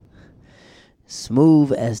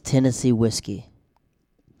Smooth as Tennessee whiskey,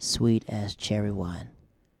 sweet as cherry wine.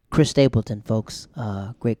 Chris Stapleton, folks,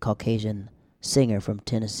 great Caucasian singer from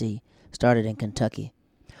Tennessee, started in Kentucky.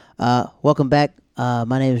 Welcome back.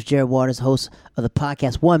 My name is Jared Waters, host of the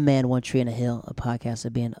podcast One Man, One Tree in a Hill, a podcast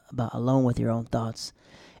of being about alone with your own thoughts.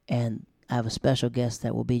 And I have a special guest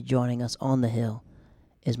that will be joining us on the hill.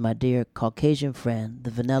 Is my dear Caucasian friend,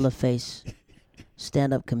 the vanilla face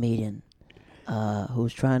stand-up comedian,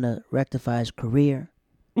 who's trying to rectify his career.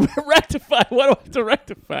 Rectify? Why do I have to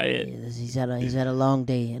rectify it? He's had a long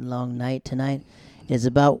day and long night tonight. It is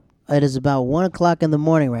about 1 o'clock in the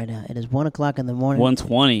morning right now. It is 1 o'clock in the morning.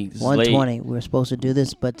 1:20. 1:20. We were supposed to do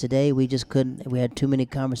this, but today we just couldn't. We had too many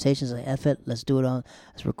conversations. Like, F it, let's do it on.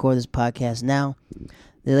 Let's record this podcast now.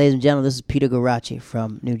 Ladies and gentlemen, this is Peter Garachi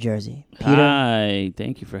from New Jersey. Peter, hi,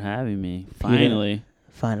 thank you for having me. Finally.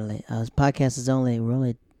 This podcast is we're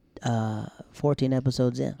only 14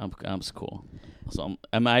 episodes in. I'm cool. So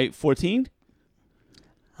am I 14? I'm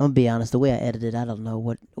gonna be honest. The way I edited, I don't know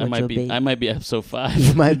what you'll be. I might be episode 5.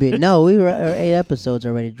 You might be. No, we were 8 episodes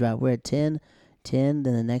already dropped. We're at 10, then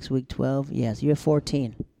the next week 12. Yes, you're at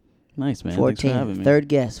 14. Nice, man. 14. Thanks for having me. Third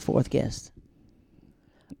guest, fourth guest.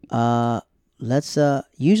 Let's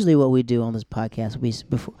usually what we do on this podcast,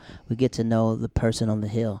 before we get to know the person on the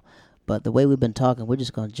hill, but the way we've been talking, we're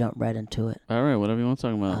just gonna jump right into it. All right, whatever you want to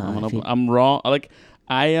talk about. I'm raw.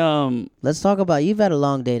 Let's talk about, you've had a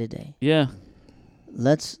long day today. Yeah.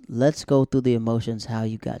 Let's go through the emotions, how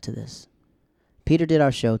you got to this. Peter did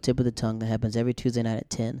our show, Tip of the Tongue, that happens every Tuesday night at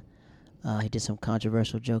 10. He did some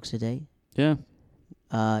controversial jokes today. Yeah.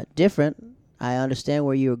 Different. I understand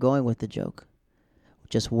where you were going with the joke.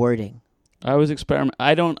 Just wording. I was experimenting.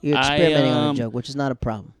 You're experimenting on a joke, which is not a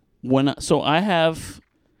problem.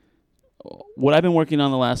 What I've been working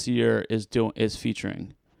on the last year is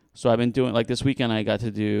featuring. So I've been doing, like, this weekend I got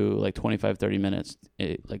to do like 25, 30 minutes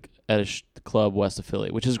like at a club west of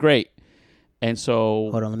Philly, which is great. And so...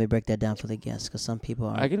 Hold on, let me break that down for the guests, because some people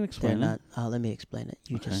are... I can explain it. Let me explain it.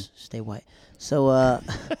 You just stay white. So,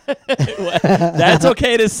 That's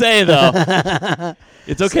okay to say, though.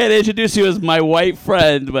 It's okay to introduce you as my white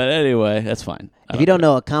friend, but anyway, that's fine. If you don't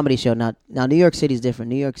know, a comedy show, now New York City is different.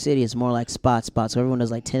 New York City is more like spot. So everyone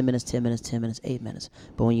does like 10 minutes, 10 minutes, 10 minutes, 8 minutes.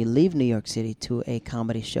 But when you leave New York City to a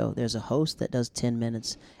comedy show, there's a host that does 10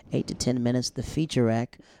 minutes, 8 to 10 minutes, the feature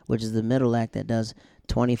act, which is the middle act that does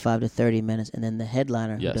 25 to 30 minutes, and then the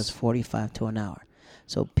headliner who does 45 to an hour.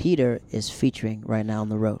 So Peter is featuring right now on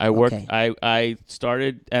the road. I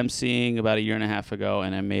started emceeing about a year and a half ago,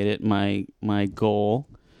 and I made it my goal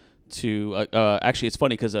to actually, it's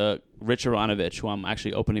funny because Rich Aronovich, who I'm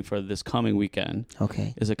actually opening for this coming weekend,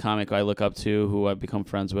 is a comic I look up to, who I've become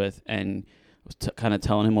friends with, and was kind of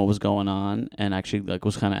telling him what was going on, and actually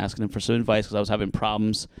was kind of asking him for some advice because I was having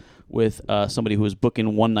problems with somebody who was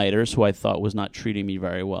booking one-nighters who I thought was not treating me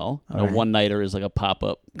very well. A one-nighter is like a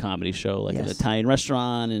pop-up comedy show, like an Italian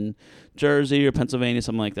restaurant in Jersey or Pennsylvania,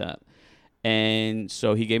 something like that. And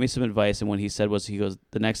so he gave me some advice, and what he said was, he goes,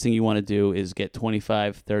 the next thing you want to do is get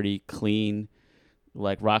 25, 30 clean,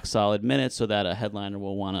 like rock-solid minutes so that a headliner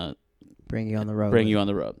will want to bring you on the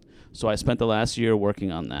road. So I spent the last year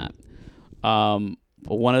working on that.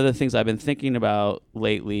 But one of the things I've been thinking about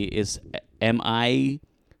lately is, am I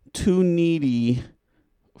too needy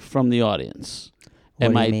from the audience?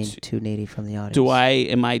 What do you mean too needy from the audience?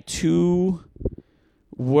 Am I too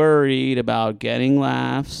worried about getting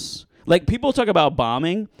laughs? Like, people talk about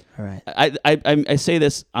bombing. All right. I say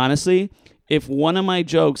this honestly. If one of my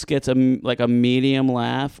jokes gets a medium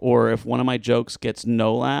laugh, or if one of my jokes gets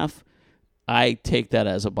no laugh, I take that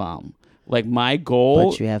as a bomb. Like, my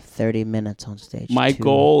goal... But you have 30 minutes on stage. My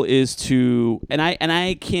goal is to... And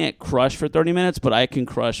I can't crush for 30 minutes, but I can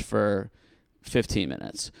crush for 15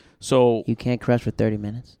 minutes. So... You can't crush for 30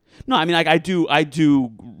 minutes? No, I mean, like, I do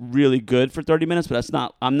really good for 30 minutes, but that's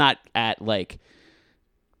not... I'm not at, like,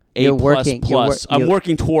 A++. I'm working towards...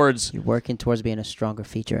 You're working towards being a stronger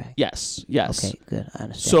feature act. Yes. Okay, good. I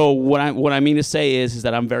understand. So what I mean to say is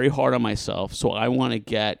that I'm very hard on myself, so I want to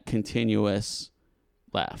get continuous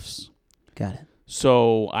laughs. Got it.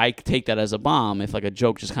 So I take that as a bomb if, like, a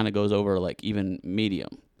joke just kind of goes over, like, even medium.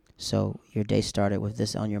 So your day started with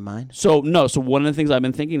this on your mind? So one of the things I've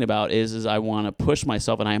been thinking about is I want to push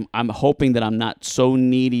myself, and I'm hoping that I'm not so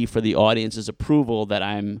needy for the audience's approval that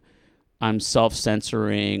I'm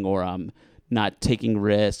self-censoring, or I'm not taking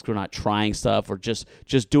risks, or not trying stuff, or just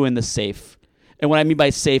doing the safe. And what I mean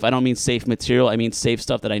by safe, I don't mean safe material. I mean safe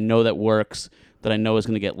stuff that I know that works, that I know is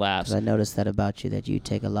going to get laughs. I noticed that about you, that you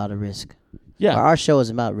take a lot of risk. Yeah. Our show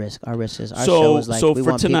is about risk. Our show is like, we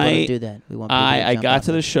want tonight, people to do that. We want people I got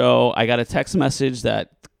to the show. I got a text message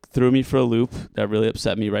that threw me for a loop. That really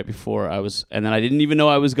upset me right before and then I didn't even know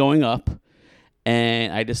I was going up,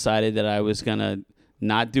 and I decided that I was gonna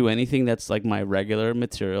not do anything that's like my regular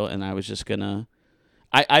material, and I was just gonna.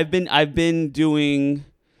 I've been doing.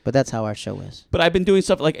 But that's how our show is. But I've been doing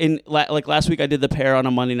stuff like like last week I did the pair on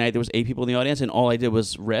a Monday night. There was 8 people in the audience, and all I did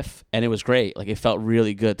was riff, and it was great. Like it felt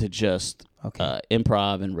really good to just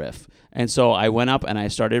improv and riff. And so I went up and I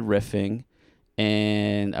started riffing,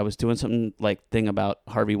 and I was doing something like thing about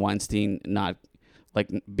Harvey Weinstein not like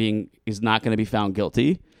he's not going to be found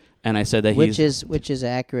guilty, and I said that which is an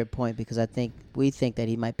accurate point, because we think that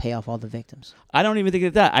he might pay off all the victims. I don't even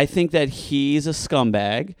think that. I think that he's a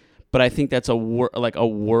scumbag. But I think that's a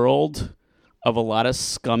world of a lot of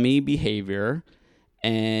scummy behavior,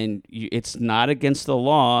 and it's not against the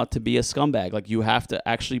law to be a scumbag. Like you have to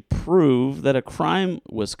actually prove that a crime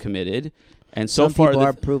was committed, and some people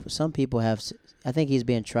have. I think he's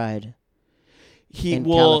being tried in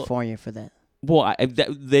California for that. Well,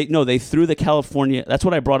 they threw the California. That's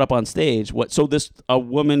what I brought up on stage. A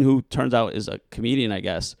woman who turns out is a comedian, I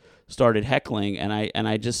guess, started heckling, and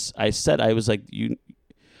I said I was like you.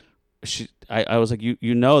 I was like,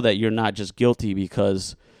 you know that you're not just guilty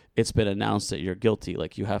because it's been announced that you're guilty.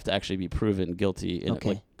 Like you have to actually be proven guilty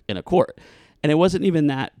in a court, and it wasn't even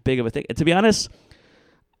that big of a thing. And to be honest,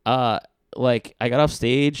 like I got off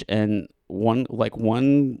stage and one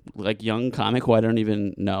young comic who I don't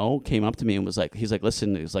even know came up to me and was like, he's like,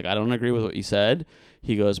 listen, he's like, I don't agree with what you said.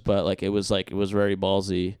 He goes, but like it was very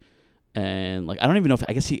ballsy. And like I don't even know if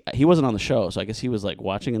I guess he wasn't on the show, so I guess he was like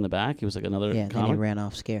watching in the back. He was like another comic. Then he ran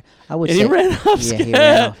off scared. He ran off scared. He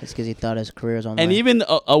ran off. It's because he thought his career was on. And even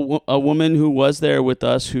a woman who was there with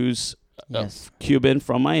us, who's Cuban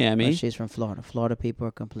from Miami. But she's from Florida. Florida people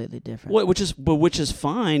are completely different. Which is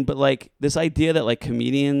fine, but like this idea that like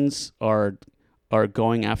comedians are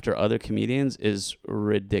going after other comedians is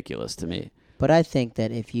ridiculous to me. But I think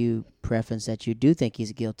that if you preference that you do think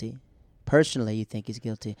he's guilty. Personally, you think he's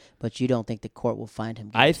guilty, but you don't think the court will find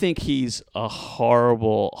him guilty. I think he's a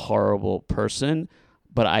horrible, horrible person,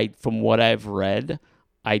 but from what I've read,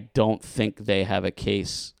 I don't think they have a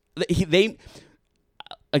case.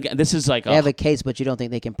 Again, this is like they have a case, but you don't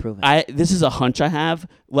think they can prove it. This is a hunch I have.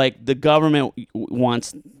 Like the government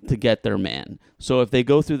wants to get their man, so if they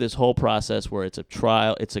go through this whole process where it's a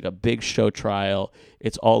trial, it's like a big show trial,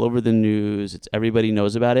 it's all over the news, everybody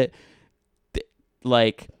knows about it,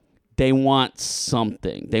 like. They want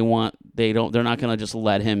something. They're not going to just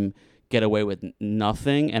let him get away with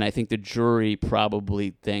nothing. And I think the jury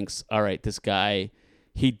probably thinks, all right, this guy,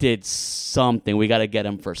 he did something. We got to get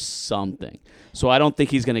him for something. So I don't think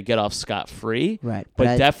he's going to get off scot-free. Right.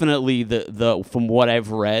 But definitely the from what I've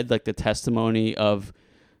read, like the testimony of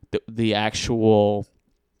the actual,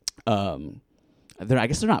 I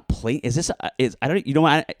guess they're not plain. This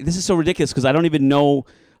is so ridiculous because I don't even know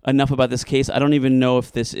enough about this case. I don't even know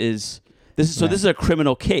if this is This is a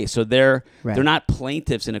criminal case. So they're not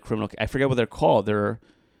plaintiffs in a criminal case. I forget what they're called. They're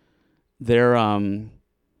the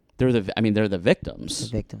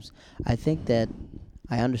victims. The victims. I think that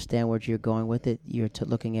I understand where you're going with it. You're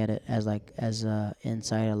looking at it as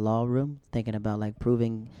inside a law room, thinking about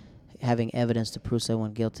having evidence to prove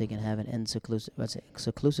someone guilty and having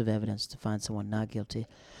conclusive evidence to find someone not guilty.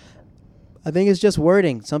 I think it's just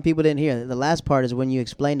wording. Some people didn't hear. The last part is when you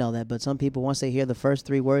explained all that, but some people, once they hear the first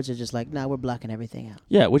 3 words, are just like, nah, we're blocking everything out.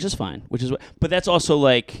 Yeah, which is fine. But that's also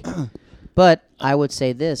like... But I would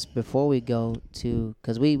say this before we go to...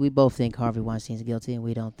 Because we both think Harvey Weinstein's guilty, and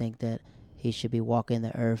we don't think that he should be walking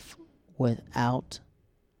the earth without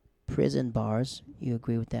prison bars. You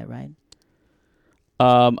agree with that, right?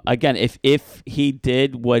 Again, if he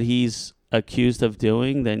did what he's accused of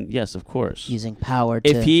doing, then yes, of course. Using power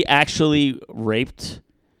if he actually raped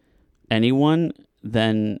anyone,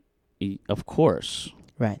 then of course.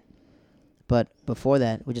 Right. But before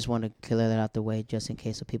that, we just want to clear that out the way just in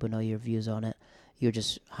case so people know your views on it. You're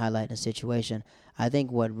just highlighting a situation. I think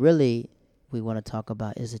what really we want to talk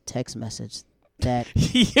about is a text message that...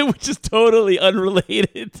 yeah, which is totally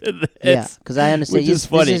unrelated to this. Yeah, because I understand. Which is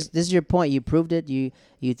funny. This is your point. You proved it. You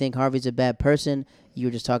think Harvey's a bad person. You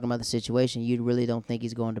were just talking about the situation. You really don't think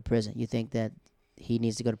he's going to prison. You think that he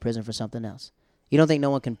needs to go to prison for something else. You don't think no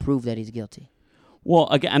one can prove that he's guilty. Well,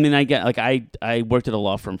 again, I mean, I worked at a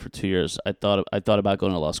law firm for 2 years. I thought about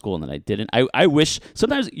going to law school, and then I didn't. I wish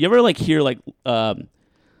sometimes you ever hear it would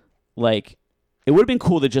have been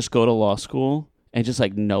cool to just go to law school and just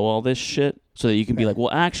know all this shit, so that you can be like,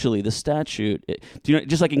 well, actually, the statute.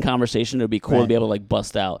 Just in conversation, it would be cool to be able to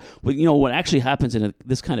bust out. But what actually happens in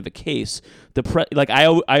this kind of a case, I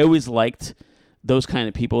always liked those kind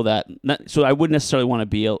of people that. So I wouldn't necessarily want to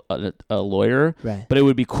be a lawyer, Right. but it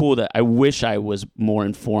would be cool that I wish I was more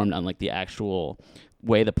informed on like the actual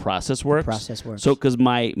way the process works. Process works. So because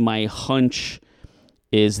my hunch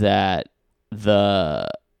is that they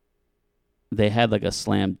had like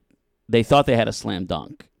they thought they had a slam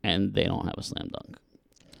dunk, and they don't have a slam dunk.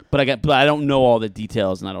 But I don't know all the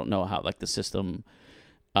details, and I don't know how like the system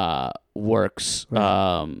works.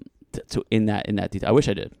 Right. In that detail, I wish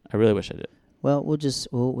I did. I really wish I did. Well,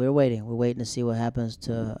 we're waiting. We're waiting to see what happens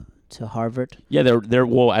to Harvard. Yeah, they're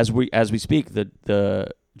well as we speak,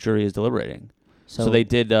 the jury is deliberating. So they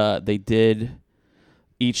did.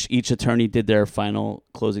 Each attorney did their final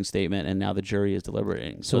closing statement, and now the jury is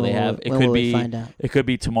deliberating. So they have. It could be. Find out? It could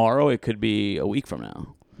be tomorrow. It could be a week from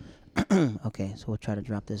now. Okay, so we'll try to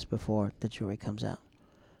drop this before the jury comes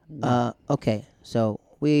out. Okay, so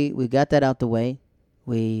we got that out the way.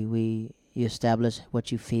 You establish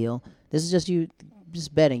what you feel. This is just you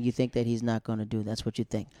just betting. You think that he's not going to do. That's what you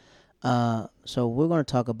think. So we're going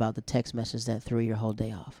to talk about the text message that threw your whole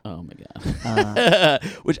day off. Oh my god!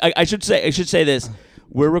 Which I should say this.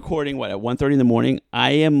 We're recording at 1:30 in the morning.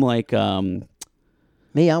 I am like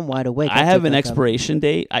me. I'm wide awake. I have an expiration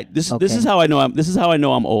date. This is how I know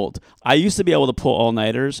I'm old. I used to be able to pull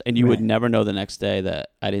all-nighters, and you would never know the next day that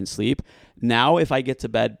I didn't sleep. Now, if I get to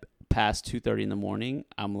bed past 2:30 in the morning,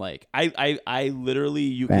 I'm like I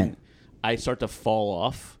literally I start to fall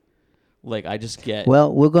off. Like I just get.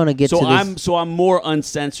 Well, we're gonna get to this. I'm more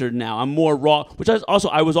uncensored now. I'm more raw, which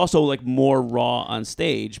I was also like more raw on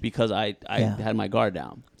stage because I had my guard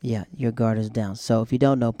down. Yeah, your guard is down. So if you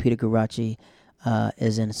don't know, Peter Geraci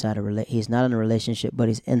is inside a he's not in a relationship, but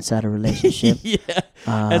he's inside a relationship. Yeah.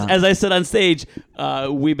 As I said on stage,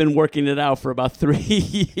 we've been working it out for about 3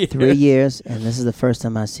 years. 3 years, and this is the first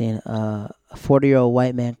time I've seen a 40-year-old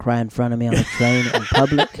white man cry in front of me on a train in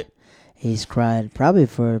public. He's cried probably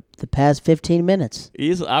for the past 15 minutes.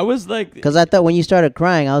 I was like... Because I thought when you started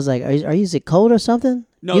crying, I was like, is it cold or something?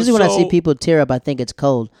 No, usually when I see people tear up, I think it's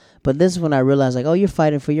cold. But this is when I realized, like, oh, you're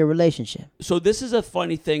fighting for your relationship. So this is a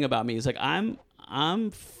funny thing about me. It's like I'm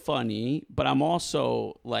funny, but I'm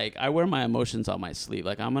also, like, I wear my emotions on my sleeve.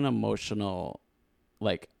 Like, I'm an emotional...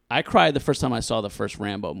 Like, I cried the first time I saw the first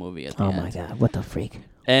Rambo movie at the end. Oh, my God. What the freak?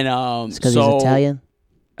 And it's because he's Italian?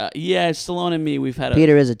 Yeah, Stallone and me, we've had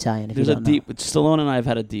Peter is Italian. If you don't know. Stallone and I have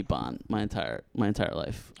had a deep bond my entire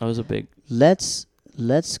life. I was a big. Let's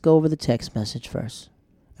go over the text message first,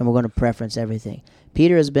 and we're going to preference everything.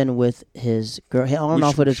 Peter has been with his girl on and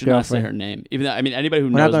off with his girlfriend. Not say her name, even though anybody who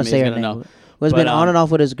we're knows not me is going to know. He's been on and off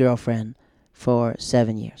with his girlfriend for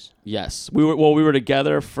 7 years. Yes, we were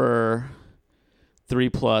together for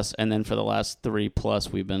 3+, and then for the last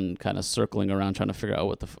 3+, we've been kind of circling around trying to figure out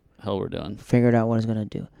what the hell we're doing. Figured out what it's going to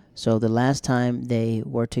do. So the last time they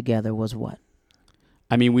were together was what?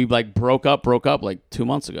 I mean, we like broke up like 2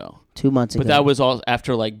 months ago. 2 months ago. But that was all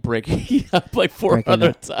after like breaking up like four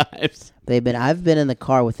other times. I've been in the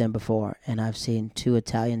car with them before, and I've seen two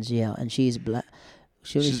Italians yell, and she's black.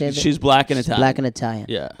 She's black and Italian. Black and Italian.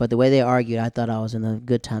 Yeah. But the way they argued, I thought I was in the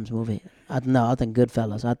Good Times movie. I think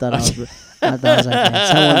Goodfellas. I thought I was like,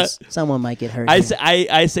 man, someone might get hurt.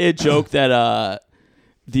 I say a joke that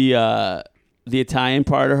the Italian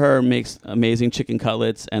part of her makes amazing chicken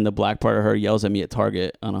cutlets, and the black part of her yells at me at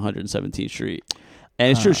Target on 117th Street. And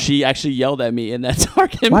it's true, she actually yelled at me in that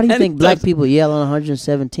Target. Why do you think black people yell on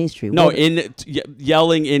 117th Street? No,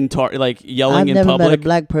 yelling in public. I've never met a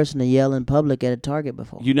black person to yell in public at a Target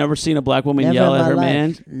before. You never seen a black woman yell at her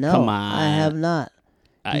man? No, come on, I have not.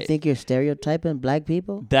 You think you're stereotyping black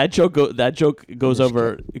people? That joke goes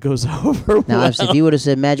over. It goes over. Now, well. if you would have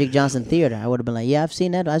said Magic Johnson Theater, I would have been like, yeah, I've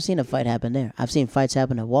seen that. I've seen a fight happen there. I've seen fights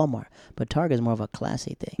happen at Walmart. But Target is more of a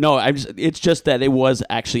classy thing. No, it's just that it was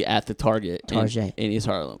actually at the Target in East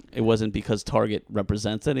Harlem. It wasn't because Target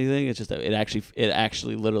represents anything. It's just that it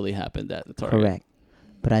actually literally happened at the Target. Correct.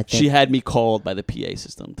 But I think she had me called by the PA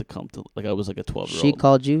system to come to, like I was like a 12-year-old. She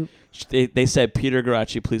called you? They said, Peter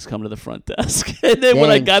Geraci, please come to the front desk. And then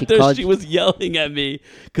when I got there, she was yelling at me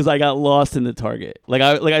because I got lost in the Target. Like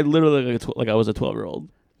I literally like I was a 12-year-old.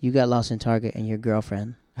 You got lost in Target, and your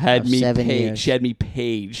girlfriend had me 7 years. She had me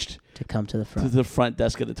paged to come to the front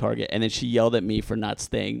desk of the Target, and then she yelled at me for not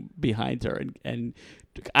staying behind her. And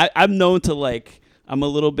I'm known to, like, I'm a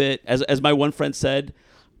little bit, as my one friend said,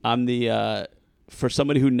 I'm the for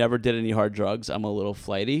somebody who never did any hard drugs, I'm a little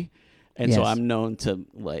flighty. And so I'm known to,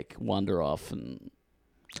 like, wander off. And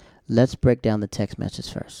let's break down the text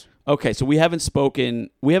message first. Okay, so we haven't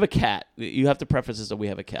spoken. We have a cat. You have to preface this that we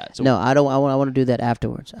have a cat. So No, I don't. I want to do that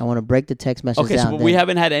afterwards. I want to break the text message okay, down. so we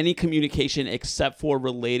haven't had any communication except for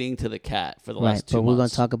relating to the cat for the last 2 but months. we're going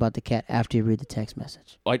to talk about the cat after you read the text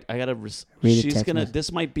message. I gotta. Read the She's text gonna. message.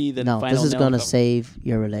 This might be the No, final. this is nail going to in the- save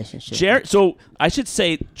your relationship. Jared. So I should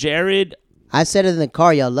say, Jared. I said it in the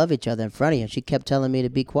car. Y'all love each other in front of you. And she kept telling me to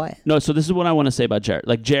be quiet. No, so this is what I want to say about Jared.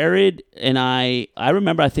 Like Jared and I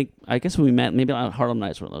remember. I guess when we met, maybe on Harlem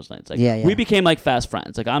Nights were those nights. Like, Yeah. we became like fast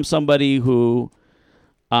friends. Like I'm somebody who,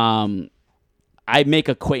 I make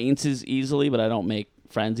acquaintances easily, but I don't make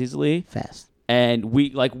friends easily. Fast. And we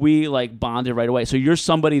bonded right away. So you're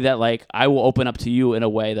somebody that like I will open up to you in a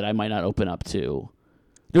way that I might not open up to.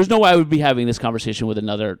 There's no way I would be having this conversation with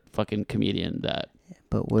another fucking comedian that.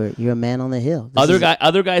 But you're a man on the hill. Other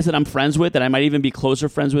guys that I'm friends with that I might even be closer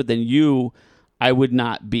friends with than you, I would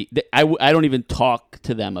not be. I don't even talk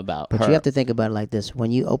to them about But her. you have to think about it like this: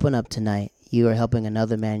 when you open up tonight, you are helping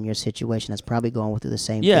another man in your situation that's probably going through the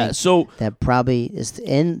same Yeah. thing. So That probably is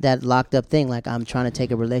in that locked up thing. Like, I'm trying to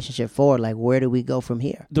take a relationship forward. Like, where do we go from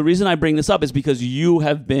here? the reason I bring this up is because you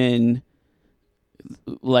have been.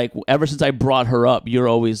 Like ever since I brought her up, you're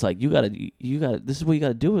always like, you gotta. This is what you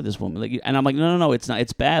gotta do with this woman. Like, and I'm like, no, it's not.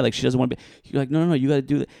 It's bad. Like she doesn't want to be. You're like, no, you gotta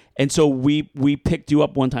do that. And so we picked you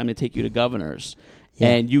up one time to take you to Governor's, Yeah.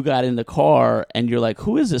 and you got in the car, and you're like,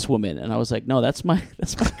 who is this woman? And I was like, no, that's my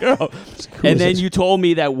girl. And then you told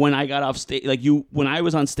me that when I got off stage, like when I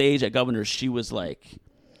was on stage at Governor's, she was like,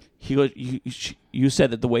 you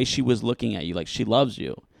said that the way she was looking at you, like she loves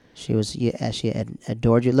you. She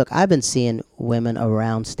adored you. Look, I've been seeing women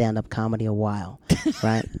around stand-up comedy a while,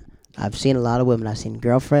 right? I've seen a lot of women. I've seen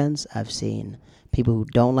girlfriends. I've seen people who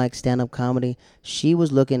don't like stand-up comedy. She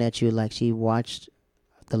was looking at you like she watched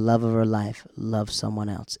the love of her life love someone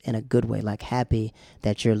else in a good way, like happy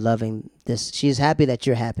that you're loving this. She's happy that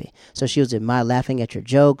you're happy. So she was laughing at your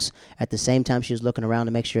jokes. At the same time, she was looking around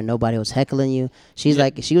to make sure nobody was heckling you. She was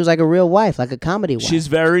like a real wife, like a comedy wife. She's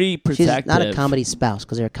very protective. She's not a comedy spouse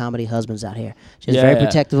because there are comedy husbands out here. She was very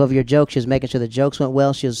protective of your jokes. She was making sure the jokes went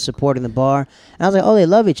well. She was supporting the bar. And I was like, oh, they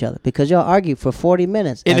love each other because y'all argued for 40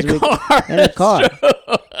 minutes. In the car.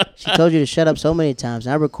 She told you to shut up so many times.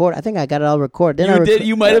 And I think I got it all recorded.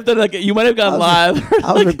 You might have done you might have gone live.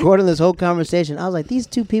 I was recording this whole conversation. I was like, these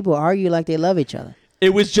two people argue like they love each other.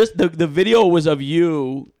 It was just the video was of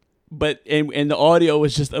you, but and the audio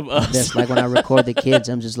was just of us. Just like when I record the kids,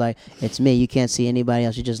 I'm just like, it's me. You can't see anybody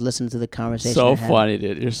else. You just listen to the conversation. So funny,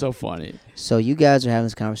 dude. You're so funny. So you guys are having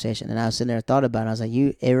this conversation, and I was sitting there and thought about it. I was like,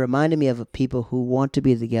 it reminded me of people who want to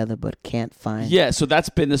be together but can't find. Yeah, so that's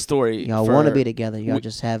been the story. Y'all want to be together. Y'all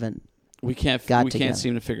just haven't. We can't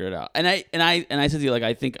seem to figure it out. And I said to you, like,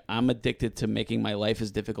 I think I'm addicted to making my life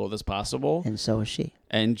as difficult as possible. And so is she.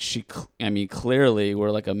 And she, I mean, clearly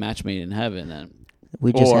we're like a match made in heaven. Then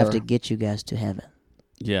we just have to get you guys to heaven.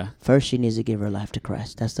 Yeah. First, she needs to give her life to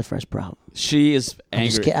Christ. That's the first problem. She is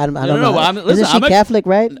angry. I don't know. Isn't she Catholic,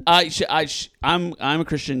 right? I'm a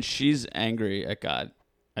Christian. She's angry at God,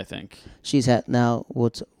 I think. She's had now.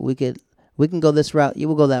 We can go this route. You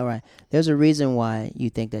will go that route. There's a reason why you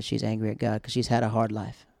think that she's angry at God because she's had a hard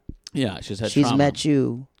life. Yeah, she's trauma. Met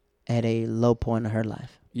you at a low point in her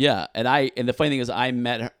life. Yeah, and the funny thing is, I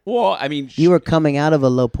met her. Well, I mean, you were coming out of a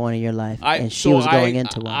low point in your life, and she was going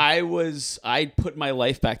into one. I put my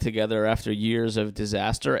life back together after years of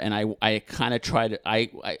disaster, and I kind of tried.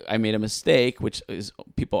 I made a mistake, which is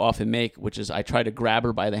people often make, which is I tried to grab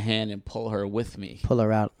her by the hand and pull her with me. Pull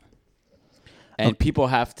her out. And people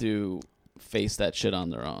have to face that shit on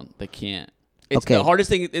their own. They can't. It's the hardest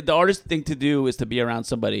thing. The hardest thing to do is to be around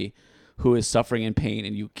somebody who is suffering in pain,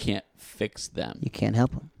 and you can't fix them. You can't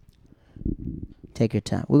help them. Take your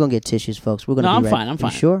time. We're gonna get tissues, folks. We're gonna. No, be I'm fine. I'm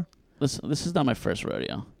fine. You sure? Listen, this is not my first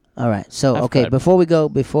rodeo. All right. So before we go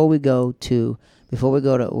to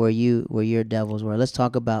where your devils were, let's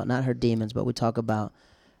talk about not her demons, but we talk about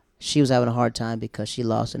she was having a hard time because she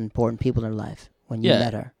lost important people in her life when you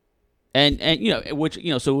met her. And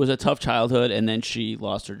so it was a tough childhood, and then she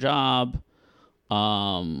lost her job,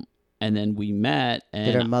 and then we met. And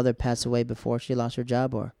did her mother pass away before she lost her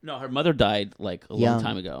job, or no? Her mother died like a long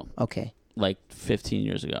time ago. Okay, like 15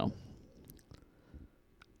 years ago.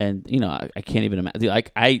 And I can't even imagine.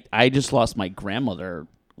 Like I just lost my grandmother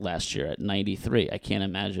last year at 93. I can't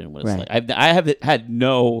imagine what it's like. I have had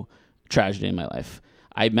no tragedy in my life.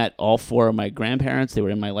 I met all four of my grandparents. They were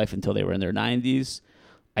in my life until they were in their 90s.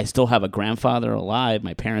 I still have a grandfather alive.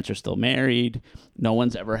 My parents are still married. No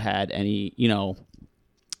one's ever had any,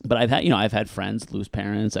 but I've had friends lose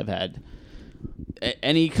parents. I've had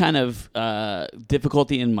any kind of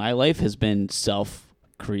difficulty in my life has been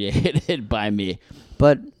created by me.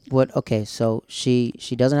 But what? Okay, so she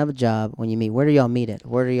doesn't have a job when you meet. Where do y'all meet at?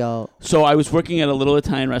 Where do y'all? So I was working at a little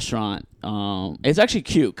Italian restaurant. It's actually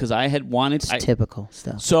cute because I had wanted. It's typical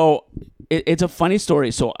stuff. So it's a funny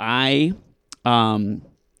story. So I worked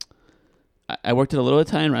at a little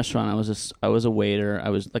Italian restaurant. I was a waiter. I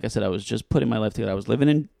was, like I said, I was just putting my life together. I was living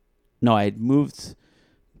in. No, I had moved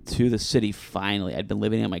to the city finally. I'd been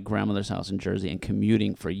living at my grandmother's house in Jersey and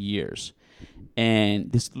commuting for years.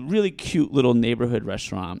 And this really cute little neighborhood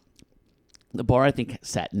restaurant, the bar I think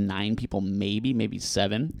sat 9 people, maybe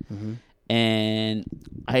 7. Mm-hmm. And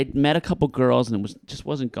I had met a couple girls and just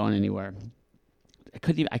wasn't going anywhere. I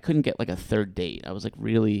couldn't get like a third date. I was like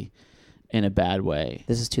really in a bad way.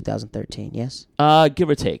 This is 2013, yes? Give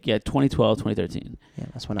or take. Yeah, 2012, 2013. Yeah,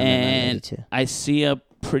 that's when I met my lady too. I see a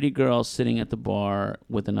pretty girl sitting at the bar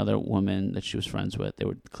with another woman that she was friends with. They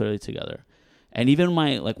were clearly together. And even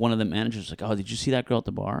one of the managers was like, "Oh, did you see that girl at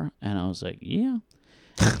the bar?" And I was like, "Yeah."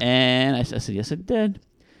 And I said, "Yes, I did."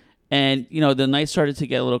 And, the night started to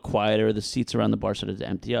get a little quieter. The seats around the bar started to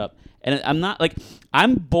empty up. And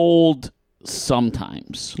I'm bold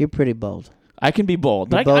sometimes. You're pretty bold. I can be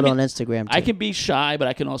bold. You're bold on Instagram, too. I can be shy, but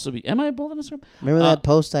I can also be... Am I bold on Instagram? Remember that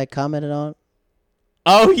post I commented on?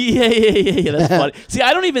 Oh, yeah. That's funny. See,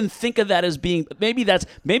 I don't even think of that as being...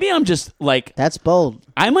 Maybe I'm just like... That's bold.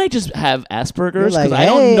 I might just have Asperger's because like, I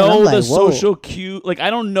don't know like, the whoa. social cue. Like, I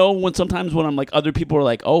don't know when I'm like, other people are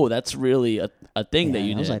like, oh, that's really a thing that you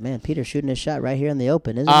did. I was like, man, Peter's shooting his shot right here in the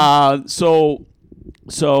open, isn't he? So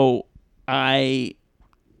I...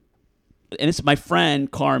 And it's my friend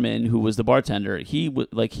Carmen, who was the bartender. He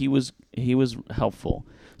was helpful.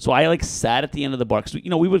 So I sat at the end of the bar because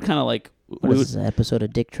we would kind of like... What is this, an episode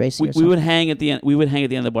of Dick Tracy or something? We would hang at the end. We would hang at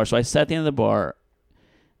the end of the bar. So I sat at the end of the bar,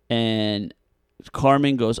 and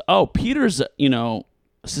Carmen goes, "Oh, Peter's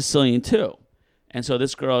Sicilian too." And so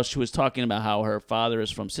this girl, she was talking about how her father is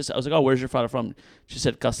from Sicily. I was like, "Oh, where's your father from?" She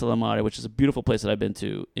said Castellammare, which is a beautiful place that I've been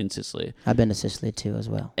to in Sicily. I've been to Sicily too as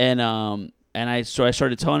well. And I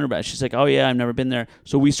started telling her about it. She's like, "Oh yeah, I've never been there."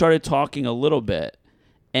 So we started talking a little bit,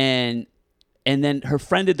 and then her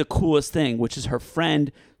friend did the coolest thing, which is her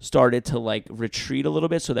friend started to retreat a little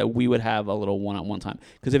bit so that we would have a little one-on-one time.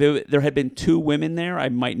 Because if there had been 2 women there, I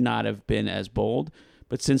might not have been as bold.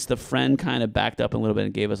 But since the friend kind of backed up a little bit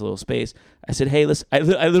and gave us a little space, I said, "Hey, listen," I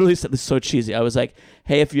literally said this is so cheesy. I was like,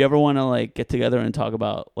 "Hey, if you ever want to get together and talk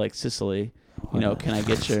about Sicily, can I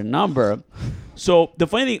get your number?" So the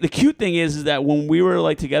funny thing, the cute thing is that when we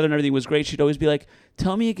were together and everything was great, she'd always be like,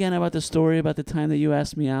 "Tell me again about the story about the time that you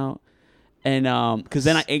asked me out." And because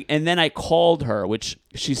then I called her, which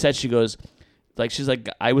she said, she goes, she's like,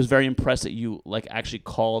 "I was very impressed that you actually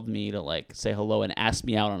called me to say hello and asked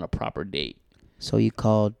me out on a proper date." So you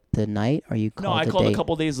called the night, or you called? No, I the called date? a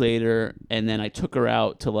couple days later, and then I took her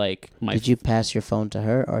out to my. Did you pass your phone to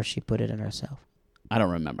her, or she put it in herself? I don't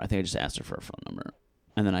remember. I think I just asked her for a phone number,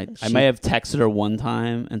 and then I may have texted her one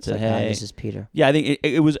time and said, "Hey, this is Peter." Yeah, I think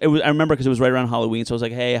it was. I remember because it was right around Halloween, so I was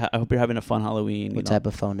like, "Hey, I hope you're having a fun Halloween." What type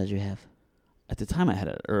of phone did you have? At the time, I had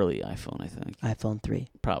an early iPhone, I think. iPhone 3.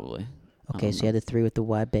 Probably. Okay, so you had the 3 with the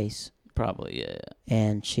wide base. Probably, yeah.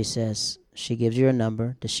 And she says, she gives you a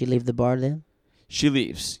number. Does she leave the bar then? She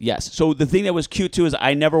leaves, yes. So the thing that was cute, too, is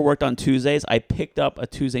I never worked on Tuesdays. I picked up a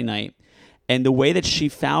Tuesday night. And the way that she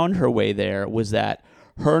found her way there was that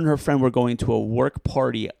her and her friend were going to a work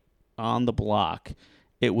party on the block.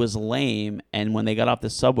 It was lame, and when they got off the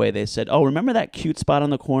subway, they said, "Oh, remember that cute spot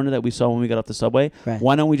on the corner that we saw when we got off the subway? Right.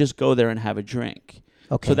 Why don't we just go there and have a drink?"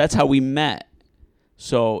 Okay. So that's how we met.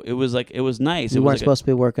 So it was nice. You weren't supposed to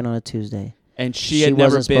be working on a Tuesday. And she had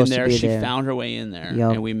never been there. Be she there. found her way in there,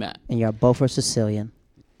 and we met. And y'all both are Sicilian.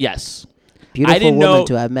 Yes. Beautiful I didn't woman, know,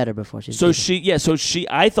 too. I've met her before. She's so beautiful.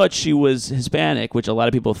 I thought she was Hispanic, which a lot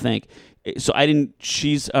of people think. So I didn't.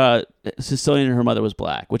 She's Sicilian, and her mother was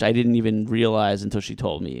black, which I didn't even realize until she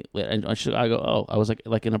told me. And I go, "Oh, I was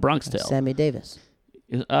like in a Bronx Tale." Sammy Davis.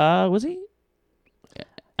 Was he?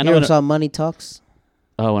 I know. Saw Money Talks.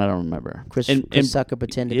 Oh, and I don't remember. Chris Sucker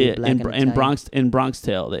pretended to be black in Bronx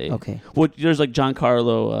Tale. Okay. Well, there's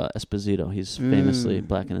Giancarlo Esposito. He's famously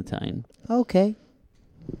black and Italian. Okay.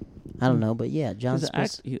 I don't know, but yeah,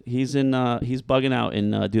 he's he's bugging out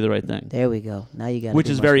in Do the Right Thing. There we go. Now you got. Which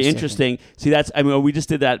is very interesting. See, we just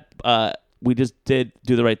did that. We just did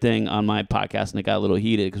Do the Right Thing on my podcast, and it got a little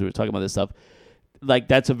heated because we were talking about this stuff.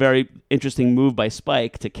 That's a very interesting move by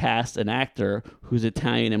Spike to cast an actor who's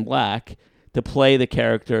Italian and black to play the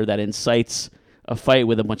character that incites a fight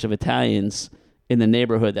with a bunch of Italians in the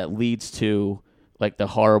neighborhood that leads to the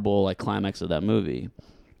horrible climax of that movie.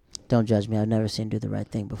 Don't judge me. I've never seen Do the Right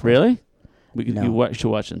Thing before. Really? No. You should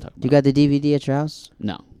watch it and talk about You got the DVD at your house? it.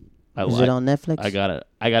 No. Is it on Netflix? I got it.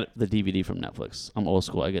 I got the DVD from Netflix. I'm old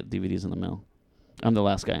school. I get DVDs in the mail. I'm the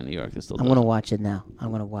last guy in New York that still does I'm gonna it. watch it now.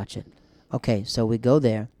 I'm gonna watch it. Okay, so we go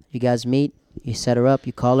there. You guys meet. You set her up.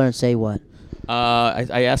 You call her and say what?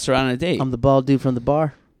 I asked her out on a date. I'm the bald dude from the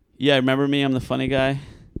bar. Yeah, remember me? I'm the funny guy.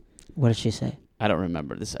 What did she say? I don't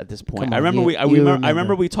remember this at this point. Come I on, remember you I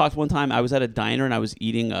remember we talked one time. I was at a diner and I was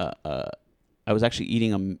eating I was actually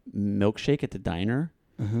eating a milkshake at the diner,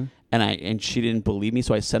 Mm-hmm. and she didn't believe me,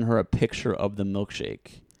 so I sent her a picture of the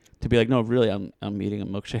milkshake to be like, no, really, I'm eating a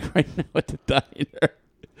milkshake right now at the diner.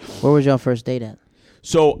 Where was your first date at?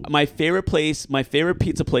 So my favorite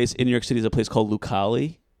pizza place in New York City is a place called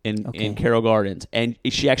Lucali in Carroll Gardens, and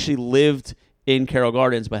she actually lived in Carroll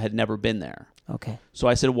Gardens but had never been there. Okay. So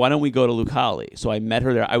I said, why don't we go to Lucali? So I met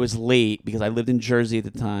her there. I was late because I lived in Jersey at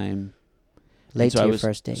the time. Late to your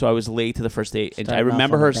first date. So I was late to the first date. And I Starting off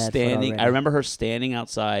remember on a her bad foot standing. already. I remember her standing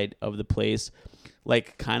outside of the place,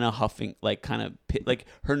 like kind of huffing, like kind of like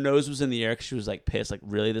her nose was in the air because she was like pissed. Like,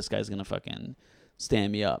 really, this guy's gonna fucking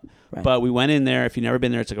stand me up. Right. But we went in there. If you've never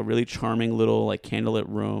been there, it's like a really charming little like candlelit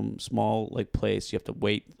room, small like place. You have to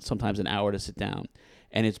wait sometimes an hour to sit down,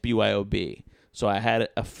 and it's BYOB. So I had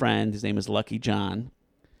a friend. His name is Lucky John.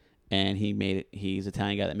 And he's an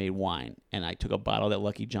Italian guy that made wine. And I took a bottle that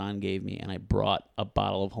Lucky John gave me, and I brought a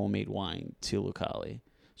bottle of homemade wine to Lucali.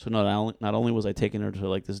 So not only was I taking her to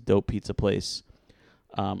like this dope pizza place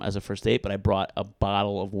as a first date, but I brought a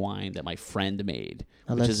bottle of wine that my friend made,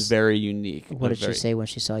 which is very unique. What did she say when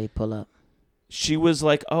she saw you pull up? She was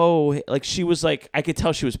like, I could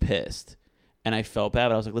tell she was pissed. And I felt bad,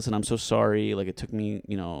 but I was like, listen, I'm so sorry. Like, it took me,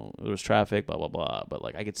 there was traffic, blah, blah, blah. But,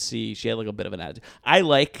 like, I could see she had, like, a bit of an attitude. I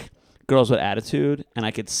like girls with attitude, and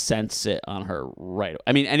I could sense it on her right.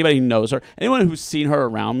 I mean, anybody who knows her, anyone who's seen her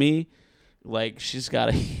around me, like, she's got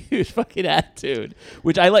a huge fucking attitude,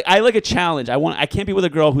 which I like. I like a challenge. I can't be with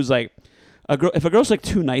a girl who's, like, if a girl's, like,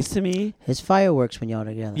 too nice to me. It's fireworks when y'all are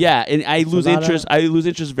together. Yeah, and I lose interest. I lose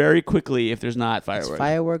interest very quickly if there's not fireworks. It's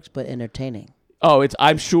fireworks, but entertaining. Oh,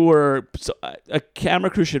 I'm sure a camera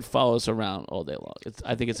crew should follow us around all day long.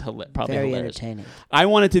 I think it's probably very hilarious. entertaining. I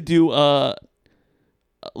wanted to do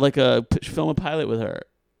film a pilot with her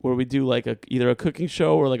where we do like either a cooking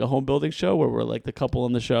show or like a home building show where we're like the couple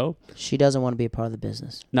on the show. She doesn't want to be a part of the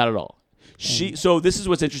business. Not at all. So this is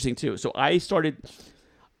what's interesting too. So I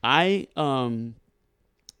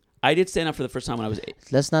did stand up for the first time when I was 8.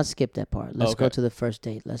 Let's not skip that part. Let's go to the first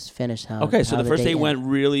date. Let's finish how. Okay, so how the first date ended. went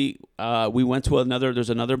really. We went to there's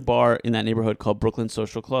another bar in that neighborhood called Brooklyn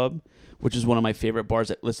Social Club, which is one of my favorite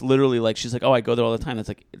bars. It's literally like she's like, oh, I go there all the time.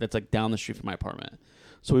 That's like down the street from my apartment.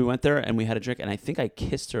 So we went there and we had a drink, and I think I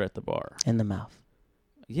kissed her at the bar. In the mouth.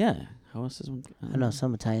 Yeah. How else is one? I know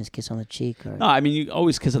some Italians kiss on the cheek. Or No, I mean you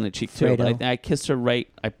always kiss on the cheek too. Fredo. But I kissed her right.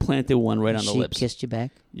 I planted one right on the lips. She kissed you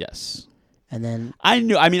back. Yes. And then. I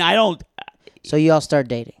knew. I mean, I don't. So y'all start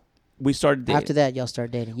dating. We started dating. After that, y'all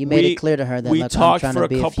start dating. You made it clear to her that we look, talked I'm trying for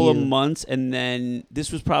to be a couple of few. months, and then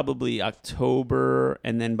this was probably October,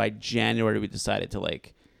 and then by January we decided to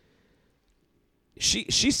like.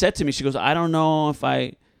 She said to me, she goes, I don't know if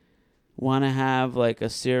I want to have like a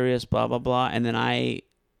serious blah blah blah, and then I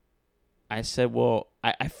said, well,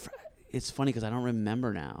 it's funny because I don't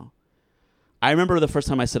remember now. I remember the first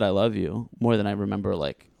time I said I love you more than I remember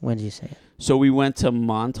like. When did you say it? So we went to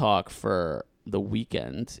Montauk for the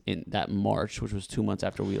weekend in that March, which was 2 months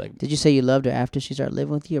after we like. Did you say you loved her after she started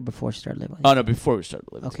living with you or before she started living with you? Oh no, before we started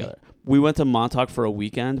living together. We went to Montauk for a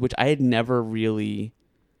weekend, which I had never really.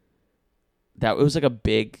 It was like a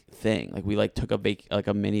big thing. Like we like took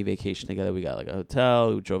a mini vacation together. We got like a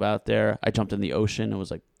hotel. We drove out there. I jumped in the ocean. It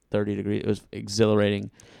was like 30 degrees. It was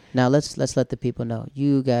exhilarating. Now let's let the people know.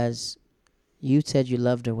 You guys, you said you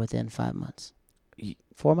loved her within 5 months.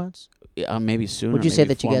 4 months? Maybe sooner. Would you say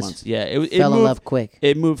maybe that you 4 guys months. Yeah, it fell in moved, love quick?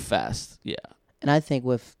 It moved fast. Yeah. And I think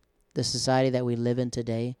with the society that we live in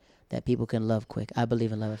today, that people can love quick. I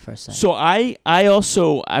believe in love at first sight. So I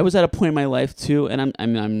was at a point in my life too, and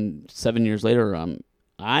I'm 7 years later.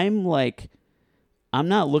 I'm like, I'm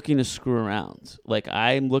not looking to screw around. Like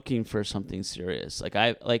I'm looking for something serious.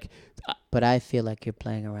 But I feel like you're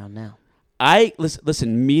playing around now.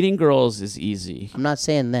 Listen. Meeting girls is easy. I'm not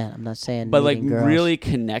saying that. I'm not saying. But like girls. really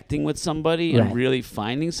connecting with somebody Right. and really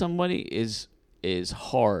finding somebody is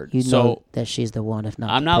hard. You so know that she's the one. If not,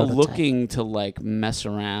 I'm the not prototype. looking to like mess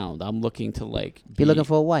around. I'm looking to like Be looking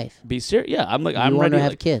for a wife. be serious. Yeah, I'm like You I'm want ready to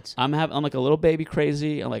have like, kids. I'm like a little baby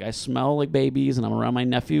crazy. I'm like I smell like babies, and I'm around my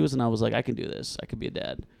nephews, and I was like I can do this. I could be a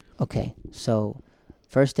dad. Okay, so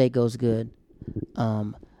first date goes good.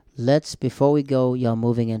 Before we go, y'all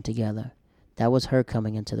moving in together. That was her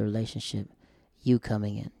coming into the relationship. you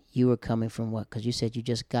coming in? You were coming from what? Because you said you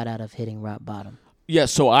just got out of hitting rock bottom. Yeah,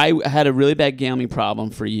 so I had a really bad gambling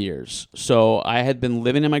problem for years. So I had been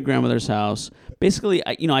living in my grandmother's house. Basically,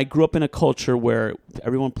 I grew up in a culture where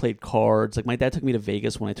everyone played cards. Like my dad took me to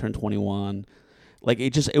Vegas when I turned 21. Like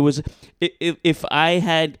if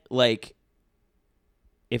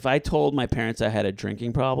I told my parents I had a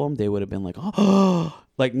drinking problem, they would have been like, oh,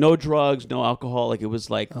 like no drugs, no alcohol. Like it was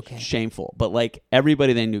like shameful. But like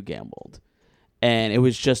everybody they knew gambled. And it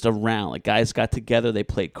was just around. Like guys got together, they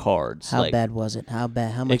played cards. How like, bad was it? How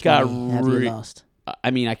bad? How much got money have you lost? I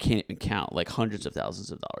mean, I can't even count, like hundreds of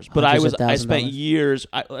thousands of dollars. But I spent years.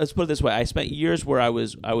 Let's put it this way: I spent years where I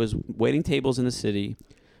was waiting tables in the city,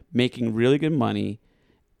 making really good money,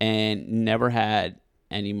 and never had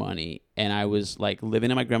any money. And I was like living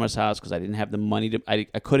in my grandma's house because I didn't have the money to.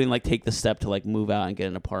 I couldn't like take the step to like move out and get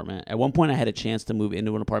an apartment. At one point, I had a chance to move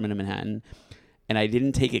into an apartment in Manhattan, and I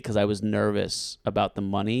didn't take it because I was nervous about the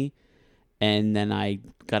money. And then I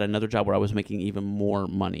got another job where I was making even more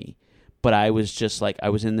money. But I was just like, I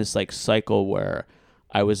was in this like cycle where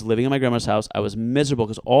I was living in my grandma's house. I was miserable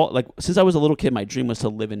because since I was a little kid, my dream was to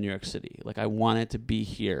live in New York City. Like I wanted to be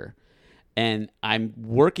here. And I'm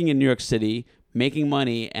working in New York City, making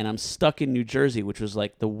money, and I'm stuck in New Jersey, which was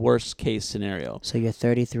like the worst case scenario. So you're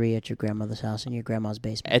 33 at your grandmother's house in your grandma's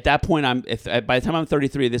basement. At that point, by the time I'm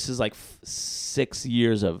 33, this is like 6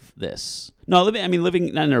 years of this. No,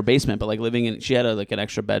 living not in her basement, but like living in. She had an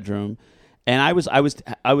extra bedroom, and I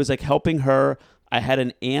was like helping her. I had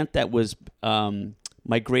an aunt that was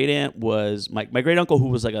my great aunt was my great uncle, who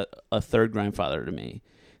was like a third grandfather to me.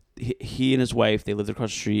 He and his wife, they lived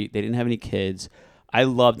across the street. They didn't have any kids. I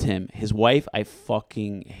loved him. His wife, I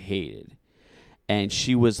fucking hated. And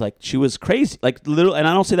she was crazy. Like literally, and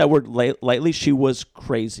I don't say that word lightly. She was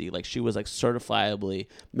crazy. Like she was like certifiably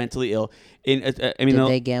mentally ill. Did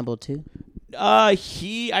they gamble too?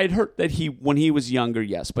 I'd heard that when he was younger,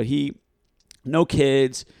 yes, but no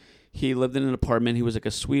kids. He lived in an apartment. He was like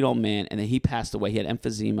a sweet old man, and then he passed away. He had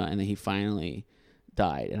emphysema, and then he finally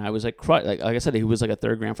died. And I was like, like I said, he was like a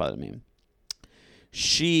third grandfather to me.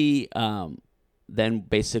 She then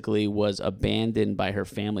basically was abandoned by her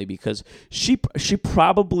family because she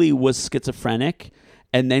probably was schizophrenic,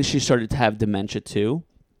 and then she started to have dementia too.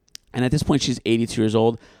 And at this point, she's 82 years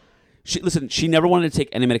old. She never wanted to take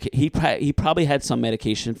any medication. He probably had some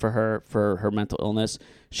medication for her mental illness.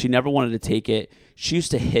 She never wanted to take it. She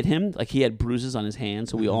used to hit him. Like he had bruises on his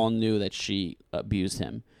hands, so we all knew that she abused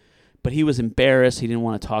him. But he was embarrassed. He didn't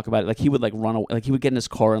want to talk about it. Like he would like run away. Like he would get in his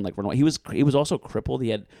car and like run away. He was also crippled. He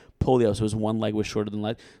had polio, so his one leg was shorter than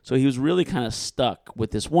leg. So he was really kind of stuck with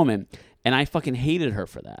this woman, and I fucking hated her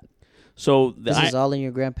for that. So this is all in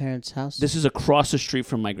your grandparents' house? This is across the street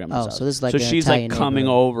from my grandma's house. So this is like so she's Italian like coming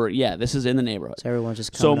over. Yeah, this is in the neighborhood. So everyone's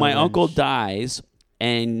just coming over. So my uncle dies,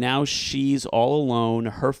 and now she's all alone.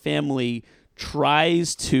 Her family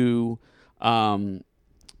tries to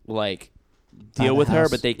deal with her,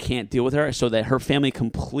 but they can't deal with her, so that her family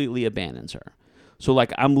completely abandons her. So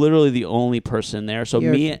like I'm literally the only person there. So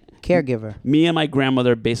You're caregiver. Me and my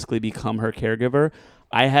grandmother basically become her caregiver.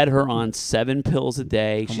 I had her on 7 pills a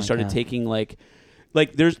day. She started taking like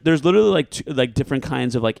there's literally like different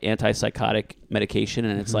kinds of like antipsychotic medication,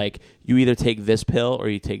 and it's like you either take this pill or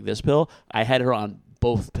you take this pill. I had her on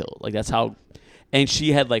both pills. Like that's how, and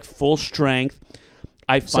she had like full strength.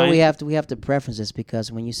 So we have to preference this,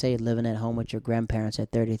 because when you say living at home with your grandparents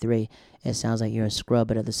at 33, it sounds like you're a scrub,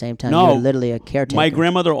 but at the same time, you're literally a caretaker. My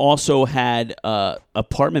grandmother also had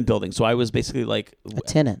apartment building, so I was basically like a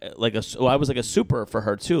tenant. I was like a super for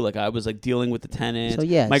her too. Like I was like dealing with the tenants. So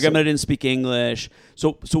yeah, my grandmother didn't speak English.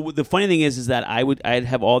 So the funny thing is that I'd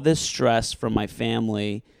have all this stress from my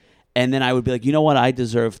family, and then I would be like, you know what, I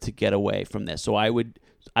deserve to get away from this. So I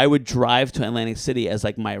would drive to Atlantic City as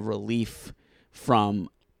like my relief from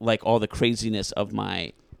like all the craziness of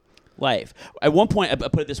my life. At one point, I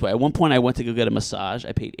put it this way. At one point, I went to go get a massage.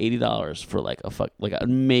 I paid $80 for like an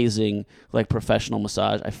amazing like professional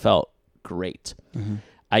massage. I felt great. Mm-hmm.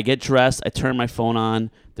 I get dressed. I turn my phone on.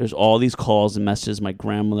 There's all these calls and messages. My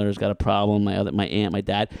grandmother's got a problem. My aunt, my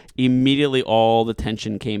dad. Immediately, all the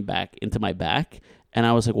tension came back into my back, and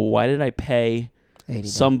I was like, well, why did I pay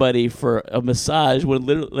somebody for a massage when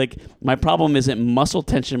literally, like, my problem isn't muscle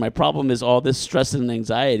tension. My problem is all this stress and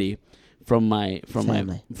anxiety from my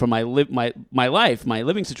life, my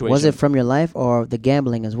living situation. Was it from your life or the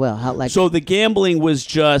gambling as well? So the gambling was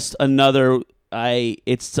just another.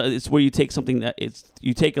 It's where you take something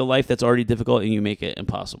you take a life that's already difficult and you make it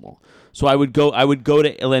impossible. So I would go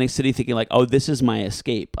to Atlantic City thinking like, oh, this is my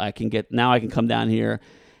escape. I can come down here,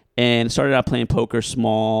 and started out playing poker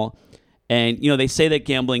small. And they say that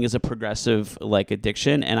gambling is a progressive like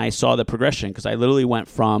addiction, and I saw the progression because I literally went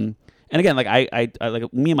from, and again, like I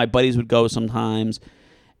like me and my buddies would go sometimes,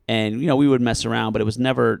 and we would mess around, but it was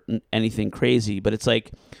never anything crazy. But it's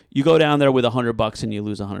like you go down there with $100 and you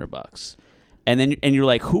lose $100, and then you're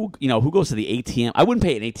like, who goes to the ATM? I wouldn't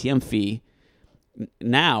pay an ATM fee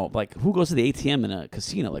now. Like, who goes to the ATM in a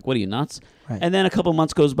casino? Like, what are you, nuts? Right. And then a couple of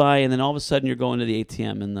months goes by, and then all of a sudden you're going to the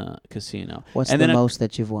ATM in the casino. What's and the then most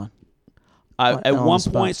that you've won? At one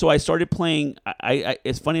point, so I started playing.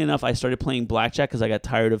 It's funny enough, I started playing blackjack because I got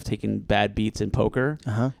tired of taking bad beats in poker.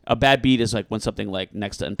 A bad beat is like when something like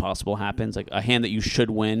next to impossible happens, like a hand that you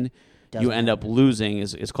should win, you end up losing.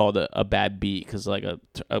 Is called a bad beat because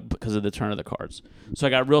because of the turn of the cards. So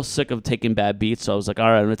I got real sick of taking bad beats. So I was like,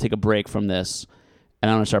 all right, I'm gonna take a break from this,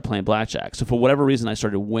 and I'm gonna start playing blackjack. So for whatever reason, I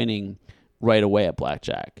started winning right away at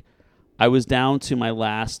blackjack. I was down to my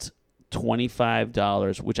last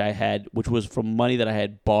 $25, which was from money that I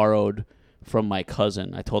had borrowed from my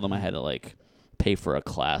cousin. I told him I had to like pay for a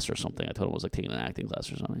class or something. I told him I was like taking an acting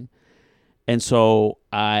class or something. And so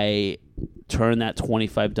I turned that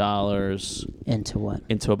 $25 into what?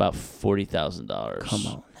 Into about $40,000. Come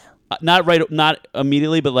on. Not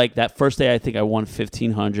immediately, but like that first day, I think I won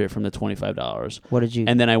 $1,500 from the $25. What did you?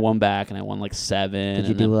 And then I won back, and I won like $7. Did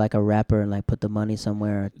you do like a rapper and like put the money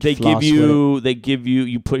somewhere? They give you,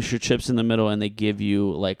 you push your chips in the middle, and they give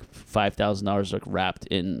you like $5,000 like wrapped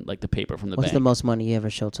in like the paper from the bank. What's the most money you ever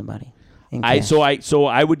showed somebody? So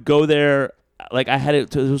I would go there. Like I had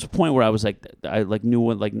it. There was a point where I was like, I like knew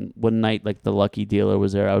one night like the lucky dealer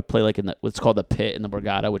was there. I would play like in what's called the pit in the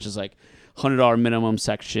Borgata, which is like $100 minimum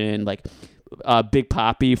section. Like Big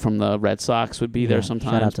Papi from the Red Sox would be there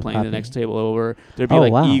sometimes playing Papi. the next table over. There'd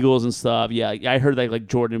be Eagles and stuff. Yeah, I heard like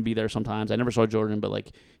Jordan would be there sometimes. I never saw Jordan, but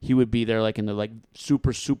like he would be there like in the like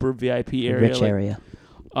super VIP area, rich area.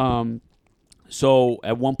 So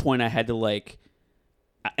at one point I had to like.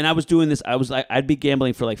 And I was doing this, I'd be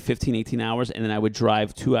gambling for like 15, 18 hours, and then I would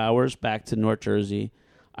drive 2 hours back to North Jersey.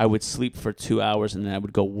 I would sleep for 2 hours, and then I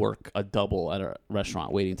would go work a double at a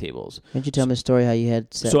restaurant waiting tables. Didn't you tell me a story how you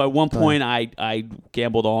had So at one point, I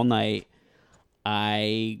gambled all night.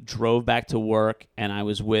 I drove back to work, and I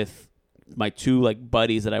was with my two like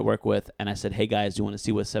buddies that I work with, and I said, hey guys, do you want to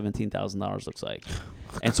see what $17,000 looks like?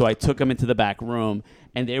 And so I took them into the back room,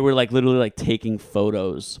 and they were like literally like taking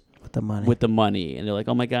photos with the money, and they're like,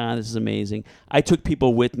 oh my god, this is amazing. I took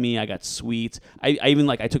people with me. I got sweets. I even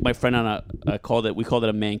like I took my friend on we called it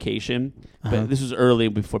a mancation, but this was early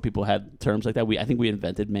before people had terms like that. I think we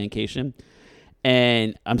invented mancation.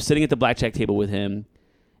 And I'm sitting at the blackjack table with him,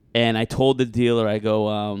 and I told the dealer, I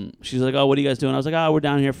go, she's like, oh, what are you guys doing? I was like, oh, we're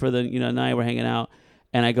down here for the night, we're hanging out.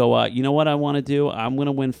 And I go, you know what I want to do? I'm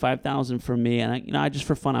gonna win $5,000 for me, and I just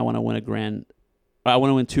for fun, I want to win $1,000. I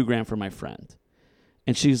want to win $2,000 for my friend.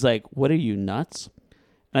 And she's like, what are you, nuts?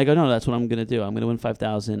 And I go, no, that's what I'm going to do. I'm going to win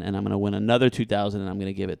 $5,000, and I'm going to win another $2,000, and I'm going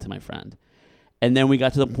to give it to my friend. And then we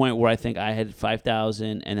got to the point where I think I had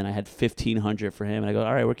 $5,000, and then I had $1,500 for him. And I go,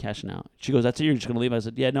 all right, we're cashing out. She goes, that's it? You're just going to leave? I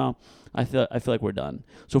said, yeah, no, I feel like we're done.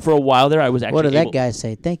 So for a while there, I was actually What did that guy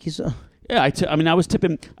say? Thank you so. Yeah, I was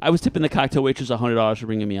tipping the cocktail waitress $100 for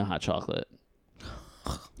bringing me a hot chocolate.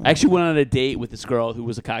 I actually went on a date with this girl who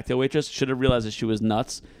was a cocktail waitress. Should have realized that she was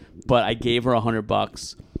nuts, but I gave her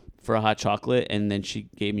 $100 for a hot chocolate, and then she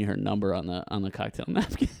gave me her number on the cocktail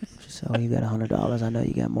napkin. So you got $100. I know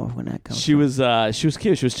you got more when that comes. She was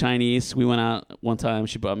cute. She was Chinese. We went out one time.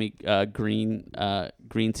 She brought me green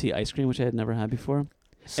tea ice cream, which I had never had before.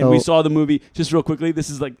 So, and we saw the movie. Just real quickly, this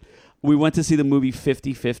is like. We went to see the movie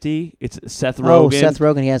 50-50. It's Seth Rogen. Oh, Seth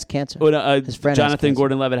Rogen, he has cancer. His friend Jonathan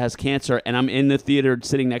Gordon-Levitt has cancer, and I'm in the theater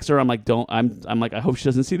sitting next to her. I'm like, I'm like, I hope she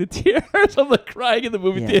doesn't see the tears. I'm like crying in the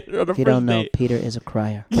movie theater on the If you first don't know, date. Peter is a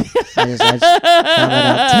crier. I just found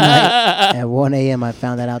that out tonight at 1 a.m. I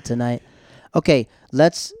found that out tonight. Okay,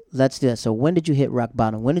 let's do that. So when did you hit rock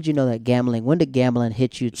bottom? When did you know that gambling? When did gambling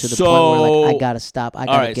hit you to the point where like I gotta stop? I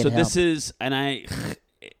gotta get help. This is, and I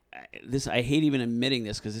hate even admitting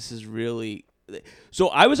this because this is really. So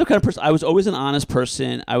I was a kind of person. I was always an honest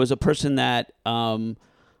person. I was a person that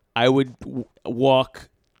I would walk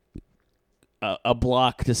a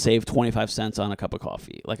block to save 25 cents on a cup of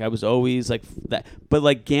coffee. Like I was always like that. But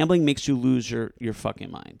like gambling makes you lose your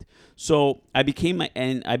fucking mind. So I became my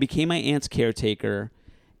aunt's caretaker,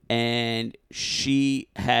 and she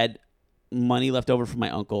had money left over from my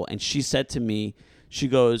uncle, and she said to me, she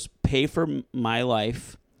goes, pay for my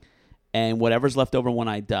life, and whatever's left over when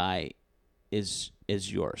I die is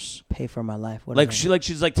yours. Pay for my life. What like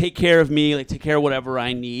she's like, take care of me, like take care of whatever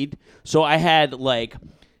I need. So I had like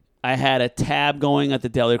I had a tab going at the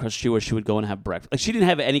deli across the street where she would go and have breakfast. Like, she didn't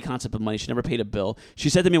have any concept of money. She never paid a bill. She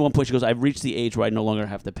said to me at one point, she goes, I've reached the age where I no longer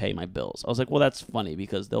have to pay my bills. I was like, well, that's funny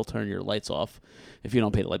because they'll turn your lights off if you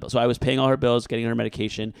don't pay the light bill. So I was paying all her bills, getting her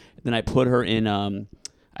medication. Then I put her in, I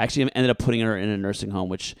actually ended up putting her in a nursing home,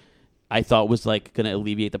 which I thought was like going to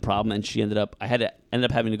alleviate the problem. And she ended up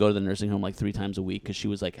having to go to the nursing home like 3 times a week because she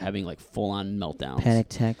was like having like full on meltdowns. Panic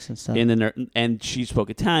attacks and stuff. And she spoke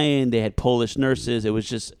Italian. They had Polish nurses. I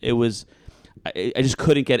just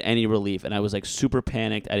couldn't get any relief. And I was like super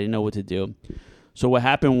panicked. I didn't know what to do. So what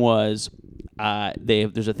happened was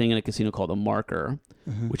there's a thing in a casino called a marker,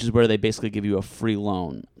 which is where they basically give you a free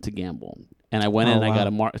loan to gamble. And I went in and I got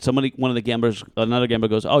a marker. Another gambler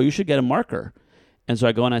goes, oh, you should get a marker. And so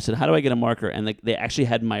I go and I said, how do I get a marker? And they actually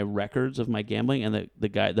had my records of my gambling. And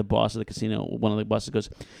the boss of the casino, one of the bosses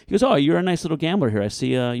goes, oh, you're a nice little gambler here. I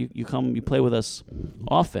see you play with us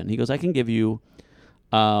often. He goes, I can give you,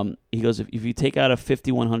 he goes, if you take out a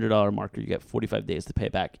 $5,100 marker, you get 45 days to pay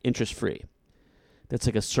back interest free. That's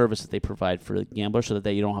like a service that they provide for the gambler so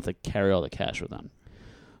that you don't have to carry all the cash with them.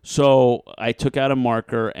 So I took out a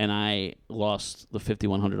marker and I lost the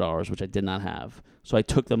 $5,100, which I did not have. So I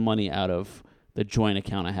took the money out of the joint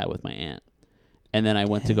account I had with my aunt. And then I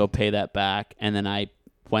went to go pay that back. And then I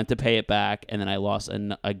went to pay it back. And then I lost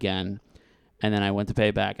again. And then I went to pay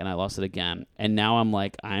it back and I lost it again. And now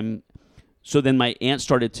so then my aunt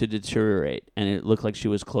started to deteriorate and it looked like she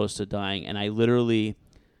was close to dying. And I literally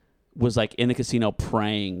was like in the casino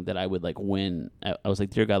praying that I would like win. I was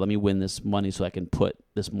like, dear God, let me win this money so I can put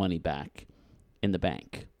this money back in the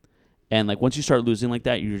bank. And like once you start losing like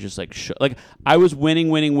that, you're just like like I was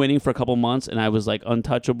winning for a couple months, and I was like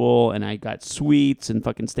untouchable, and I got sweets and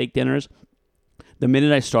fucking steak dinners. The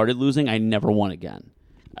minute I started losing, I never won again.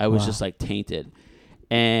 I was just like tainted.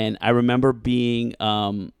 And I remember being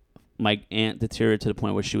my aunt deteriorated to the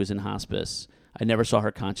point where she was in hospice. I never saw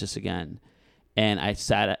her conscious again. And I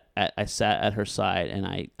sat at her side and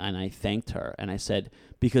I thanked her, and I said,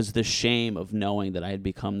 because the shame of knowing that I had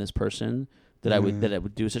become this person, that I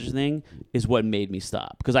would do such a thing, is what made me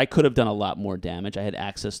stop. Because I could have done a lot more damage. I had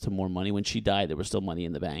access to more money. When she died, there was still money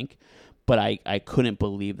in the bank. But I couldn't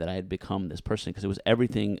believe that I had become this person, because it was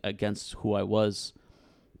everything against who I was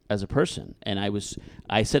as a person. And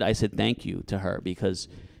I said thank you to her, because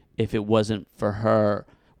if it wasn't for her,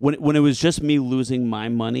 when it was just me losing my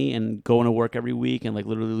money and going to work every week and like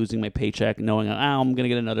literally losing my paycheck, knowing I'm going to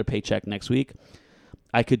get another paycheck next week,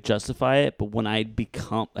 I could justify it. But when I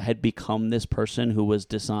had become this person who was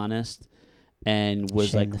dishonest and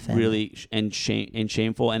was like really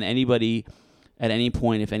shameful, and anybody at any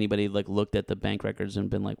point, if anybody like looked at the bank records and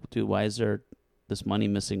been like, dude, why is there this money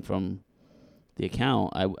missing from the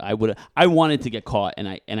account, I wanted to get caught, and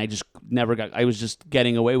I just never got. I was just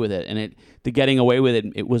getting away with it, and the getting away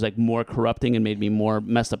with it was like more corrupting and made me more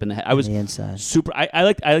messed up in the head. I was super. I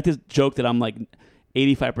like to joke that I'm like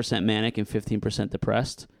 85% manic and 15%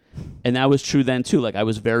 depressed, and that was true then too. Like I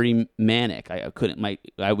was very manic. I couldn't.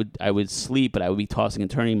 I would sleep, but I would be tossing and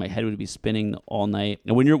turning. My head would be spinning all night.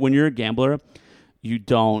 And when you're a gambler, you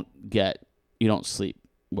don't sleep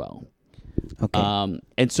well. Okay.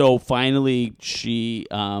 And so finally she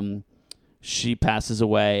passes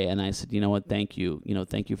away, and I said, you know what, thank you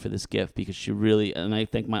for this gift, because she really, and I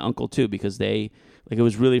thank my uncle too, because it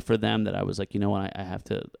was really for them that I was like, you know what, I have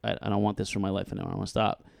to, I don't want this for my life anymore. I want to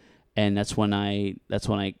stop. And that's when I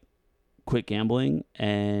quit gambling,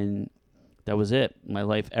 and that was it. My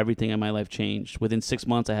life, everything in my life changed. Within 6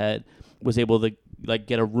 months, was able to like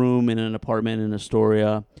get a room in an apartment in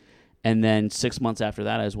Astoria. And then 6 months after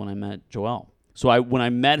that is when I met Joelle. So when I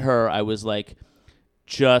met her, I was like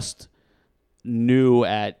just new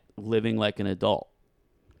at living like an adult.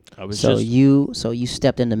 You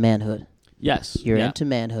stepped into manhood. Yes. You're into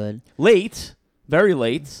manhood. Late, very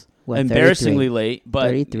late, embarrassingly 33. Late, but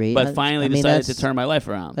 33. But finally decided to turn my life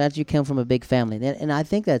around. That you come from a big family, and I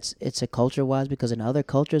think it's a culture-wise, because in other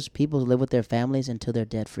cultures, people live with their families until they're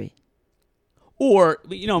debt free. Or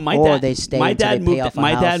my dad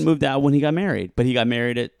moved out when he got married, but he got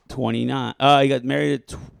married at 29. He got married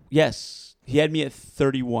at yes, he had me at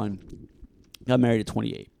 31. Got married at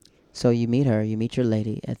 28. So you meet your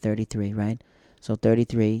lady at 33, right? So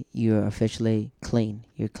 33, you're officially clean.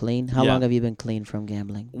 You're clean. How long have you been clean from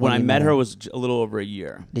gambling? When I met her was a little over a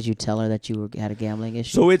year. Did you tell her that you had a gambling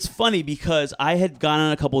issue? So it's funny, because I had gone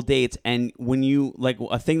on a couple dates, and when you like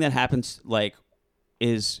a thing that happens like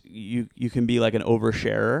is you can be like an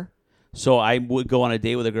oversharer. So I would go on a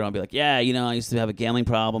date with a girl and be like, yeah, I used to have a gambling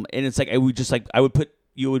problem, and it's like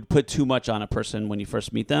you would put too much on a person when you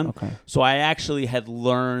first meet them. Okay. So I actually had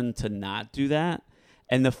learned to not do that.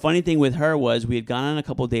 And the funny thing with her was we had gone on a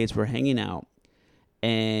couple of dates, we're hanging out,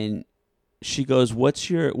 and she goes, what's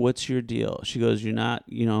your deal? She goes, you're not,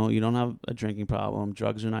 you don't have a drinking problem.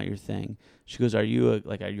 Drugs are not your thing. She goes, are you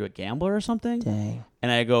a gambler or something? Dang.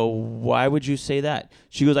 And I go, why would you say that?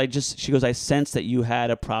 She goes, I sensed that you had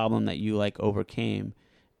a problem that you like overcame.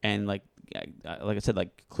 And like I said,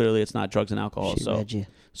 like clearly it's not drugs and alcohol. She read you.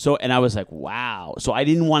 So, and I was like, wow. So I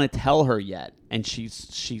didn't want to tell her yet. And she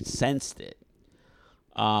sensed it.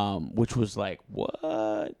 Which was like,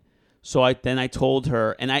 what? So I told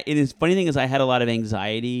her, and it is funny thing is I had a lot of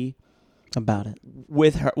anxiety about it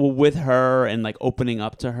with her and like opening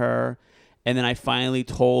up to her. And then I finally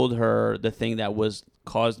told her the thing that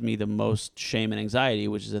caused me the most shame and anxiety,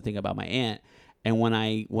 which is the thing about my aunt. And when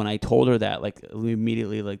I told her that, like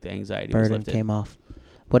immediately, like the anxiety was lifted. Came off.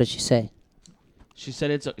 What did she say? She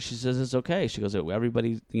says it's okay. She goes,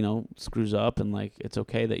 everybody, screws up, and like it's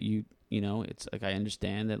okay that it's like I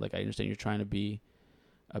understand you're trying to be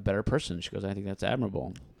a better person. She goes, I think that's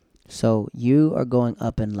admirable. So you are going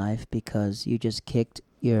up in life because you just kicked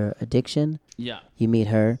your addiction. Yeah. You meet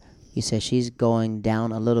her. You said she's going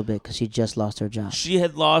down a little bit because she just lost her job. She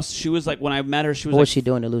was like, when I met her, she was What like, was she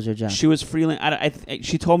doing to lose her job? She was freelance.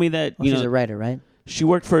 She told me that, she's a writer, right? She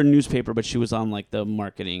worked for a newspaper, but she was on like the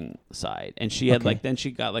marketing side. And she had then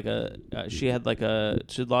she got like she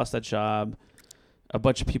lost that job. A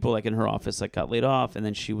bunch of people like in her office like got laid off. And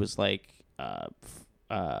then she was like,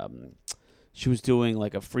 she was doing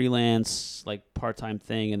like a freelance like part-time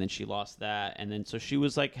thing, and then she lost that, and then so she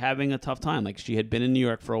was like having a tough time. Like she had been in New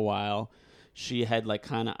York for a while. She had like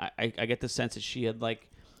kind of I get the sense that she had like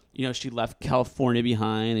she left California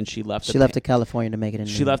behind, and she left to California to make it in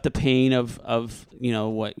New York. She left the pain of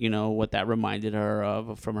what that reminded her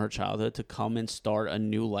of from her childhood to come and start a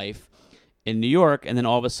new life in New York, and then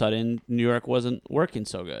all of a sudden New York wasn't working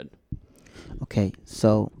so good. Okay,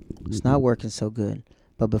 so it's not working so good.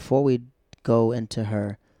 But before we go into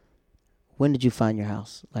her, when did you find your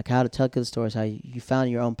house? Like how to tell the stories, how you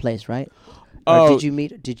found your own place, right? Or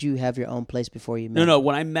did you have your own place before you met? No.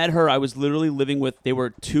 When I met her, I was literally living with, they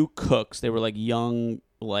were two cooks. They were like young,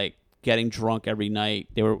 like getting drunk every night.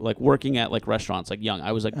 They were like working at like restaurants, like young.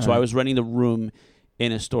 I was like, I was renting the room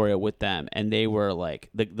in Astoria with them, and they were like,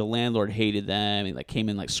 the landlord hated them and like came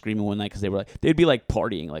in like screaming one night because they were like, they'd be like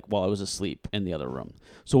partying like while I was asleep in the other room.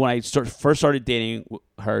 So when I first started dating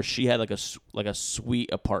her, she had like a sweet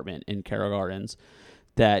apartment in Carroll Gardens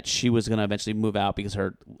that she was gonna eventually move out because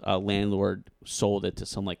her landlord sold it to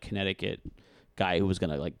some like Connecticut guy who was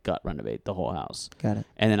gonna like gut renovate the whole house. Got it.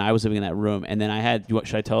 And then I was living in that room, and then I had.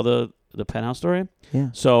 Should I tell the penthouse story? Yeah.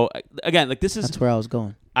 So again, like that's where I was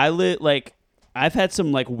going. I've had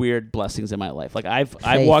some like weird blessings in my life. Like I've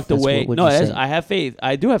walked away. I have faith.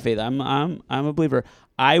 I do have faith. I'm a believer.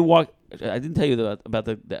 I didn't tell you about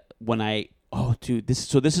the when I. Oh, dude.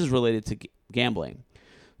 This is related to gambling.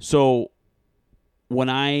 So when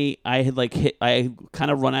I had like I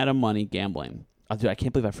kind of run out of money gambling. Dude, I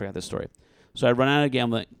can't believe I forgot this story. So I run out of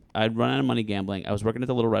gambling. I'd run out of money gambling. I was working at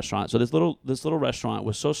the little restaurant. So this little restaurant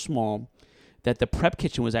was so small that the prep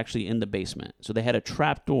kitchen was actually in the basement. So they had a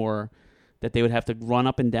trap door that they would have to run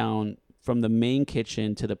up and down from the main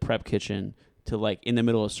kitchen to the prep kitchen to like in the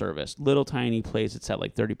middle of service. Little tiny place that sat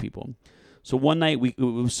like 30 people. So one night it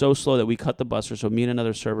was so slow that we cut the buster. So me and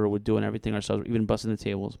another server were doing everything ourselves, even busting the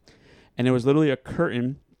tables. And there was literally a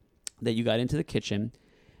curtain that you got into the kitchen,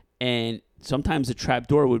 and sometimes the trap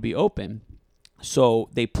door would be open. So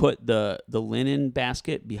they put the linen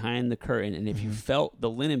basket behind the curtain, and if you felt the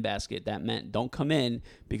linen basket, that meant don't come in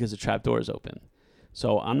because the trap door is open.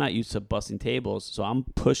 So I'm not used to busting tables, so I'm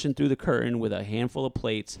pushing through the curtain with a handful of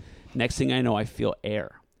plates. Next thing I know, I feel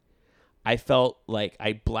air. I felt like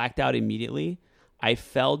I blacked out immediately. I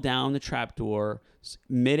fell down the trapdoor,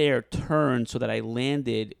 midair turned so that I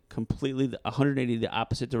landed completely 180 the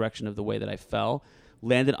opposite direction of the way that I fell,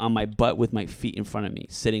 landed on my butt with my feet in front of me,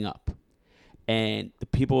 sitting up. And the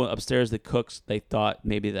people upstairs, the cooks, they thought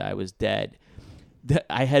maybe that I was dead.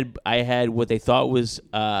 I had what they thought was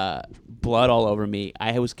blood all over me.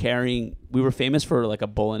 We were famous for like a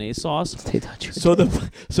bolognese sauce. They thought you were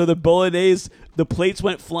so the bolognese, the plates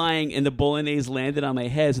went flying and the bolognese landed on my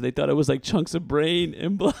head. So they thought it was like chunks of brain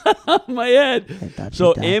and blood on my head.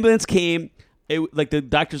 So ambulance came. Like the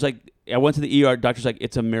doctor's like, I went to the ER. Doctor's like,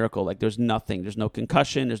 it's a miracle. Like there's nothing. There's no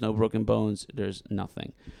concussion. There's no broken bones. There's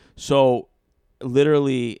nothing. So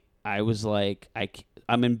literally, I was like,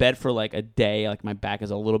 I'm in bed for like a day, like my back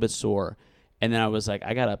is a little bit sore. And then I was like,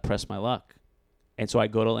 I got to press my luck. And so I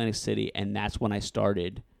go to Atlantic City, and that's when I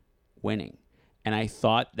started winning. And I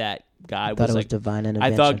thought that God Thought was it was like, divine I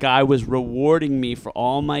intervention. thought God was rewarding me for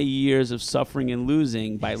all my years of suffering and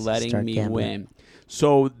losing by letting Start me gambling. win.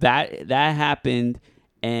 So that happened,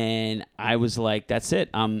 and I was like, that's it.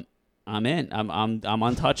 I'm in. I'm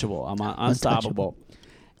untouchable. I'm unstoppable.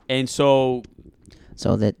 And so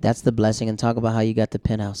that's the blessing. And talk about how you got the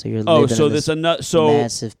penthouse. So you're living in this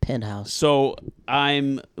massive penthouse. So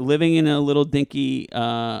I'm living in a little dinky,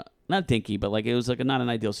 not dinky, but like it was like not an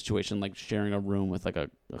ideal situation, like sharing a room with like a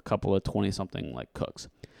couple of 20-something like cooks.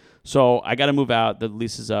 So I got to move out. The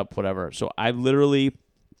lease is up, whatever. So I literally,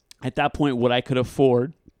 at that point, what I could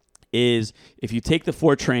afford is if you take the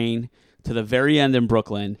 4 train to the very end in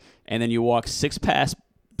Brooklyn, and then you walk 6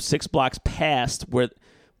 blocks past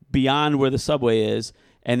beyond where the subway is,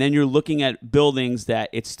 and then you're looking at buildings that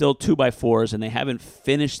it's still 2x4s and they haven't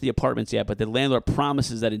finished the apartments yet, but the landlord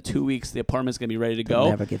promises that in 2 weeks the apartment's going to be ready to go.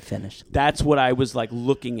 Never get finished. That's what I was like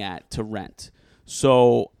looking at to rent.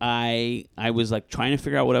 So I was like trying to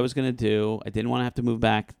figure out what I was going to do. I didn't want to have to move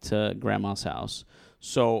back to grandma's house.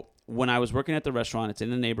 So when I was working at the restaurant, it's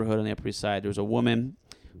in the neighborhood on the Upper East Side, there was a woman,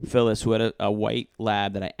 Phyllis, who had a white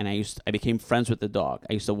lab I became friends with the dog.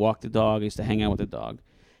 I used to walk the dog. I used to hang out with the dog.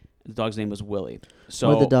 The dog's name was Willie. So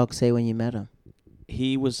what did the dog say when you met him?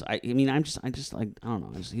 He was. I just like I don't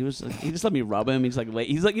know. He just let me rub him. He's like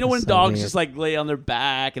you know when That's so dogs weird. just like lay on their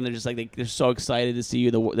back and they're just like they're so excited to see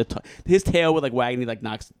you. His tail would like wag and he like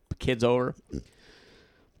knocks kids over.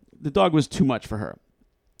 The dog was too much for her,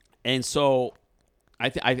 and so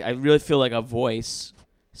I really feel like a voice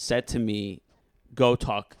said to me, "Go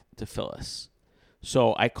talk to Phyllis."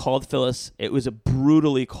 So I called Phyllis. It was a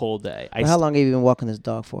brutally cold day. How long have you been walking this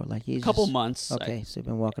dog for? Like a couple months. Okay, so you've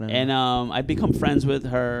been walking him. And I've become friends with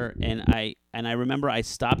her, and I remember I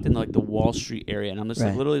stopped in like the Wall Street area, and I'm just like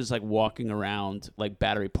Right. literally just like walking around like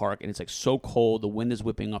Battery Park, and it's like so cold, the wind is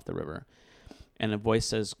whipping off the river, and a voice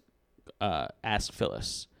says, "Ask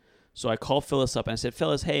Phyllis." So I called Phyllis up and I said,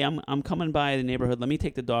 "Phyllis, hey, I'm coming by the neighborhood. Let me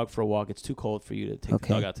take the dog for a walk. It's too cold for you to take the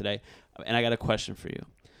dog out today, and I got a question for you."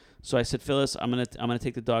 So I said, "Phyllis, I'm gonna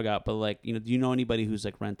take the dog out, but like, do you know anybody who's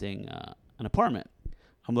like renting an apartment?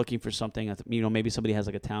 I'm looking for something. Maybe somebody has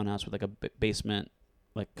like a townhouse with like a basement,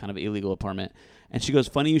 like kind of illegal apartment." And she goes,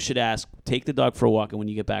 "Funny you should ask. Take the dog for a walk, and when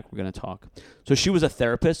you get back, we're gonna talk." So she was a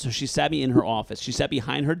therapist, so she sat me in her office. She sat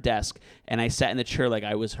behind her desk, and I sat in the chair like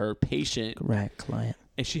I was her patient. Right, client.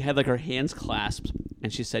 And she had like her hands clasped,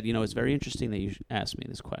 and she said, "It's very interesting that you asked me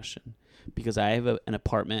this question because I have an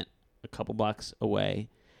apartment a couple blocks away."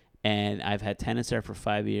 And I've had tenants there for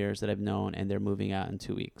 5 years that I've known, and they're moving out in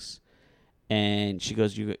 2 weeks. And she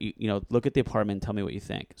goes, you look at the apartment and tell me what you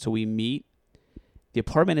think. So we meet. The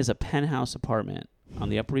apartment is a penthouse apartment on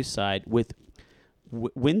the Upper East Side with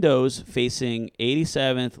windows facing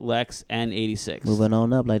 87th, Lex, and 86th. Moving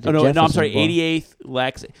on up like the no, I'm sorry, Jefferson 88th,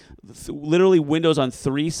 Lex. Literally windows on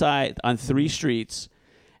 3 streets.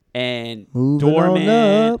 And Moving doorman,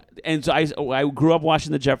 on up. and so I grew up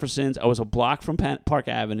watching the Jeffersons. I was a block from Park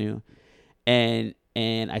Avenue, and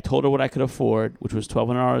I told her what I could afford, which was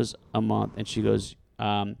 $1,200 a month. And she goes,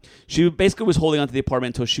 she basically was holding onto the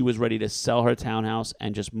apartment until she was ready to sell her townhouse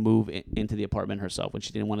and just move into the apartment herself when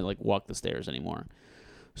she didn't want to like walk the stairs anymore.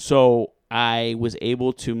 So I was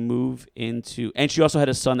able to move into, and she also had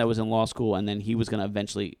a son that was in law school, and then he was going to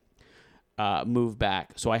eventually move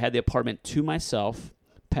back. So I had the apartment to myself.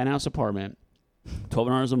 Penthouse apartment,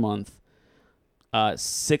 $1,200 a month,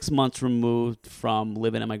 6 months removed from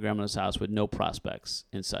living at my grandmother's house with no prospects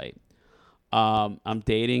in sight. I'm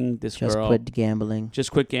dating this girl. Just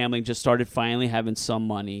quit gambling. Just started finally having some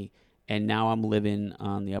money, and now I'm living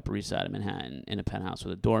on the Upper East Side of Manhattan in a penthouse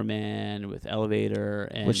with a doorman, with elevator.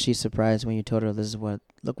 And was she surprised when you told her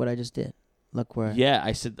look what I just did? Look where. Yeah,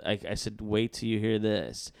 I said, wait till you hear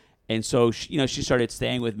this. And so, she started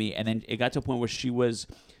staying with me. And then it got to a point where she was...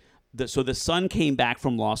 So the son came back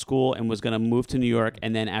from law school and was going to move to New York.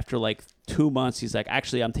 And then after like 2 months, he's like,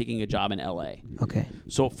 actually, I'm taking a job in L.A. Okay.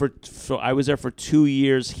 So I was there for 2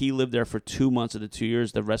 years. He lived there for 2 months of the 2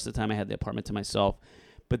 years. The rest of the time, I had the apartment to myself.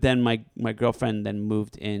 But then my girlfriend then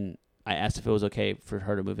moved in. I asked if it was okay for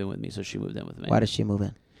her to move in with me. So she moved in with me. Why did she move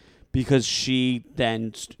in? Because she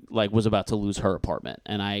then like was about to lose her apartment,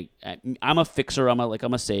 and I'm a fixer. I'm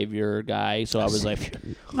a savior guy. So I was like,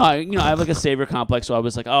 no, I have like a savior complex. So I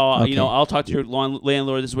was like, Okay. I'll talk to your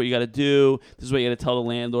landlord. This is what you got to do. This is what you got to tell the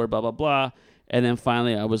landlord. Blah blah blah. And then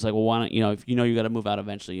finally, I was like, well, why don't if you got to move out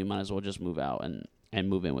eventually, you might as well just move out and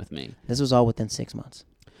move in with me. This was all within 6 months.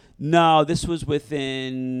 No, this was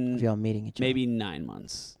within of y'all meeting each other. maybe 9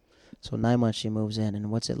 months. So 9 months she moves in, and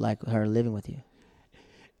what's it like her living with you?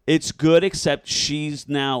 It's good, except she's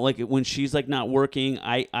now like when she's like not working.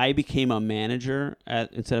 I became a manager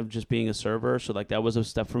instead of just being a server. So like that was a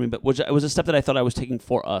step for me, but it was a step that I thought I was taking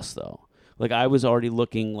for us though. Like I was already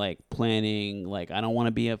looking like planning. Like I don't want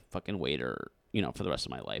to be a fucking waiter, for the rest of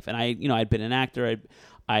my life. And I'd been an actor.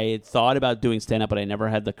 I had thought about doing stand up, but I never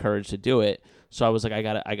had the courage to do it. So I was like,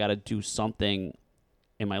 I gotta do something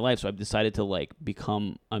in my life. So I decided to like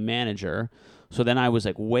become a manager. So then I was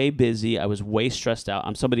like way busy. I was way stressed out.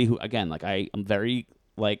 I'm somebody who, again, like I'm very,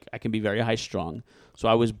 like I can be very high strung. So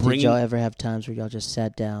I was bringing. Did y'all ever have times where y'all just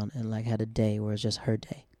sat down and like had a day where it's just her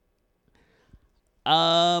day?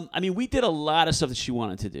 I mean, we did a lot of stuff that she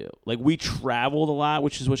wanted to do. Like we traveled a lot,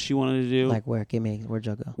 which is what she wanted to do. Like where? Where'd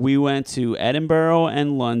y'all go? We went to Edinburgh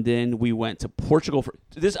and London. We went to Portugal for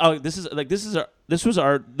this. This was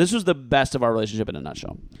the best of our relationship in a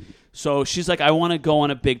nutshell. So she's like, I want to go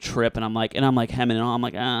on a big trip, and I'm like hemming and all. I'm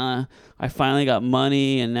like, I finally got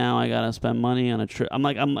money, and now I gotta spend money on a trip. I'm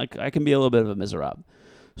like, I can be a little bit of a miserable.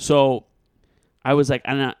 So I was like,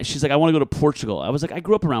 she's like, I want to go to Portugal. I was like, I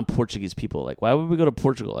grew up around Portuguese people. Like, why would we go to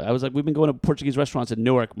Portugal? I was like, we've been going to Portuguese restaurants in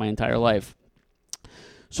Newark my entire life.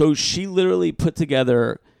 So she literally put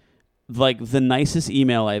together like the nicest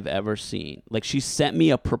email I've ever seen. Like she sent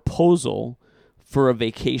me a proposal for a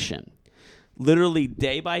vacation. Literally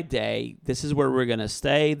day by day, this is where we're going to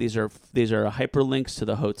stay. These are hyperlinks to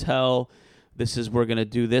the hotel. We're going to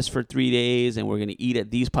do this for 3 days, and we're going to eat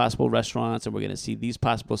at these possible restaurants, and we're going to see these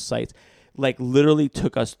possible sites. Like literally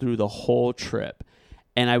took us through the whole trip.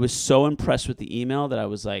 And I was so impressed with the email that I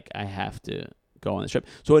was like, I have to go on this trip.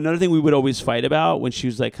 So another thing we would always fight about when she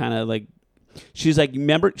was like kind of like, she's like,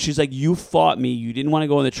 you fought me. You didn't want to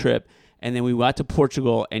go on the trip. And then we went to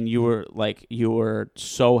Portugal, and you were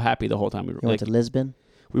so happy the whole time. We went to Lisbon?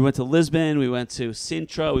 We went to Lisbon. We went to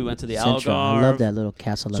Sintra. We went to the Algarve. I love that little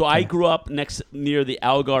castle. So I grew up near the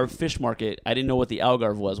Algarve fish market. I didn't know what the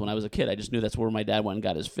Algarve was when I was a kid. I just knew that's where my dad went and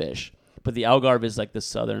got his fish. But the Algarve is like the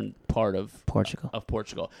southern part of Portugal.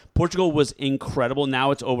 Portugal was incredible.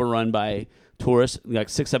 Now it's overrun by tourists. Like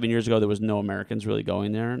 6-7 years ago, there was no Americans really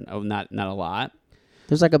going there. Not a lot.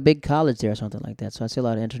 There's like a big college there or something like that. So I see a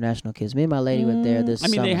lot of international kids. Me and my lady went there this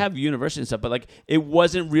summer. They have university and stuff, but like it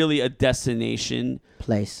wasn't really a destination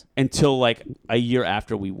place until like a year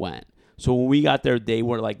after we went. So when we got there, they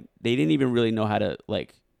didn't even really know how to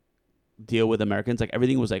like deal with Americans. Like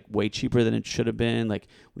everything was like way cheaper than it should have been. Like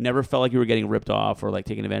we never felt like you were getting ripped off or like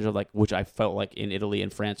taken advantage of, like, which I felt like in Italy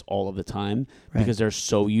and France all of the time, right? Because they're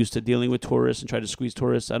so used to dealing with tourists and try to squeeze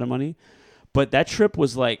tourists out of money. But that trip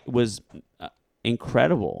was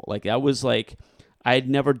incredible. Like that was like, I had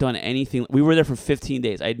never done anything. We were there for 15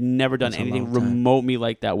 days. I had never done anything remotely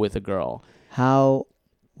like that with a girl.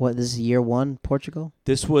 This is year one, Portugal?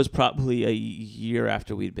 This was probably a year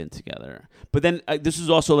after we'd been together. But then this was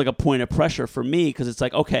also like a point of pressure for me because it's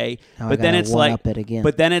like, okay, but then it's like,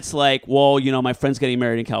 well, my friend's getting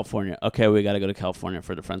married in California. Okay, we got to go to California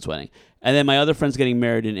for the friend's wedding. And then my other friend's getting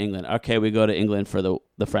married in England. Okay, we go to England for the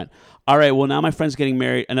friend. All right, well, now my friend's getting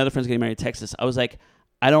married. Another friend's getting married in Texas. I was like,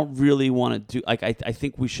 I don't really want to do, like, I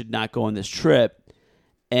think we should not go on this trip.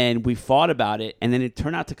 And we fought about it. And then it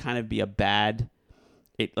turned out to kind of be that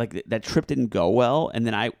trip didn't go well. And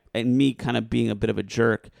then me kind of being a bit of a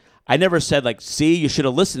jerk, I never said like, see, you should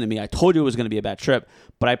have listened to me. I told you it was going to be a bad trip,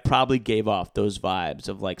 but I probably gave off those vibes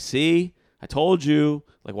of like, see, I told you,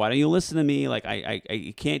 like, why don't you listen to me? Like,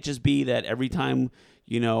 it can't just be that every time,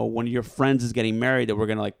 one of your friends is getting married that we're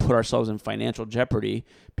going to like put ourselves in financial jeopardy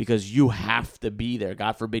because you have to be there.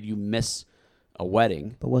 God forbid you miss a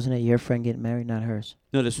wedding. But wasn't it your friend getting married, not hers?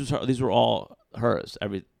 No, these were all hers.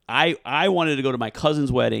 I wanted to go to my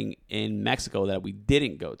cousin's wedding in Mexico that we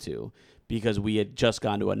didn't go to because we had just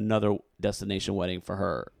gone to another destination wedding for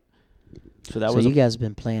her. So you guys have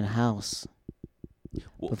been playing house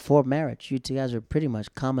before marriage. You two guys are pretty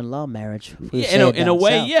much common law marriage. Yeah, in a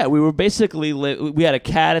way, yeah. We were basically we had a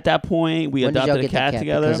cat at that point. We adopted a cat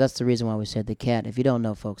together. Because that's the reason why we said the cat. If you don't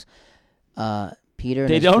know, folks, Peter.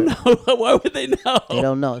 They don't know. Why would they know? They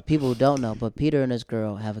don't know. People don't know. But Peter and his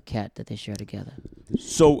girl have a cat that they share together.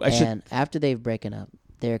 So after they've broken up,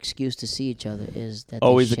 their excuse to see each other is that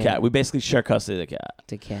always the cat. We basically share custody of the cat.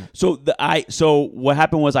 The cat. So what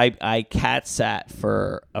happened was I cat sat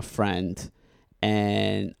for a friend,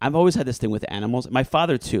 and I've always had this thing with animals. My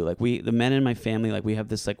father too. Like the men in my family, like we have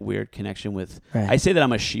this like weird connection with. Right. I say that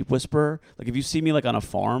I'm a sheep whisperer. Like if you see me like on a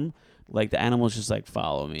farm, like the animals just like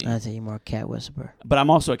follow me. I think you're more a cat whisperer. But I'm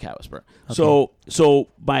also a cat whisperer. Okay. So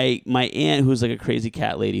my aunt, who's like a crazy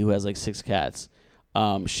cat lady who has like 6 cats,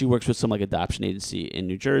 she works with some like adoption agency in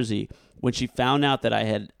New Jersey. When she found out that I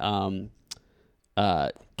had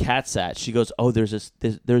cat sat. She goes, "Oh, there's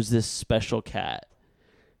this special cat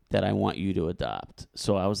that I want you to adopt."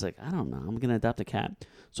 So I was like, I don't know, I'm gonna adopt a cat.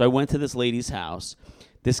 So I went to this lady's house.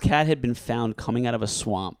 This cat had been found coming out of a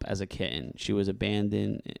swamp as a kitten. She was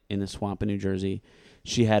abandoned in a swamp in New Jersey.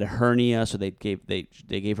 She had a hernia, so they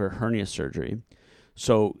gave her hernia surgery.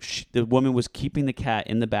 So the woman was keeping the cat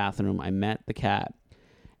in the bathroom. I met the cat,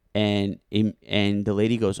 and the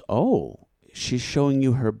lady goes, "Oh, she's showing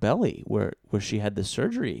you her belly where she had the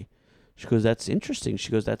surgery." She goes, "That's interesting."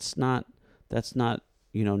 She goes, "That's not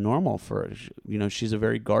normal for her. She's a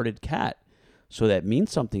very guarded cat, so that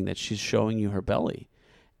means something that she's showing you her belly."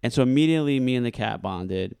 And so immediately, me and the cat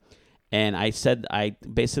bonded, and I said I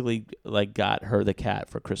basically got her the cat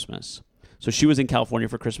for Christmas. So she was in California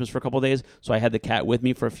for Christmas for a couple of days, so I had the cat with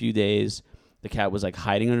me for a few days. The cat was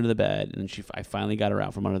hiding under the bed, and I finally got her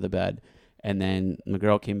out from under the bed, and then the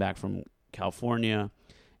girl came back from California,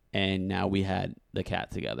 and now we had the cat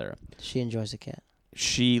together. She enjoys the cat.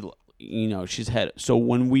 She's had. So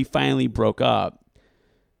when we finally broke up,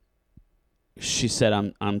 she said,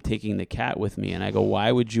 I'm taking the cat with me. And I go,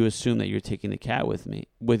 "Why would you assume that you're taking the cat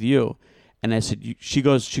with you?" And I said, she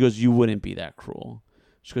goes, "You wouldn't be that cruel."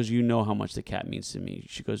 She goes, "You know how much the cat means to me."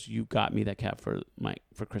 She goes, "You got me that cat for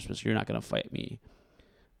Christmas. You're not going to fight me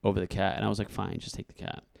over the cat." And I was like, "Fine, just take the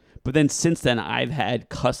cat." But then since then, I've had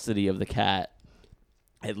custody of the cat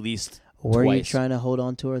at least Were twice. you trying to hold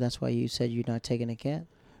on to her? That's why you said you're not taking a cat?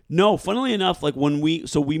 No, funnily enough, when we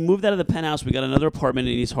moved out of the penthouse, we got another apartment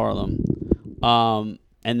in East Harlem.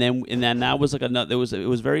 And then that was another. It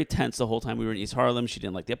was very tense the whole time we were in East Harlem. She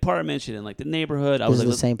didn't like the apartment. She didn't like the neighborhood. This is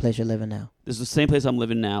the same place you're living now. This is the same place I'm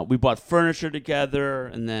living now. We bought furniture together,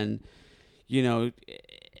 and then, it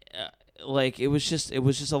was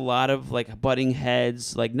just a lot of butting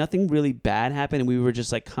heads. Nothing really bad happened, and we were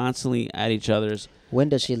just constantly at each other's. When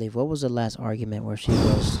does she leave? What was the last argument where she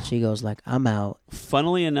goes "I'm out"?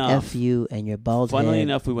 Funnily enough, F you and your bald head. Funnily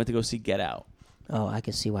enough, we went to go see Get Out. Oh, I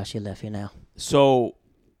can see why she left you now. So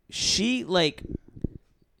she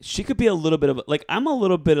could be a little bit of I'm a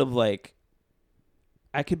little bit of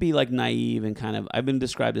I could be naive and kind of, I've been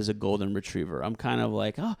described as a golden retriever. I'm kind of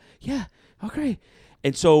oh yeah, okay.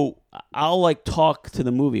 And so I'll talk to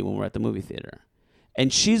the movie when we're at the movie theater.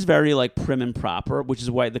 And she's very prim and proper, which is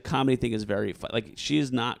why the comedy thing is very fun. She is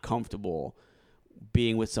not comfortable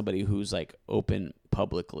being with somebody who's open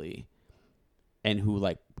publicly and who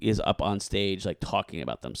is up on stage talking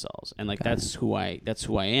about themselves. And that's who I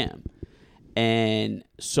am. And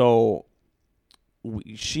so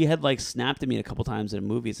she had snapped at me a couple times in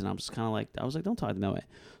movies, and I'm just kind of I was don't talk to me that way.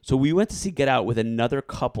 So we went to see Get Out with another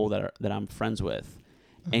couple that I'm friends with,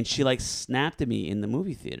 and she snapped at me in the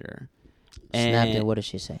movie theater. Snapped at, what did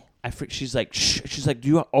she say? She's shh. She's "Do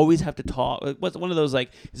you always have to talk? What's one of those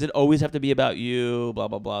does it always have to be about you? Blah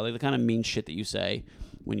blah blah." The kind of mean shit that you say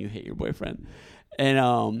when you hate your boyfriend.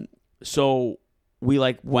 And so we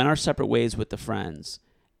went our separate ways with the friends,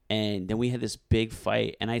 and then we had this big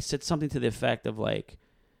fight. And I said something to the effect of I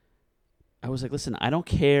was "Listen, I don't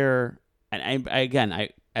care." And I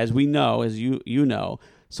as we know, as you know.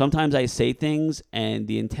 Sometimes I say things and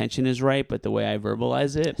the intention is right, but the way I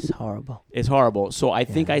verbalize it, it's horrible. It's horrible. So I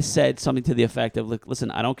think I said something to the effect of, "Listen,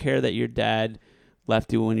 I don't care that your dad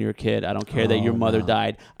left you when you were a kid. I don't care that your mother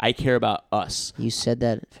died. I care about us." You said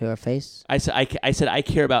that for her face? I said I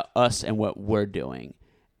care about us and what we're doing.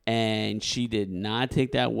 And she did not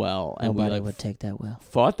take that well. Nobody and we would take that well.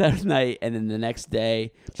 Fought that night, and then the next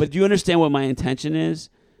day. But do you understand what my intention is?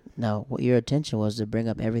 No, what your intention was to bring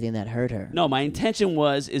up everything that hurt her. No, my intention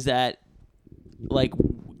is that,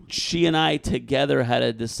 she and I together had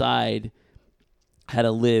to decide how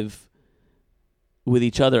to live with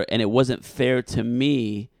each other, and it wasn't fair to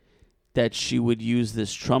me that she would use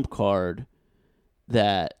this trump card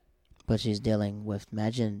that... But she's dealing with...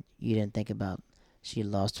 Imagine you didn't think about she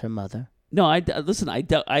lost her mother. No,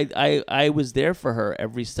 I was there for her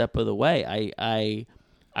every step of the way.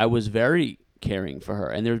 I was very... caring for her,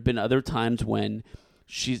 and there's been other times when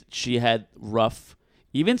she had rough,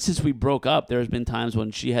 even since we broke up, there's been times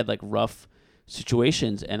when she had rough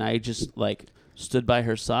situations, and I just stood by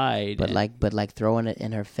her side. But throwing it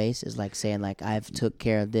in her face is saying I've took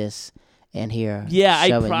care of this, and here. Yeah,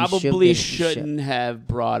 I probably shouldn't have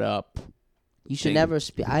brought up. You should never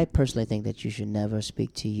speak. I personally think that you should never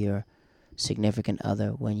speak to your significant other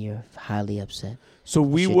when you're highly upset. So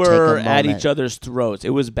we were at each other's throats.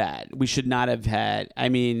 It was bad. We should not have had.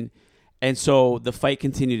 And so the fight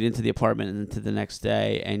continued into the apartment and into the next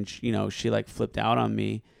day, and she flipped out on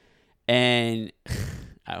me, and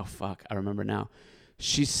oh fuck, I remember now.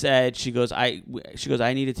 She goes, I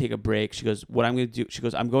need to take a break. She goes, what I'm going to do? She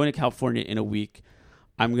goes, I'm going to California in a week.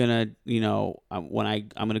 I'm gonna,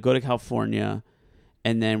 I'm gonna go to California,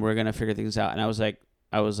 and then we're gonna figure things out. And I was like,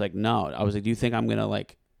 no. I was like, do you think I'm gonna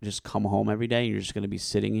like just come home every day and you're just gonna be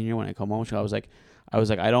sitting in here when I come home? So I was like,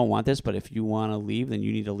 I don't want this, but if you want to leave, then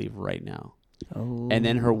you need to leave right now. Oh. And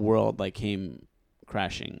then her world like came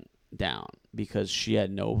crashing down because she had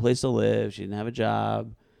no place to live. She didn't have a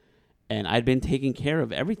job. And I'd been taking care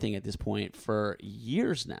of everything at this point for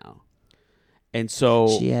years now. And so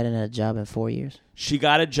she hadn't had a job in 4 years. She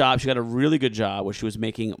got a job. She got a really good job where she was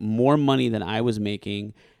making more money than I was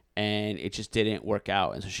making. And it just didn't work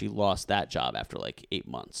out. And so she lost that job after like 8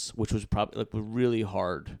 months, which was probably like really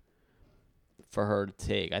hard for her to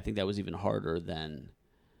take. I think that was even harder than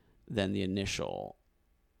the initial,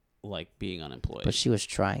 like, being unemployed. But she was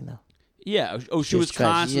trying, though. Yeah. Oh, she was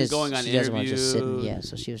constantly going on interviews. Just sitting, yeah,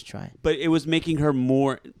 so she was trying. But it was making her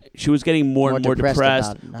she was getting more and more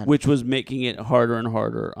depressed, which was making it harder and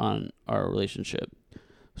harder on our relationship.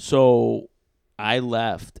 So I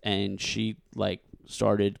left, and she, like,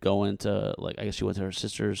 started going to, like, I guess she went to her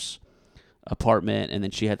sister's apartment, and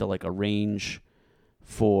then she had to, like, arrange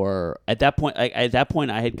for, at that point I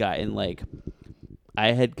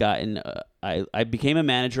became a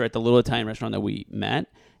manager at the little Italian restaurant that we met,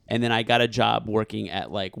 and then I got a job working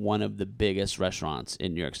at like one of the biggest restaurants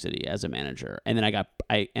in New York City as a manager. And then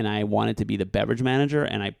I wanted to be the beverage manager,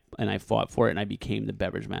 and I fought for it, and I became the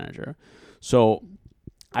beverage manager. So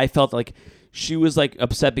I felt like she was like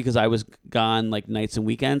upset because I was gone like nights and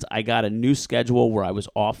weekends. I got a new schedule where I was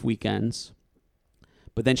off weekends.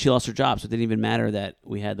 But then she lost her job, so it didn't even matter that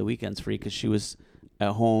we had the weekends free because she was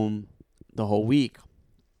at home the whole week.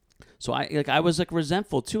 So I was like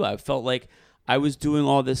resentful too. I felt like I was doing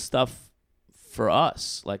all this stuff for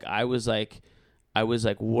us. Like I was like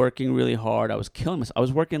working really hard. I was killing myself. I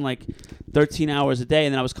was working like 13 hours a day,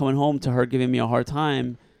 and then I was coming home to her giving me a hard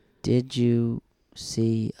time. Did you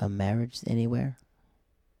see a marriage anywhere?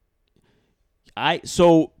 One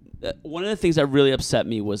of the things that really upset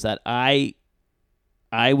me was that I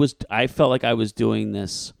felt like I was doing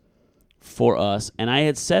this for us, and I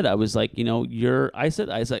had said, I was like, you're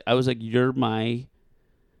my,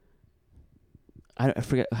 I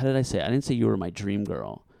forget, how did I say it? I didn't say you were my dream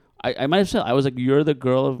girl. I might have said, I was like, you're the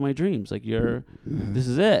girl of my dreams. Like this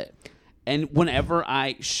is it. And whenever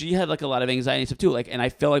she had like a lot of anxiety and stuff too. Like, and I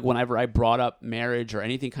feel like whenever I brought up marriage or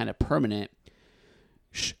anything kind of permanent,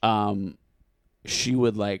 she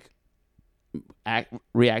would like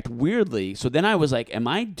react weirdly. So then I was like, am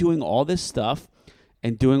I doing all this stuff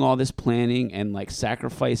and doing all this planning and like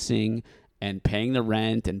sacrificing and paying the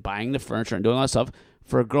rent and buying the furniture and doing all that stuff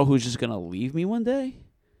for a girl who's just going to leave me one day?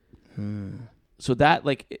 So that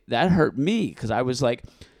hurt me because I was like,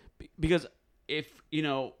 because if,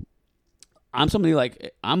 I'm somebody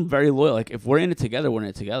like, I'm very loyal. Like if we're in it together, we're in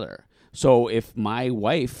it together. So if my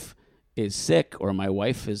wife is sick or my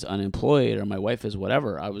wife is unemployed or my wife is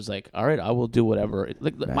whatever, I was like, all right, I will do whatever.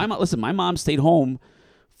 Like right. My mom stayed home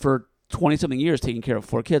for 20-something years taking care of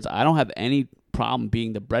 4 kids. I don't have any problem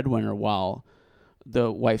being the breadwinner while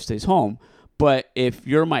the wife stays home. But if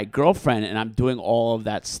you're my girlfriend and I'm doing all of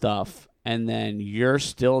that stuff and then you're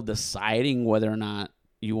still deciding whether or not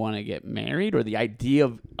you want to get married, or the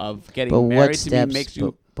idea of getting married to me makes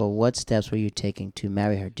you... But what steps were you taking to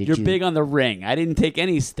marry her? You're big on the ring. I didn't take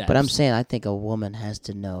any steps. But I'm saying I think a woman has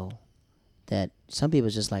to know that some people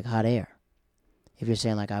it's just like hot air. If you're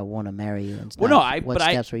saying like I want to marry you, and well, I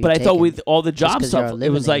thought with all the job stuff, it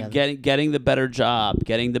was like getting the better job,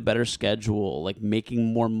 getting the better schedule, like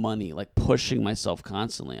making more money, like pushing myself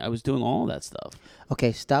constantly. I was doing all of that stuff.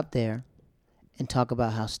 Okay, stop there, and talk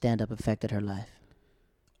about how stand-up affected her life.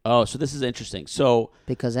 Oh, so this is interesting. So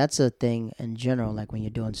because that's a thing in general, like when you're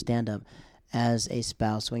doing stand-up as a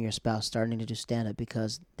spouse, when your spouse starting to do stand-up,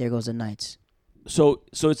 because there goes the nights. So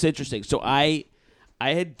it's interesting. So I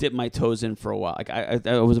had dipped my toes in for a while. Like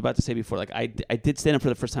I was about to say before, like I did stand up for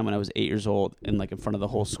the first time when I was 8 years old and like in front of the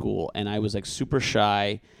whole school, and I was like super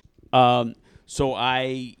shy. So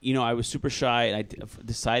I was super shy, and I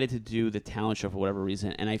decided to do the talent show for whatever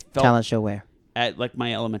reason, and I felt talent show where? At like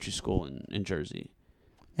my elementary school in Jersey.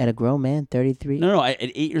 At a grown man, 33? No, at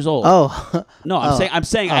 8 years old. Oh, no, I'm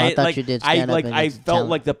saying I thought you did stand up. I felt talent.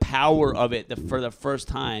 Like the power of it for the first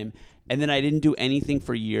time, and then I didn't do anything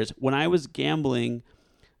for years. When I was gambling,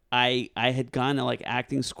 I had gone to like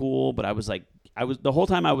acting school, but I was the whole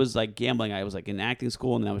time I was like gambling, I was like in acting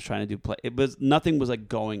school, and then I was trying to do play. Nothing was like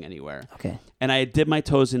going anywhere. Okay. And I dipped my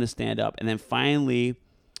toes into stand up, and then finally,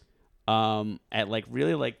 at like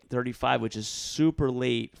really like 35, which is super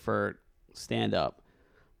late for stand up,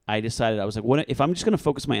 I decided, I was like, what if I'm just going to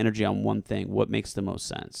focus my energy on one thing? What makes the most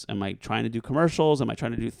sense? Am I trying to do commercials? Am I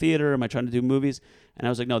trying to do theater? Am I trying to do movies? And I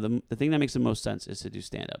was like, no, the thing that makes the most sense is to do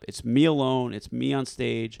stand-up. It's me alone. It's me on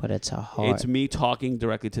stage. But it's a hard... It's me talking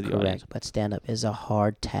directly to the Correct, audience. but stand-up is a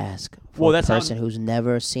hard task for a person who's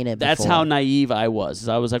never seen it before. That's how naive I was. Is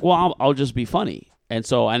I was like, well, I'll just be funny. And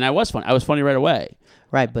I was funny. I was funny right away.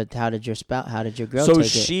 Right, but how did your girl so take it?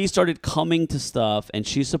 So she started coming to stuff, and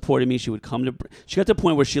she supported me. She would come to... She got to the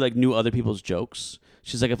point where she, like, knew other people's jokes.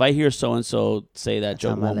 She's like, if I hear so-and-so say that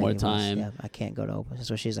joke one more time... Yeah, I can't go to open.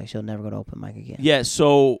 So she's like, she'll never go to open mic again. Yeah,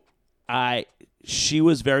 so she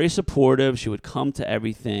was very supportive. She would come to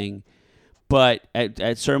everything. But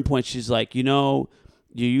at certain points, she's like, you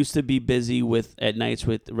used to be busy at nights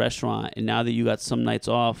with the restaurant, and now that you got some nights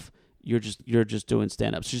off... You're just doing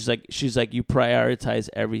stand-up. She's like you prioritize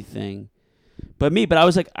everything, but I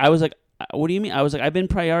was like, what do you mean? I was like, I've been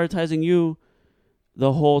prioritizing you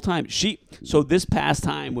the whole time. So this past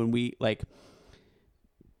time when we I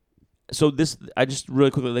just really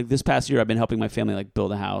quickly, like this past year, I've been helping my family like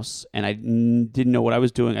build a house, and I didn't know what I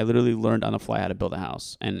was doing. I literally learned on the fly how to build a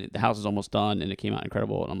house, and the house is almost done, and it came out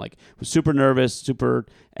incredible. And I'm like, was super nervous, super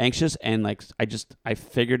anxious, and like I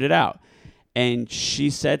figured it out. And she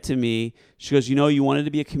said to me, she goes, you wanted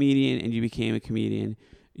to be a comedian and you became a comedian.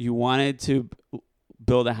 You wanted to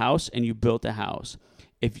build a house and you built a house.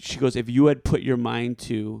 She goes, if you had put your mind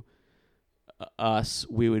to us,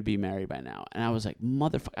 we would be married by now. And I was like,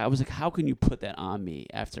 motherfucker. I was like, how can you put that on me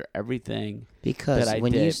after everything Because that I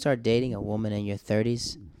when did? you start dating a woman in your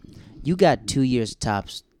 30s, you got 2 years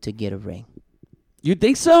tops to get a ring. You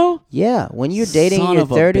think so? Yeah. When you're dating in your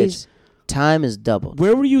 30s, time is doubled.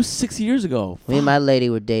 Where were you 6 years ago? Me and my lady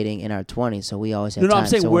were dating in our 20s, so we always had time. No, I'm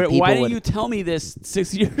saying, so why didn't you tell me this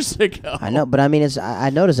 6 years ago? I know, but I mean, I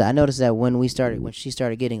noticed that. I noticed that when she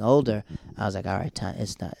started getting older, I was like, all right, time.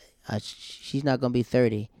 It's not. She's not gonna be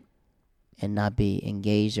 30 and not be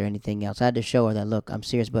engaged or anything else. I had to show her that, look, I'm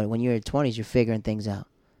serious. But when you're in 20s, you're figuring things out.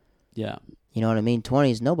 Yeah. You know what I mean?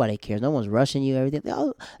 20s, nobody cares. No one's rushing you. Everything.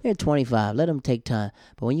 Oh, they're 25. Let them take time.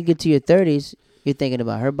 But when you get to your 30s. You're thinking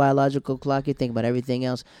about her biological clock. You're thinking about everything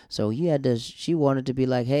else. So she wanted to be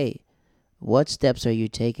like, hey, what steps are you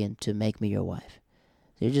taking to make me your wife?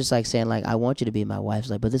 So you're just like saying, like, I want you to be my wife. It's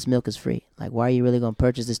like, but this milk is free. Like, why are you really going to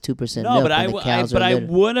purchase this 2% milk? No, but I would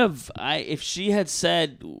have, if she had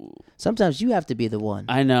said. Sometimes you have to be the one.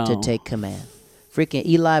 I know. To take command. Freaking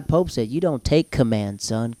Eli Pope said, you don't take command,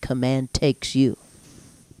 son. Command takes you.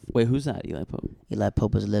 Wait, who's that, Eli Pope? Eli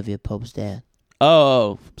Pope is Olivia Pope's dad.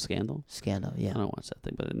 Oh, Scandal? Scandal, yeah. I don't watch that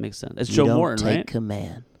thing, but it makes sense. It's Joe Morton, right? You don't take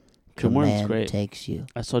command. Joe Morton's command great. Takes you.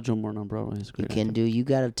 I saw Joe Morton on Broadway. He's great. You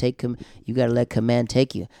gotta let command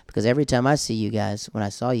take you. Because every time I see you guys, when I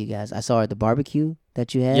saw you guys, I saw her at the barbecue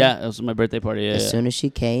that you had. Yeah, it was my birthday party. Yeah. As soon as she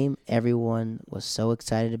came, everyone was so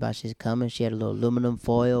excited about she's coming. She had a little aluminum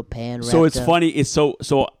foil pan wrapped So it's up. funny. It's so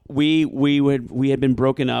we had been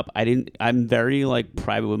broken up. I'm very like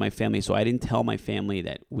private with my family, so I didn't tell my family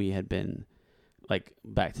that we had been like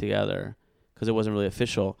back together because it wasn't really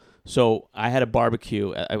official. So I had a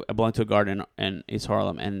barbecue. I belong to a garden in East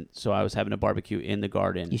Harlem, and so I was having a barbecue in the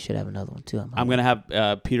garden. You should have another one too. I'm gonna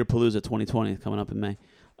have Peter Palooza 2020 coming up in May.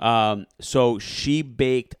 So she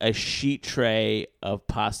baked a sheet tray of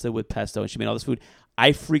pasta with pesto, and she made all this food.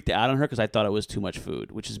 I freaked out on her because I thought it was too much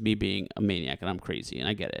food, which is me being a maniac, and I'm crazy, and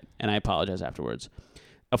I get it, and I apologize afterwards.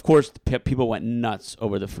 Of course, people went nuts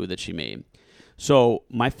over the food that she made. So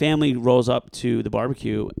my family rolls up to the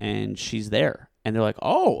barbecue, and she's there. And they're like,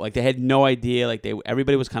 oh, like they had no idea. Like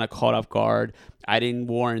everybody was kind of caught off guard. I didn't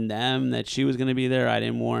warn them that she was going to be there. I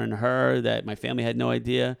didn't warn her that my family had no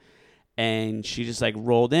idea. And she just like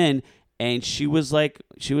rolled in, and she was like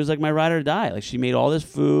my ride or die. Like she made all this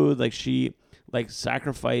food. Like she like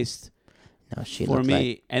sacrificed for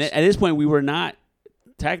me. And at this point, we were not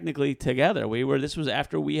technically together. This was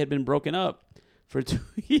after we had been broken up for 2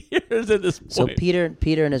 years at this point. So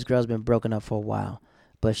Peter and his girl's been broken up for a while,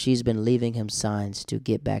 but she's been leaving him signs to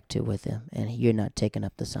get back with him, and you're not taking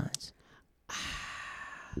up the signs.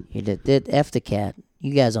 F the cat.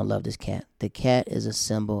 You guys don't love this cat. The cat is a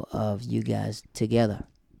symbol of you guys together.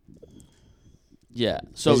 Yeah.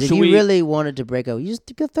 So if you really wanted to break up, you just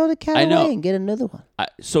could throw the cat away and get another one.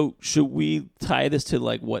 So should we tie this to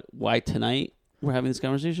like why tonight we're having this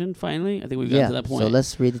conversation? Finally, I think we've got to that point. So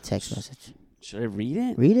let's read the text message. Should I read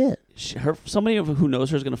it? Read it. Somebody who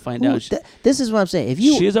knows her is going to find out. This is what I'm saying. If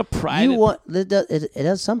you, she is a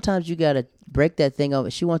private. Sometimes you got to break that thing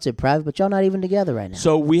up. She wants it private, but y'all not even together right now.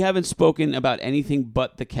 So we haven't spoken about anything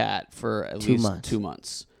but the cat for at least 2 months. 2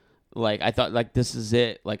 months. Like I thought, like this is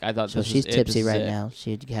it. Like I thought. So this she's is tipsy it. This is right it. now.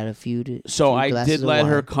 She had a few. So I glasses did of let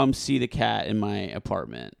her wine. come see the cat in my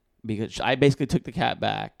apartment because I basically took the cat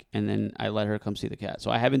back and then I let her come see the cat. So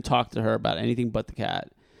I haven't talked to her about anything but the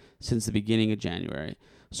cat since the beginning of January.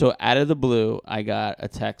 So out of the blue, I got a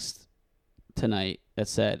text tonight that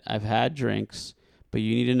said, "I've had drinks, but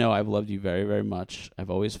you need to know I've loved you very, very much. I've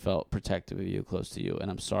always felt protective of you, close to you, and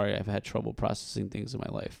I'm sorry I've had trouble processing things in my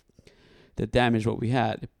life that damaged what we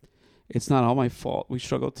had. It's not all my fault. We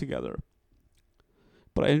struggled together.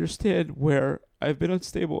 But I understand where I've been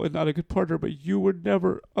unstable and not a good partner, but you were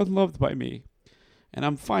never unloved by me. And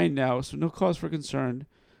I'm fine now, so no cause for concern.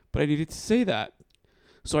 But I needed to say that."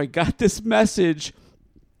 So I got this message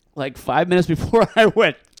like 5 minutes before I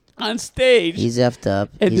went on stage. He's effed up.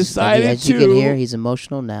 And decided as you can to- hear, he's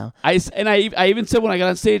emotional now. I even said when I got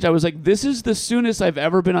on stage, I was like, this is the soonest I've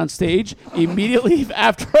ever been on stage immediately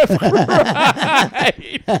after I've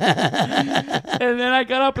cried. And then I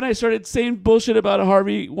got up and I started saying bullshit about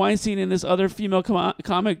Harvey Weinstein, and this other female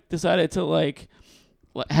comic decided to like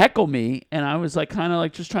heckle me, and I was like kind of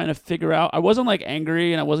like just trying to figure out. I wasn't like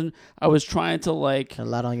angry, and I was trying to like A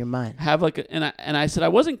lot on your mind. have like and I said I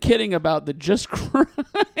wasn't kidding about the just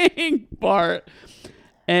crying part.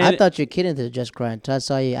 And I thought you're kidding to just crying. Until I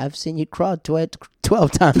saw you. I've seen you cry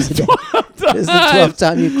 12 times a day. This is the 12th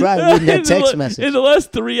time you cried reading that text message. In the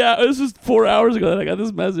last 3 hours, this was 4 hours ago that I got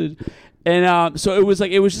this message. And so it was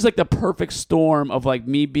just like the perfect storm of like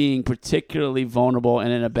me being particularly vulnerable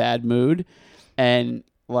and in a bad mood. And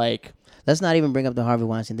like, Let's not even bring up the Harvey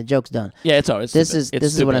Weinstein. The joke's done. yeah, it's alright. This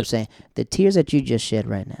is what I'm saying. The tears that you just shed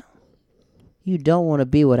right now, you don't want to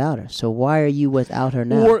be without her. So why are you without her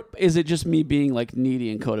now? Or is it just me being like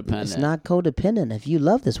needy and codependent? It's not codependent. If you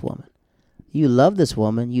love this woman,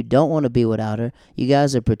 you don't want to be without her. You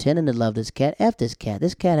guys are pretending to love this cat. F this cat.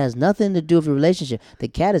 This cat has nothing to do with your relationship. The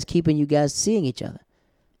cat is keeping you guys seeing each other.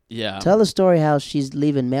 Yeah. Tell the story how she's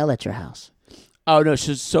leaving mail at your house. Oh no!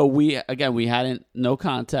 So we hadn't no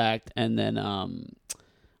contact, and then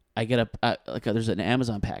I get there's an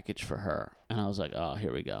Amazon package for her, and I was like, oh,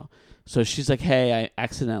 here we go. So she's like, hey, I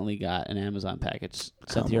accidentally got an Amazon package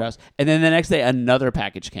sent to your house, and then the next day another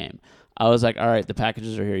package came. I was like, all right, the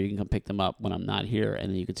packages are here. You can come pick them up when I'm not here, and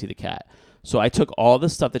then you can see the cat. So I took all the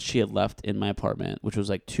stuff that she had left in my apartment, which was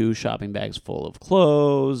like 2 shopping bags full of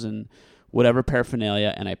clothes and whatever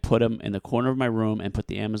paraphernalia, and I put them in the corner of my room and put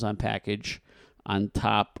the Amazon package on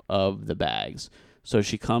top of the bags. So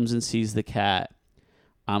she comes and sees the cat.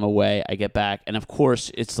 I'm away. I get back, and of course,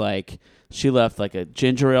 it's like she left like a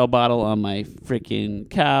ginger ale bottle on my freaking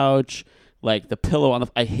couch. Like the pillow on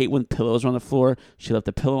the. I hate when pillows are on the floor. She left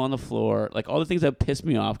the pillow on the floor. Like all the things that piss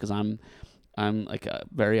me off because I'm like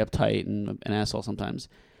very uptight and an asshole sometimes.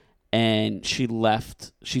 And she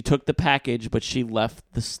left. She took the package, but she left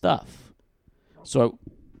the stuff. So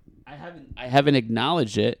I haven't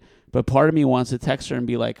acknowledged it. But part of me wants to text her and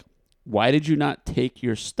be like, "Why did you not take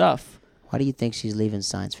your stuff?" Why do you think she's leaving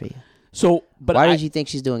signs for you? So, but why did you think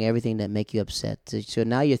she's doing everything that make you upset? So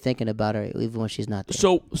now you're thinking about her even when she's not there.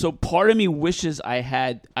 So part of me wishes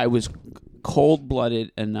I was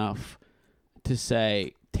cold-blooded enough to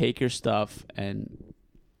say, take your stuff. And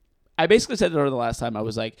I basically said to her the last time, I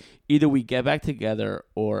was like, either we get back together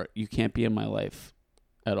or you can't be in my life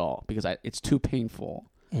at all because it's too painful.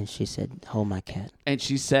 And she said, hold my cat. And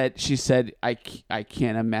she said, I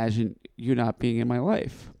can't imagine you not being in my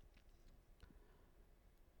life.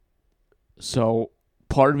 So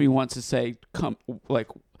part of me wants to say, come, like,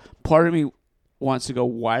 part of me wants to go,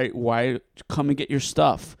 why come and get your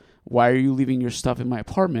stuff? Why are you leaving your stuff in my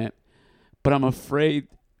apartment? But I'm afraid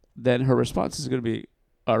then her response is going to be,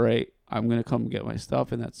 all right, I'm going to come get my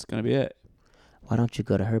stuff, and that's going to be it. Why don't you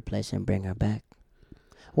go to her place and bring her back?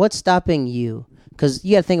 What's stopping you? Because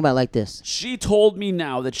you got to think about it like this. She told me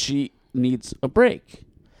now that she needs a break.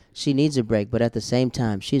 She needs a break, but at the same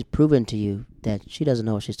time, she's proven to you that she doesn't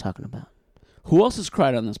know what she's talking about. Who else has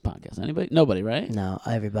cried on this podcast? Anybody? Nobody, right? No,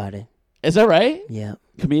 everybody. Is that right? Yeah.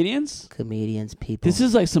 Comedians? Comedians, people. This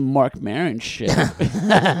is like some Mark Maron shit.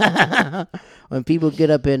 When people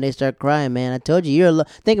get up here and they start crying, man, I told you,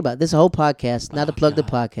 think about it, this whole podcast, not to plug the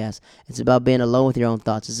podcast. It's about being alone with your own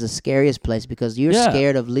thoughts. It's the scariest place because you're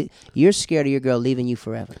scared of your girl leaving you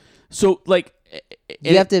forever. So, like,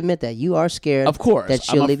 you have to admit that you are scared, of course, that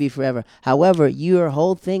she'll leave you forever. However, your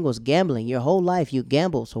whole thing was gambling. Your whole life, you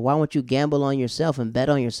gamble. So why won't you gamble on yourself and bet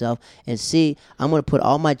on yourself and see? I'm going to put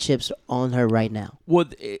all my chips on her right now. Well,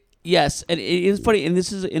 yes, and it is funny, and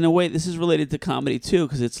this is in a way this is related to comedy too,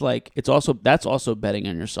 because it's like that's also betting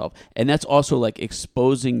on yourself, and that's also like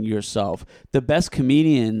exposing yourself. The best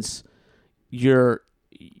comedians,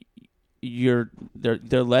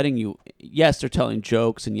 they're letting you. Yes, they're telling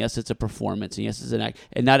jokes, and yes, it's a performance, and yes, it's an act,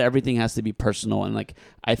 and not everything has to be personal. And like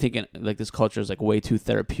I think like this culture is like way too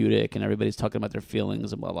therapeutic, and everybody's talking about their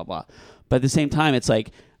feelings and blah blah blah. But at the same time, it's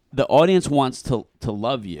like the audience wants to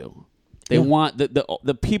love you. They want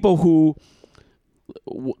the people who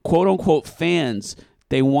quote unquote fans.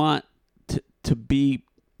 They want to be.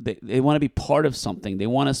 They want to be part of something. They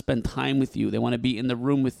want to spend time with you. They want to be in the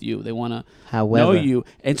room with you. They want to know you.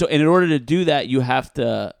 And so, in order to do that, you have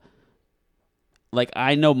to, like,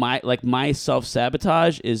 I know my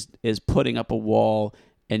self-sabotage is putting up a wall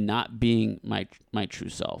and not being my true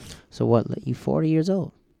self. So what? You 40 years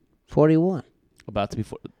old, 41. About to be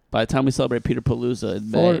 40. By the time we celebrate Peter Palooza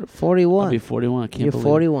in May, 41. I'll be 41. I can't You're believe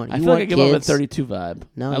 41. I feel like I give up a 32 vibe.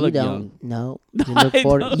 No, I you look don't. young. No, you look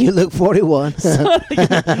 40. You look 41. You're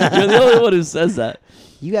the only one who says that.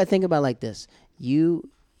 You gotta think about it like this. You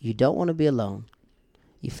don't want to be alone.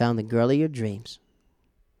 You found the girl of your dreams.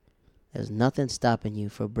 There's nothing stopping you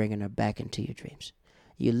from bringing her back into your dreams.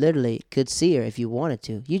 You literally could see her if you wanted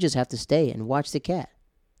to. You just have to stay and watch the cat.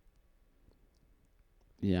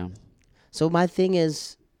 Yeah. So my thing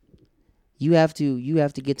is, you have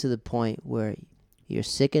to get to the point where you're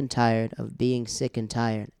sick and tired of being sick and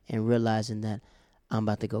tired and realizing that I'm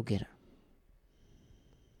about to go get her.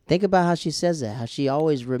 Think about how she says that, how she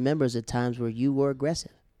always remembers the times where you were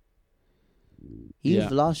aggressive.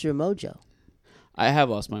 You've lost your mojo. I have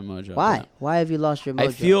lost my mojo. Why? Yeah. Why have you lost your mojo?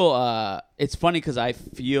 I feel, it's funny because I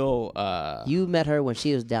feel... you met her when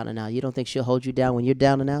she was down and out. You don't think she'll hold you down when you're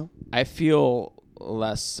down and out? I feel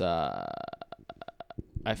less...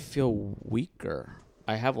 I feel weaker.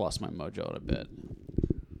 I have lost my mojo a bit.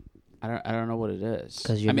 I don't know what it is.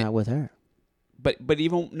 Because you're not with her. But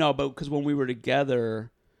because when we were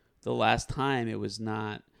together the last time, it was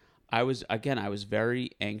not... I was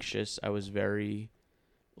very anxious. I was very...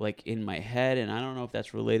 like in my head, and I don't know if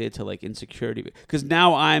that's related to like insecurity, because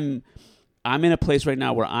now I'm in a place right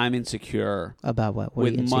now where I'm insecure about what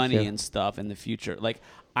with money and stuff in the future. Like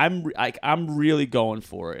I'm really going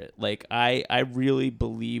for it. Like I really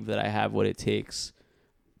believe that I have what it takes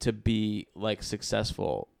to be like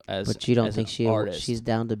successful as. But you don't think she's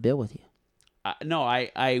down to build with you? No,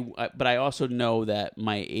 but I also know that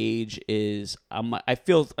my age is. I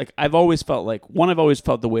feel like I've always felt like, one, I've always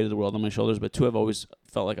felt the weight of the world on my shoulders, but two, I've always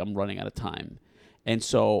felt like I'm running out of time, and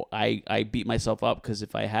so I beat myself up because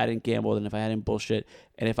if I hadn't gambled and if I hadn't bullshit,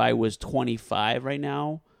 and if I was 25 right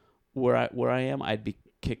now, where I am, I'd be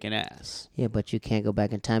kicking ass. Yeah, but you can't go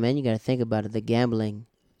back in time, and you got to think about it. The gambling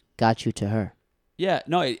got you to her. Yeah,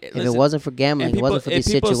 no. If it wasn't for gambling, it wasn't for these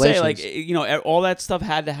people situations. Say, like, all that stuff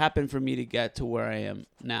had to happen for me to get to where I am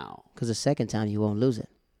now. Because the second time you won't lose it.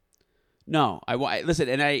 No, listen,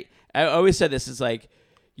 and I always said this is like,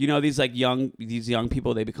 these young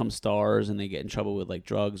people, they become stars and they get in trouble with like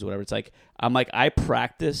drugs or whatever. It's like I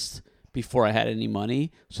practiced before I had any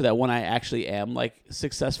money so that when I actually am like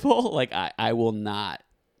successful, like I will not.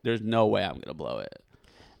 There's no way I'm gonna blow it.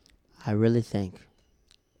 I really think.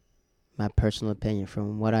 My personal opinion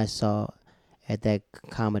from what I saw at that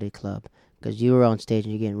comedy club, because you were on stage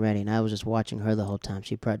and you're getting ready, and I was just watching her the whole time.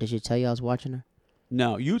 Did she tell you I was watching her?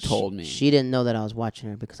 No, you told me. She didn't know that I was watching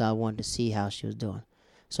her because I wanted to see how she was doing.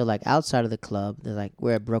 So like outside of the club,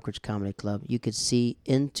 we're at Brokerage Comedy Club. You could see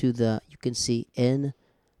into the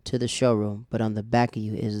showroom, but on the back of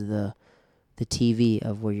you is the TV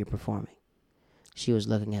of where you're performing. She was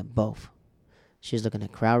looking at both. She was looking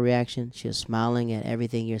at crowd reaction. She was smiling at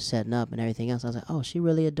everything you're setting up and everything else. I was like, oh, she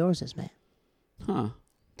really adores this man. Huh.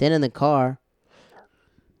 Then in the car,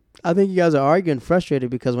 I think you guys are arguing, frustrated,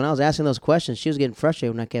 because when I was asking those questions, she was getting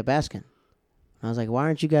frustrated when I kept asking. I was like, why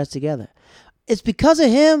aren't you guys together? It's because of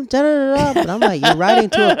him. Da-da-da-da. But I'm like, you're riding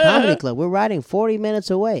to a comedy club. We're riding 40 minutes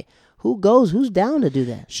away. Who's down to do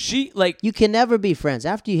that? You can never be friends.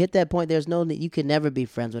 After you hit that point, there's no need. You can never be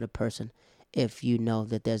friends with a person if you know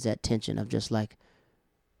that there's that tension of just like,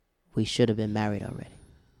 we should have been married already.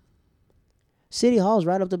 City Hall's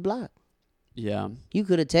right up the block. Yeah. You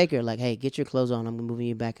could have taken her like, hey, get your clothes on. I'm moving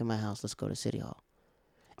you back in my house. Let's go to City Hall.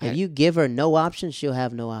 If you give her no options, she'll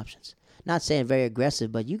have no options. Not saying very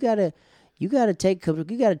aggressive, but you gotta take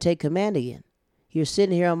command again. You're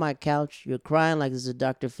sitting here on my couch. You're crying like this is a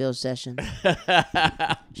Dr. Phil session.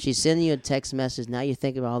 She's sending you a text message. Now you're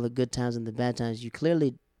thinking about all the good times and the bad times. You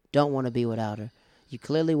clearly don't want to be without her. You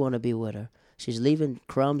clearly want to be with her. She's leaving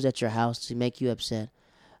crumbs at your house to make you upset.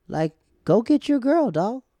 Like, go get your girl,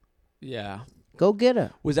 dog. Yeah. Go get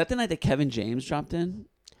her. Was that the night that Kevin James dropped in?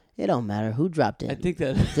 It don't matter who dropped in. I think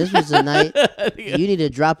that this was the night you need to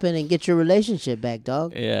drop in and get your relationship back,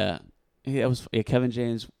 dog. Yeah. Kevin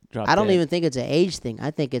James drop I don't dead. even think it's an age thing.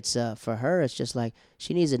 I think it's for her. It's just like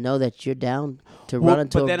she needs to know that you're down to Well, run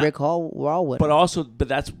into but a then brick wall with But her. also,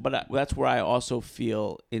 that's where I also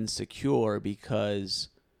feel insecure because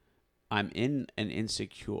I'm in an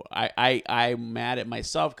insecure. I'm mad at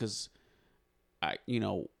myself because I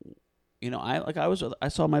I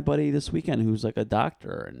saw my buddy this weekend who's like a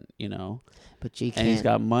doctor and But you and can't. he's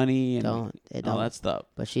got money and Don't. all that stuff.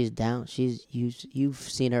 But she's down. You've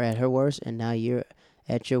seen her at her worst, and now you're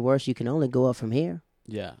at your worst. You can only go up from here.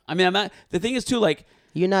 Yeah, I mean, I'm not. The thing is too, like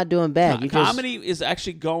You're not doing bad. You comedy is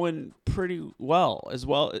actually going pretty well as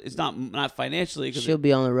well. It's not financially. she'll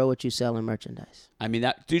be on the road with you selling merchandise. I mean,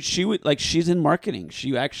 that dude, she's in marketing.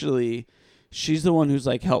 She's the one who's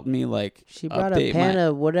like helped me like She brought a update pan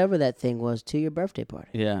of whatever that thing was to your birthday party.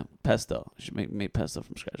 yeah, pesto. She made pesto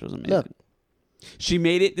from scratch. It was amazing. Look. She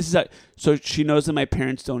made it. So she knows that my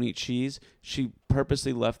parents don't eat cheese. She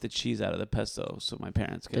purposely left the cheese out of the pesto so my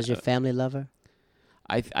parents can. Does your family love her?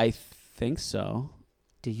 I think so.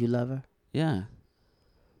 Do you love her? Yeah.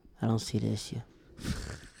 I don't see the issue.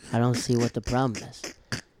 I don't see what the problem is.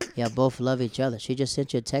 Yeah, both love each other. She just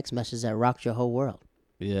sent you a text message that rocked your whole world.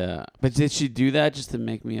 Yeah. But did she do that just to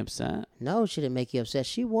make me upset? No, she didn't make you upset.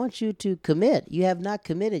 She wants you to commit. You have not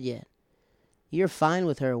committed yet. You're fine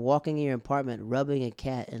with her walking in your apartment, rubbing a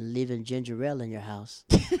cat, and leaving ginger ale in your house.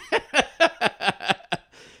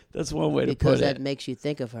 That's one way to put Because it. that makes you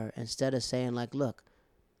think of her instead of saying, like, look,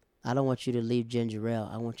 I don't want you to leave ginger ale.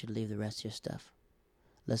 I want you to leave the rest of your stuff.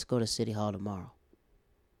 Let's go to City Hall tomorrow.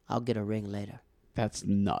 I'll get a ring later. That's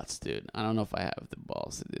nuts, dude. I don't know if I have the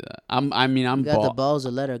balls to do that. You got the balls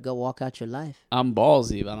to let her go walk out your life. I'm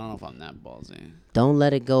ballsy, but I don't know if I'm that ballsy. Don't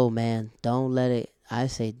let it go, man. Don't let it. I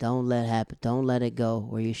say don't let it happen. Don't let it go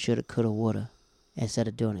where you shoulda, coulda, woulda instead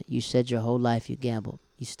of doing it. You said your whole life you gambled.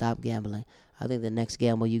 You stopped gambling. I think the next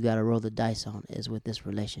gamble you got to roll the dice on is with this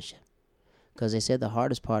relationship. Because they said the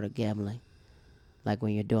hardest part of gambling, like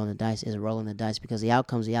when you're doing the dice, is rolling the dice because the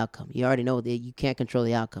outcome's the outcome. You already know that you can't control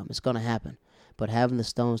the outcome. It's going to happen. But having the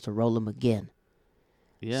stones to roll them again.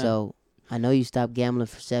 Yeah. So I know you stopped gambling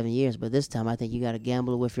for 7 years, but this time I think you got to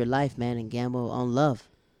gamble with your life, man, and gamble on love.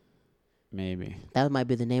 Maybe. That might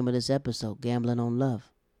be the name of this episode, Gambling on Love.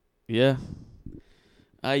 Yeah.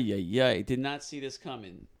 I did not see this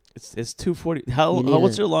coming. It's 2:40.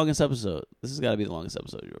 What's your longest episode? This has got to be the longest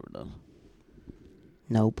episode you've ever done.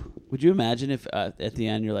 Nope. Would you imagine if at the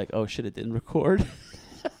end you're like, oh shit, it didn't record?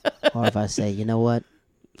 Or if I say, you know what?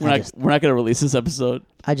 We're not gonna release this episode.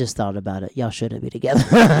 I just thought about it. Y'all shouldn't be together.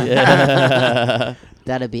 Yeah.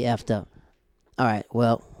 That'd be effed up. All right.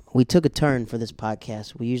 Well, we took a turn for this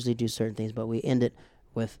podcast. We usually do certain things, but we end it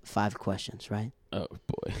with 5 questions, right? Oh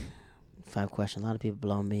boy. 5 questions. A lot of people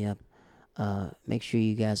blowing me up. Make sure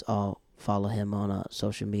you guys all follow him on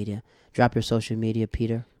social media. Drop your social media,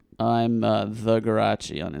 Peter. I'm the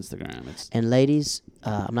Garachi on Instagram. And ladies,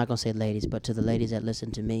 I'm not going to say ladies, but to the ladies that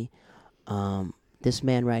listen to me, this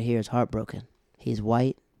man right here is heartbroken. He's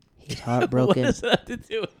white. He's heartbroken. What does that have to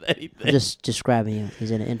do with anything? I'm just describing you.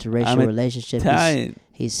 He's in an interracial relationship.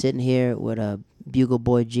 He's sitting here with a Bugle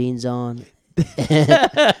Boy jeans on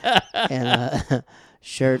and a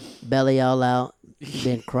shirt, belly all out.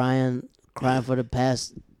 Been crying for the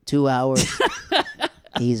past 2 hours.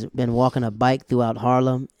 He's been walking a bike throughout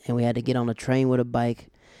Harlem, and we had to get on a train with a bike.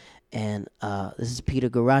 And this is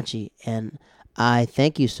Peter Garachi, and I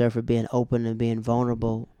thank you, sir, for being open and being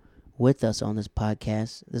vulnerable with us on this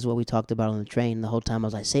podcast. This is what we talked about on the train. The whole time I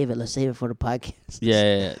was like, let's save it for the podcast.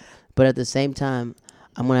 Yeah. But at the same time,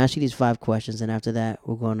 I'm gonna ask you these 5 questions, and after that,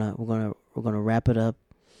 we're gonna wrap it up.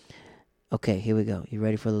 Okay, here we go. You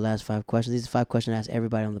ready for the last 5 questions? These are 5 questions I ask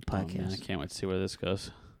everybody on the podcast. Oh, man, I can't wait to see where this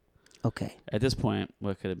goes. Okay. At this point,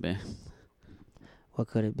 what could it be? What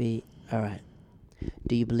could it be? All right.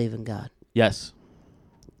 Do you believe in God? Yes.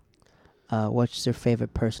 What's your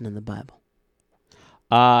favorite person in the Bible?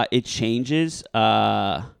 It changes.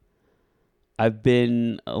 I've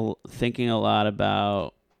been thinking a lot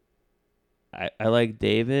about. I like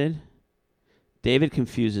David. David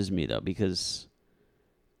confuses me though because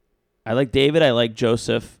I like David. I like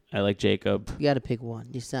Joseph. I like Jacob. You got to pick one.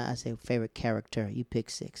 I say favorite character. You pick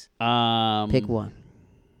 6. Pick one.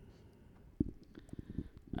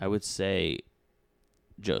 I would say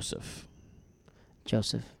Joseph.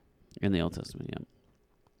 Joseph. In the Old Testament, yeah.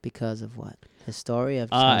 Because of what? His story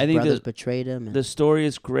of I his think brothers betrayed him. And the story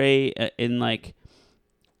is great. In like,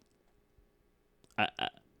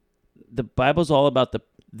 the Bible's all about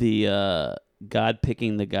the God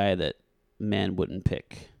picking the guy that man wouldn't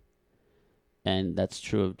pick, and that's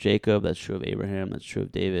true of Jacob. That's true of Abraham. That's true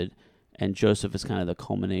of David, and Joseph is kind of the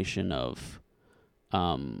culmination of,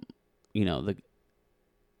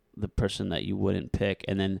 the person that you wouldn't pick,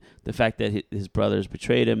 and then the fact that his brothers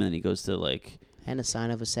betrayed him, and then he goes to like, And a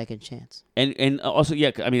sign of a second chance. and also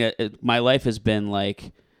yeah, I mean, my life has been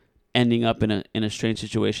like ending up in a strange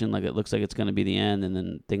situation, like it looks like it's going to be the end, and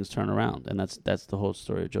then things turn around, and that's the whole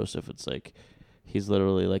story of Joseph. It's like he's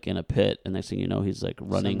literally like in a pit, and next thing you know, he's like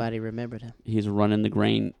running. Somebody remembered him. He's running the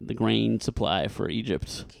grain supply for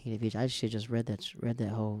Egypt. King of Egypt. I should just read that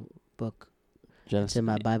whole book. Genesis. It's in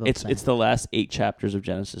my Bible. It's the last 8 chapters of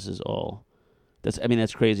Genesis is all. That's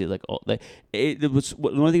crazy. Like all like it was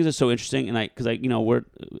one of the things that's so interesting, and because we're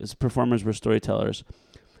as performers, we're storytellers.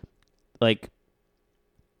 Like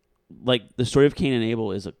the story of Cain and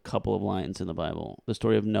Abel is a couple of lines in the Bible. The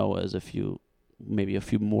story of Noah is maybe a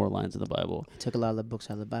few more lines in the Bible. It took a lot of the books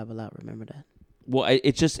out of the Bible out. Remember that. Well,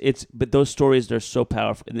 but those stories, they're so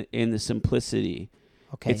powerful in the simplicity.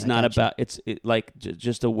 Okay, it's not about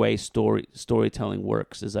just the way storytelling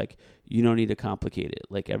works is like you don't need to complicate it.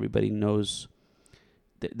 Like everybody knows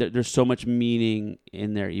there's so much meaning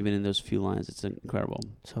in there, even in those few lines. It's incredible.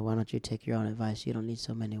 So why don't you take your own advice? You don't need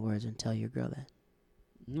so many words and tell your girl that.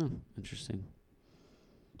 No, interesting.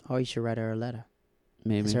 Or you should write her a letter.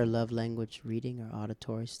 Maybe. Is her love language reading or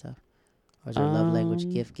auditory stuff? Or is her love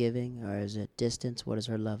language gift giving? Or is it distance? What is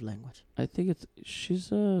her love language? I think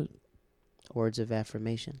she's Words of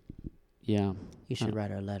affirmation. Yeah. You should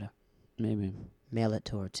write her a letter. Maybe. Mail it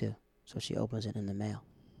to her too, so she opens it in the mail.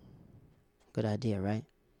 Good idea, right?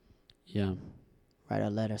 Yeah. Write her a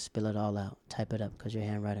letter, spill it all out, type it up, because your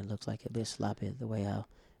handwriting looks like a bit sloppy the way how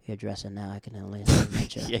you're dressing now. I can only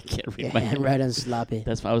imagine. Yeah, I can't read your my handwriting sloppy.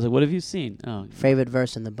 That's why I was like, what have you seen? Oh. Favorite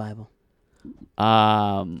verse in the Bible?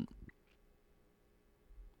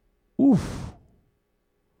 Oof.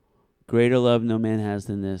 Greater love no man has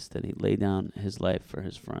than this, that he laid down his life for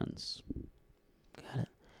his friends. Got it.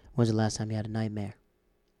 When's the last time you had a nightmare?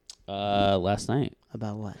 Last night.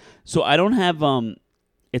 About what? So I don't have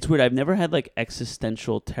it's weird. I've never had like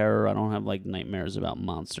existential terror. I don't have like nightmares about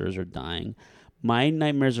monsters or dying. My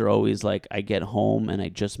nightmares are always like I get home and I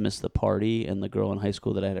just missed the party, and the girl in high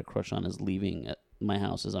school that I had a crush on is leaving at my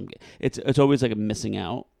house as it's always like a missing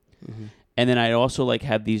out. Mm-hmm. And then I also like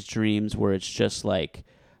have these dreams where it's just like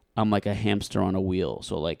I'm like a hamster on a wheel.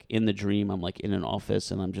 So like in the dream, I'm like in an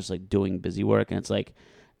office and I'm just like doing busy work, and it's like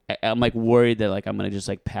I'm like worried that like I'm gonna just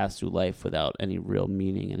like pass through life without any real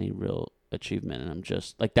meaning, any real achievement, and I'm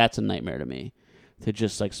just like that's a nightmare to me, to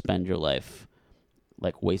just like spend your life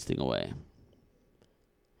like wasting away.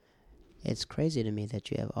 It's crazy to me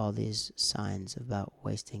that you have all these signs about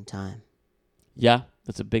wasting time. Yeah,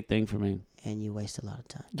 that's a big thing for me. And you waste a lot of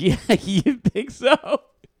time. Yeah, you think so?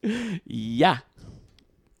 Yeah.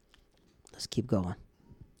 Let's keep going.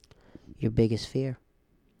 Your biggest fear?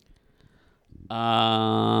 Can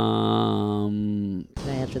I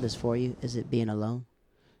answer this for you? Is it being alone?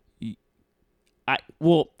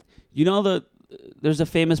 There's a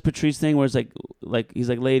famous Patrice thing where it's like he's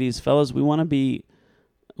like, ladies, fellas, we don't want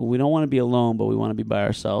to be alone, but we want to be by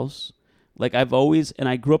ourselves. Like I've always, and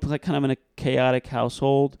I grew up like kind of in a chaotic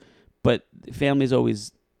household, but family's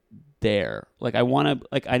always there. Like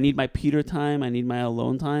I need my Peter time, I need my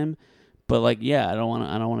alone time, but like yeah, I don't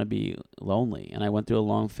want to be lonely. And I went through a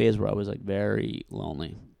long phase where I was like very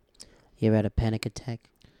lonely. You ever had a panic attack?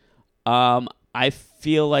 I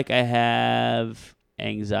feel like I have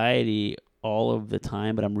anxiety all of the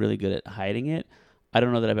time, but I'm really good at hiding it. I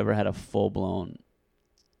don't know that I've ever had a full-blown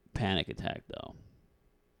panic attack, though.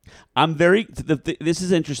 This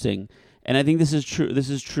is interesting, and I think this is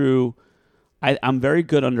true. I'm very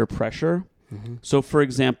good under pressure. Mm-hmm. So, for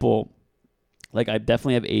example, like I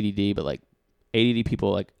definitely have ADD, but like ADD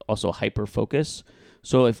people like also hyper focus.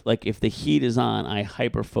 So if the heat is on, I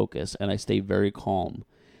hyper focus and I stay very calm,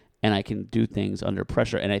 and I can do things under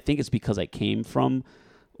pressure. And I think it's because I came from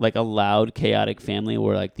like a loud, chaotic family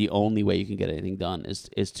where like the only way you can get anything done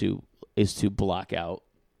is to block out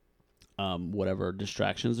whatever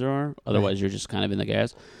distractions there are. Otherwise, you're just kind of in the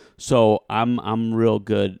gas. So I'm real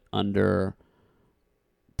good under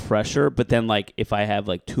pressure. But then like if I have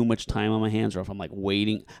like too much time on my hands, or if I'm like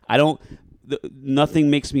waiting,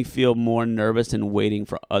 nothing makes me feel more nervous than waiting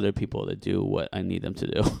for other people to do what I need them to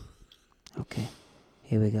do. Okay,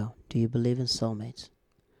 here we go. Do you believe in soulmates?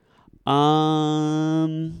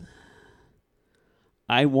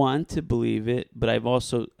 I want to believe it, but I've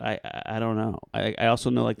also I don't know. I also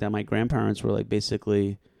know like that my grandparents were like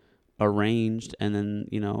basically arranged, and then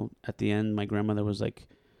at the end my grandmother was like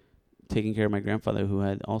taking care of my grandfather who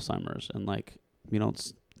had Alzheimer's, and like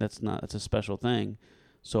that's a special thing.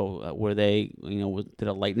 So were they did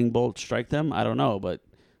a lightning bolt strike them? I don't know, but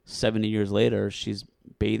 70 years later she's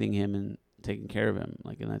bathing him and taking care of him,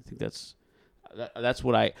 like, and I think that's That's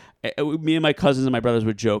what me and my cousins and my brothers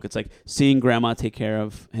would joke. It's like seeing grandma take care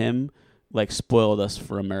of him, like spoiled us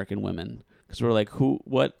for American women. Because we're like,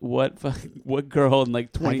 what girl in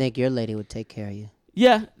like 20? I think your lady would take care of you.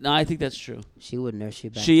 Yeah, no, I think that's true. She would nurse you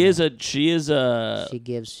back. She up. is a.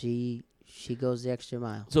 She goes the extra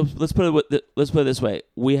mile. So let's put it this way.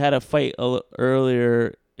 We had a fight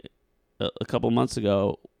earlier, a couple months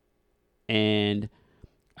ago, and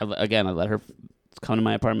I let her come to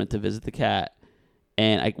my apartment to visit the cat.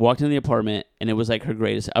 And I walked into the apartment, and it was like her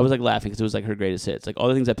greatest. I was like laughing because it was like her greatest hits. Like all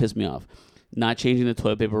the things that pissed me off, not changing the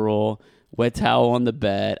toilet paper roll, wet towel on the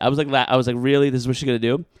bed. I was like, really, this is what she's gonna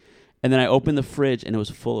do? And then I opened the fridge, and it was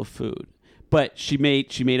full of food. But she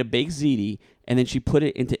made a baked ziti, and then she put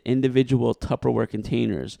it into individual Tupperware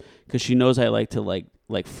containers because she knows I like to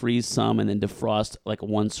like freeze some and then defrost like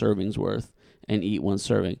one serving's worth and eat one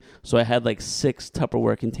serving. So I had like 6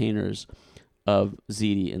 Tupperware containers of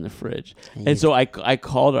ziti in the fridge. And so I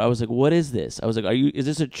called her. I was like, "What is this?" I was like, is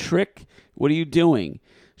this a trick? What are you doing?"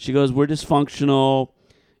 She goes, "We're dysfunctional.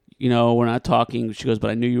 You know, we're not talking." She goes,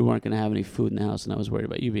 "But I knew you weren't going to have any food in the house, and I was worried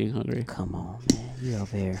about you being hungry." Come on,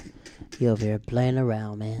 man. You over here playing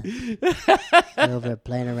around, man. You over here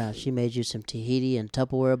playing around. She made you some Tahiti and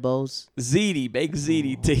Tupperware bowls. Ziti, baked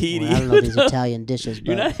ziti, Tahiti. Well, I don't know these Italian dishes, but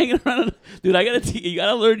you're not hanging around. Dude, you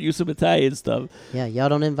gotta learn you some Italian stuff. Yeah, y'all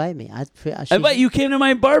don't invite me. You came to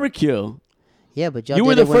my barbecue. Yeah, but y'all. You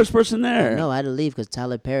were the first person there. No, I had to leave because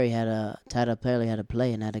Tyler Perry had a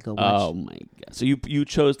play, and I had to go watch. Oh my god! So you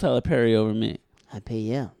chose Tyler Perry over me. I paid.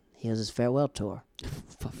 Yeah, he was his farewell tour.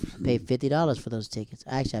 Paid $50 for those tickets.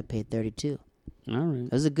 Actually, I paid $32. All right.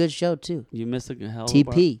 It was a good show too. You missed a hell.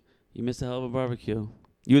 TP. You missed a hell of a barbecue.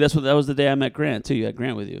 That was the day I met Grant too. You had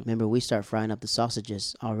Grant with you. Remember, we start frying up the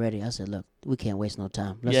sausages already. I said, "Look, we can't waste no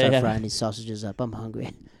time. Let's start frying these sausages up. I'm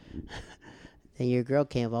hungry." Then your girl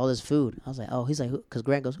came with all this food. I was like, "Oh," he's like, because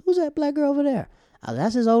Grant goes, "Who's that black girl over there?" I was like,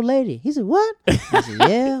 "That's his old lady." He said, "What?" I said,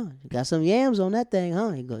 "Yeah, you got some yams on that thing,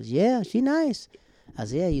 huh?" He goes, "Yeah, she nice." I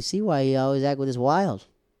said, "Yeah, you see why he always act with his wild."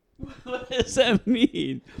 What does that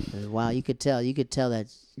mean? Wow, you could tell that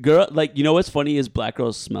girl. Like, you know what's funny is black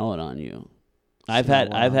girls smell it on you. I've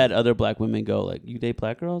had other black women go like, "You date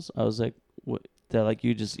black girls?" I was like, "What?" They're like,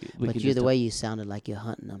 "You just." But the way you sounded like you're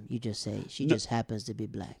hunting them. You just say she just happens to be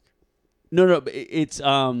black. No, it's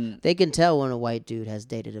They can tell when a white dude has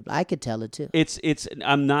dated a black. I could tell it too. It's.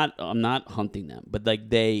 I'm not hunting them, but like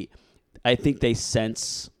I think they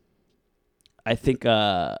sense. I think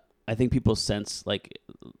people sense like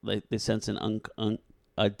they sense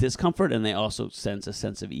a discomfort, and they also sense a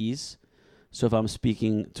sense of ease. So if I'm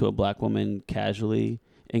speaking to a black woman casually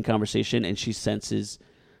in conversation and she senses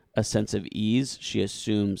a sense of ease, she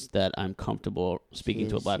assumes that I'm comfortable speaking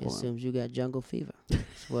to a black woman. She assumes you got jungle fever.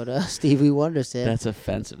 That's what Stevie Wonder said. That's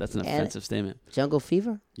offensive. That's an offensive statement. Jungle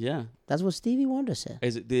fever? Yeah. That's what Stevie Wonder said.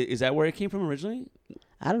 Is that where it came from originally?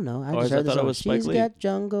 I don't know. I just heard thought it was Spike Lee. She's got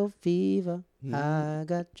jungle fever. I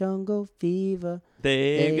got jungle fever.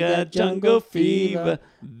 They got jungle fever.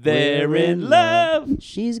 They're in love.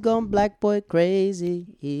 She's gone black boy crazy.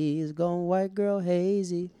 He's gone white girl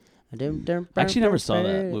hazy. I actually never saw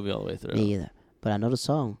that movie all the way through. Me either. But I know the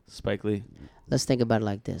song. Spike Lee. Let's think about it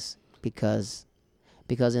like this. Because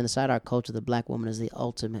inside our culture, the black woman is the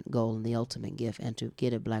ultimate goal and the ultimate gift. And to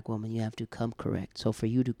get a black woman, you have to come correct. So for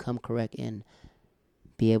you to come correct and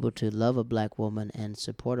be able to love a black woman and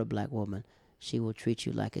support a black woman, she will treat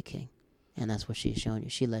you like a king. And that's what she's showing you.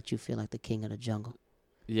 She let you feel like the king of the jungle.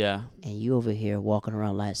 Yeah. And you over here walking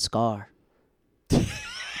around like Scar.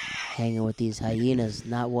 Hanging with these hyenas,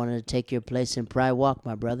 not wanting to take your place in Pride Walk,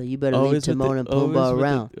 my brother. You better leave Timon and Pumbaa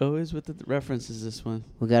around. Always with the references, this one.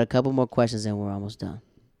 We got a couple more questions and we're almost done.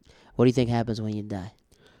 What do you think happens when you die?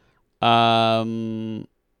 I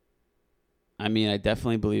mean, I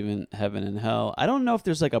definitely believe in heaven and hell. I don't know if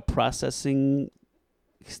there's like a processing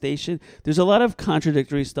station. There's a lot of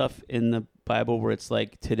contradictory stuff in the Bible where it's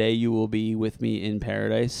like, today you will be with me in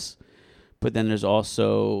paradise. But then there's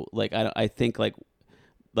also like, I think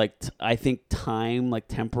time, like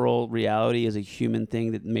temporal reality, is a human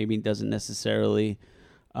thing that maybe doesn't necessarily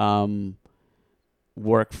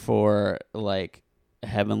work for like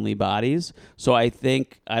heavenly bodies. So I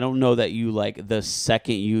don't know that you like the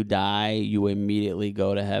second you die, you immediately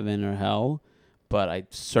go to heaven or hell, but I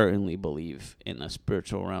certainly believe in a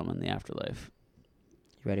spiritual realm in the afterlife.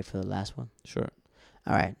 You ready for the last one? Sure.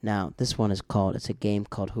 All right. Now, this one it's a game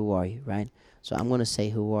called Who Are You, right? So I'm going to say,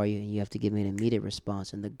 who are you? And you have to give me an immediate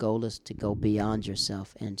response. And the goal is to go beyond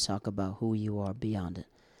yourself and talk about who you are beyond it.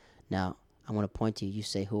 Now, I'm going to point to you. You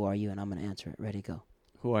say, who are you? And I'm going to answer it. Ready, go.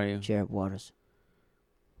 Who are you? Jared Waters.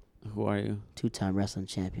 Who are you? 2-time wrestling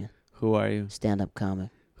champion. Who are you? stand-up comic,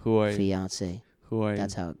 Who are you? fiance. Who are you?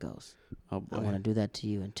 That's how it goes. Oh boy. I want to do that to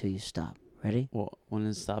you until you stop. Ready? Well, when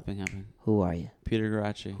is stopping happening? Who are you? Peter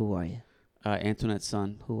Garaci. Who are you? Antoinette's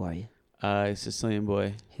son. Who are you? Sicilian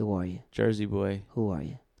boy. Who are you? Jersey boy. Who are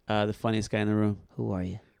you? The funniest guy in the room. Who are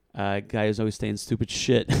you? Guy who's always saying stupid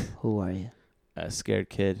shit. Who are you? Scared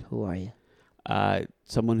kid. Who are you?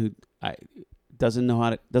 Someone who doesn't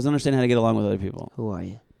understand how to get along with other people. Who are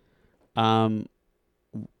you?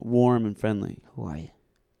 Warm and friendly. Who are you?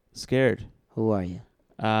 Scared. Who are you?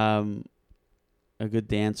 A good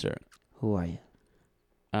dancer. Who are you?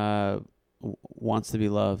 Wants to be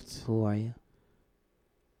loved. Who are you?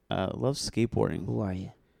 Loves skateboarding. Who are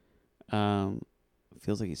you?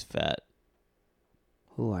 Feels like he's fat.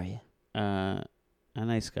 Who are you? A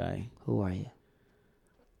nice guy. Who are you?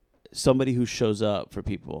 Somebody who shows up for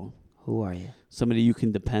people. Who are you? Somebody you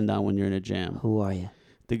can depend on when you're in a jam. Who are you?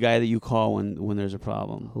 The guy that you call when there's a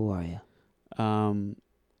problem. Who are you?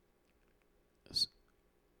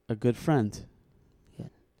 A good friend. Good.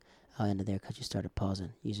 I'll end it there because you started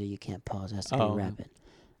pausing. Usually you can't pause. That's Oh. how rapid.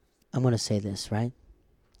 I'm going to say this, right?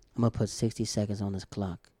 I'm going to put 60 seconds on this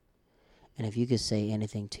clock. And if you could say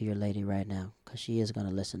anything to your lady right now, because she is going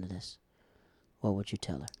to listen to this, what would you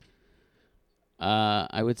tell her?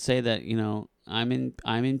 I would say that, I'm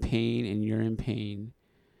in pain and you're in pain,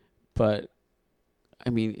 but I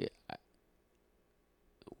mean,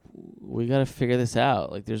 we got to figure this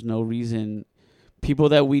out. Like, there's no reason. People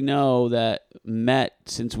that we know that met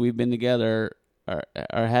since we've been together are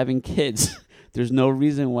having kids. There's no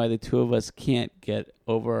reason why the two of us can't get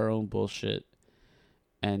over our own bullshit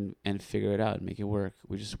and figure it out and make it work.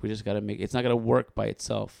 We just got to make it's not going to work by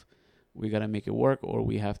itself. We got to make it work, or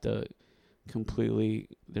we have to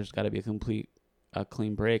there's got to be a complete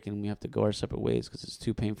clean break, and we have to go our separate ways because it's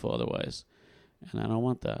too painful otherwise. And I don't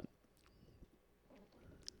want that.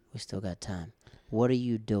 We still got time. What are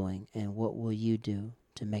you doing, and what will you do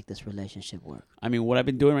to make this relationship work? I mean, what I've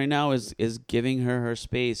been doing right now is giving her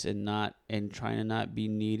space and trying to not be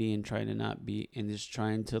needy and just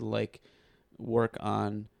trying to like work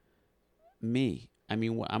on me. I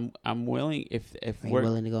mean, I'm willing if Are you we're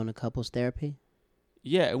willing to go into couples therapy?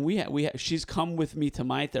 Yeah, and she's come with me to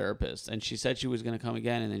my therapist, and she said she was going to come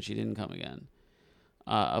again, and then she didn't come again.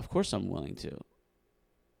 Of course I'm willing to.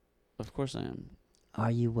 Of course I am. Are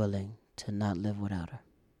you willing to not live without her?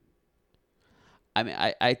 I mean,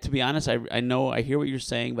 I to be honest, I know, I hear what you're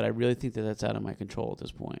saying, but I really think that that's out of my control at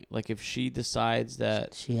this point. Like, if she decides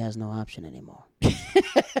that... She has no option anymore.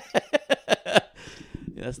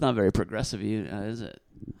 Yeah, that's not very progressive of you, is it?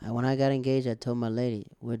 When I got engaged, I told my lady,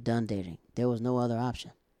 we're done dating. There was no other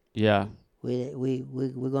option. Yeah. We're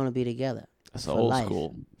going to be together. That's for old life.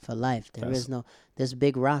 school. For life. This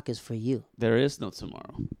big rock is for you. There is no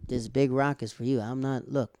tomorrow. This big rock is for you. I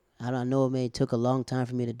don't know, it took a long time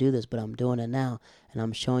for me to do this, but I'm doing it now. And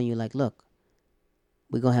I'm showing you, like, look,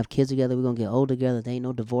 we're going to have kids together. We're going to get old together. There ain't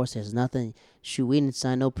no divorce. There's nothing. Shoot, we didn't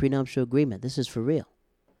sign no prenuptial agreement. This is for real.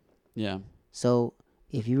 Yeah. So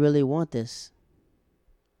if you really want this,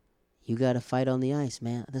 you got to fight on the ice,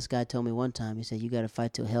 man. This guy told me one time, he said, you got to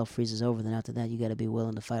fight till hell freezes over. Then after that, you got to be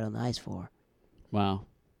willing to fight on the ice for her. Wow.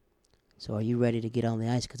 So are you ready to get on the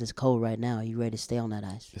ice? Because it's cold right now. Are you ready to stay on that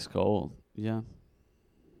ice? It's cold. Yeah.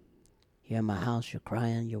 You're in my house. You're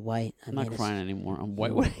crying. You're white. I'm not crying anymore. I'm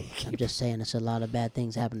white. I'm just saying, it's a lot of bad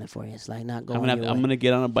things happening for you. It's like not going I'm gonna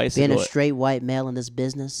get on a bicycle. Being a straight white male in this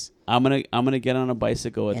business. I'm gonna get on a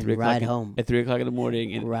bicycle at and 3 o'clock. Ride home. At 3 o'clock in the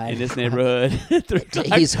morning in this neighborhood. At 3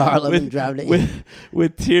 o'clock. East Harlem and driving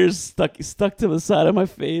with tears stuck to the side of my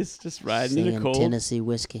face, just riding in the singing cold. Tennessee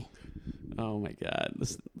whiskey. Oh my God!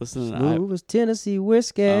 Listen to Smooth as Tennessee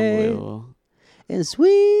whiskey. Unbelievable. And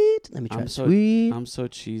sweet. Let me try sweet. I'm so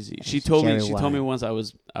cheesy. She told me wine. once I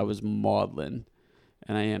was maudlin,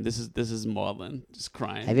 and I am. This is maudlin. Just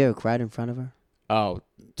crying. Have you ever cried in front of her? Oh,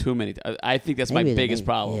 too many. I think that's my biggest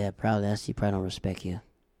problem. Yeah, probably. She probably don't respect you.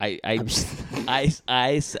 I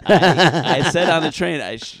said on the train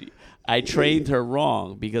I trained her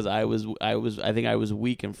wrong because I think I was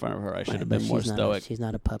weak in front of her. I should have been more stoic. She's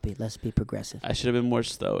not a puppy. Let's be progressive. I should have been more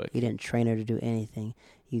stoic. You didn't train her to do anything.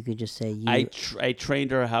 You could just say you. I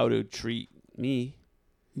trained her how to treat me.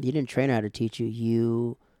 You didn't train her how to teach you.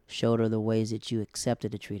 You showed her the ways that you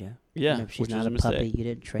accepted to treat her. Yeah, she's not a puppy. You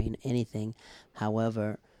didn't train anything.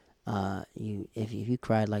 However, if you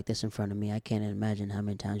cried like this in front of me, I can't imagine how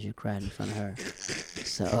many times you cried in front of her.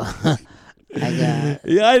 So yeah,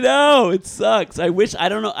 I know it sucks. I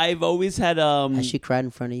don't know. I've always had Has she cried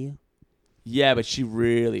in front of you? Yeah, but she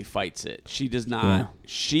really fights it. She does not. Yeah.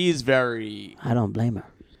 She's very. I don't blame her.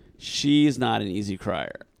 She's not an easy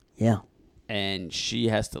crier. Yeah. and she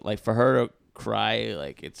has to like for her to cry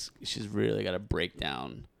like she's really got to break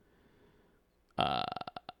down. But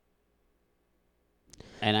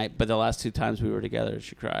the last 2 times we were together,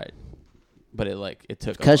 she cried. But it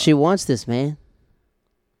took because she wants this, man.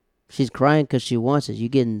 She's crying because she wants it. You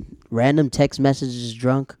getting random text messages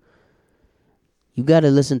drunk. You got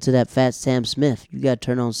to listen to that Fat Sam Smith. You got to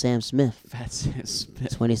turn on Sam Smith. Fat Sam Smith.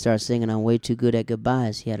 That's when he started singing, I'm way too good at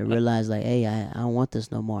goodbyes. He had to realize, like, hey, I don't want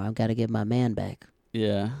this no more. I've got to get my man back.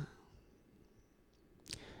 Yeah.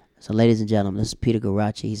 So, ladies and gentlemen, this is Peter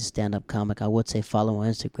Garachi. He's a stand-up comic. I would say follow on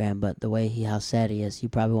Instagram, but the way how sad he is, you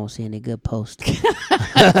probably won't see any good posts.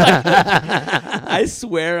 I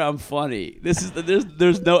swear I'm funny.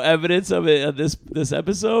 There's no evidence of it this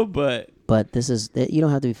episode, but this is you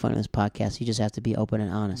don't have to be funny on this podcast. You just have to be open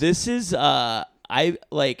and honest. This is the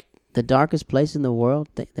darkest place in the world.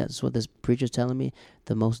 That's what this preacher's telling me.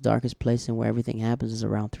 The most darkest place and where everything happens is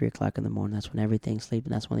around 3:00 in the morning. That's when everything's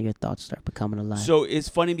sleeping. That's when your thoughts start becoming alive. So it's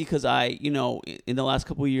funny because in the last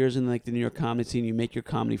couple of years in like the New York comedy scene, you make your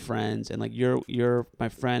comedy friends, and like you're my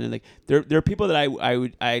friend, and like there are people that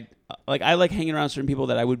I like hanging around certain people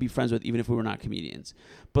that I would be friends with even if we were not comedians.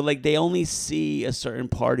 But like they only see a certain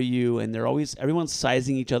part of you, and everyone's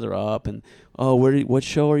sizing each other up, and what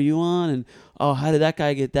show are you on, and how did that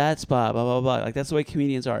guy get that spot, blah blah blah. Like that's the way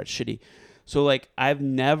comedians are. It's shitty. So like I've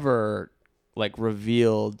never like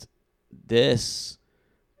revealed this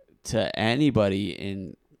to anybody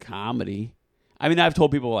in comedy. I mean, I've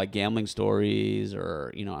told people like gambling stories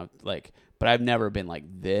or but I've never been like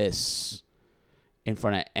this in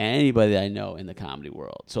front of anybody that I know in the comedy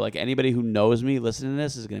world. So like anybody who knows me listening to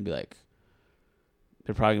this is gonna be like,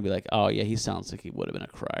 they're probably gonna be like, oh yeah, he sounds like he would have been a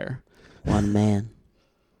crier. One man,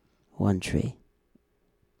 one tree,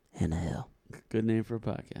 and a hill. Good name for a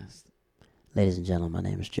podcast. Ladies and gentlemen, my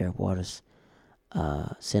name is Jared Waters.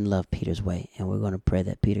 Send love Peter's way, and we're going to pray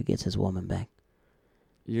that Peter gets his woman back.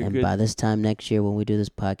 By this time next year, when we do this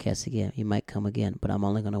podcast again, you might come again, but I'm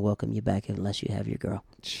only going to welcome you back unless you have your girl.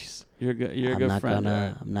 Jeez, you're good. You're a good friend.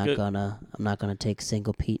 I'm not gonna take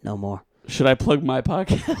single Pete no more. Should I plug my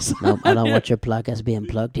podcast? Nope, I don't want your podcast being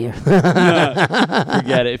plugged here.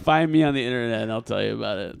 Forget it. Find me on the internet, and I'll tell you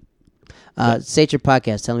about it. State your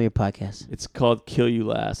podcast. Tell them your podcast. It's called Kill You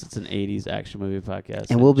Last. It's an 80s action movie podcast.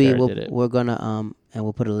 And we're gonna and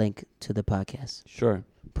we'll put a link to the podcast. Sure.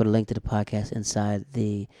 Put a link to the podcast inside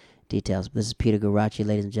the details. This is Peter Garachi,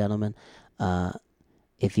 ladies and gentlemen.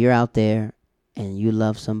 If you're out there and you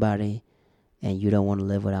love somebody and you don't want to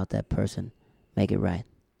live without that person, make it right.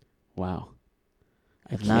 Wow.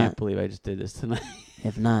 I can't believe I just did this tonight.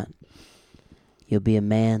 If not, you'll be a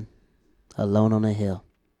man alone on a hill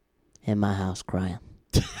in my house crying.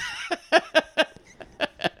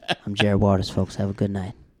 I'm Jared Waters, folks. Have a good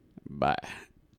night. Bye.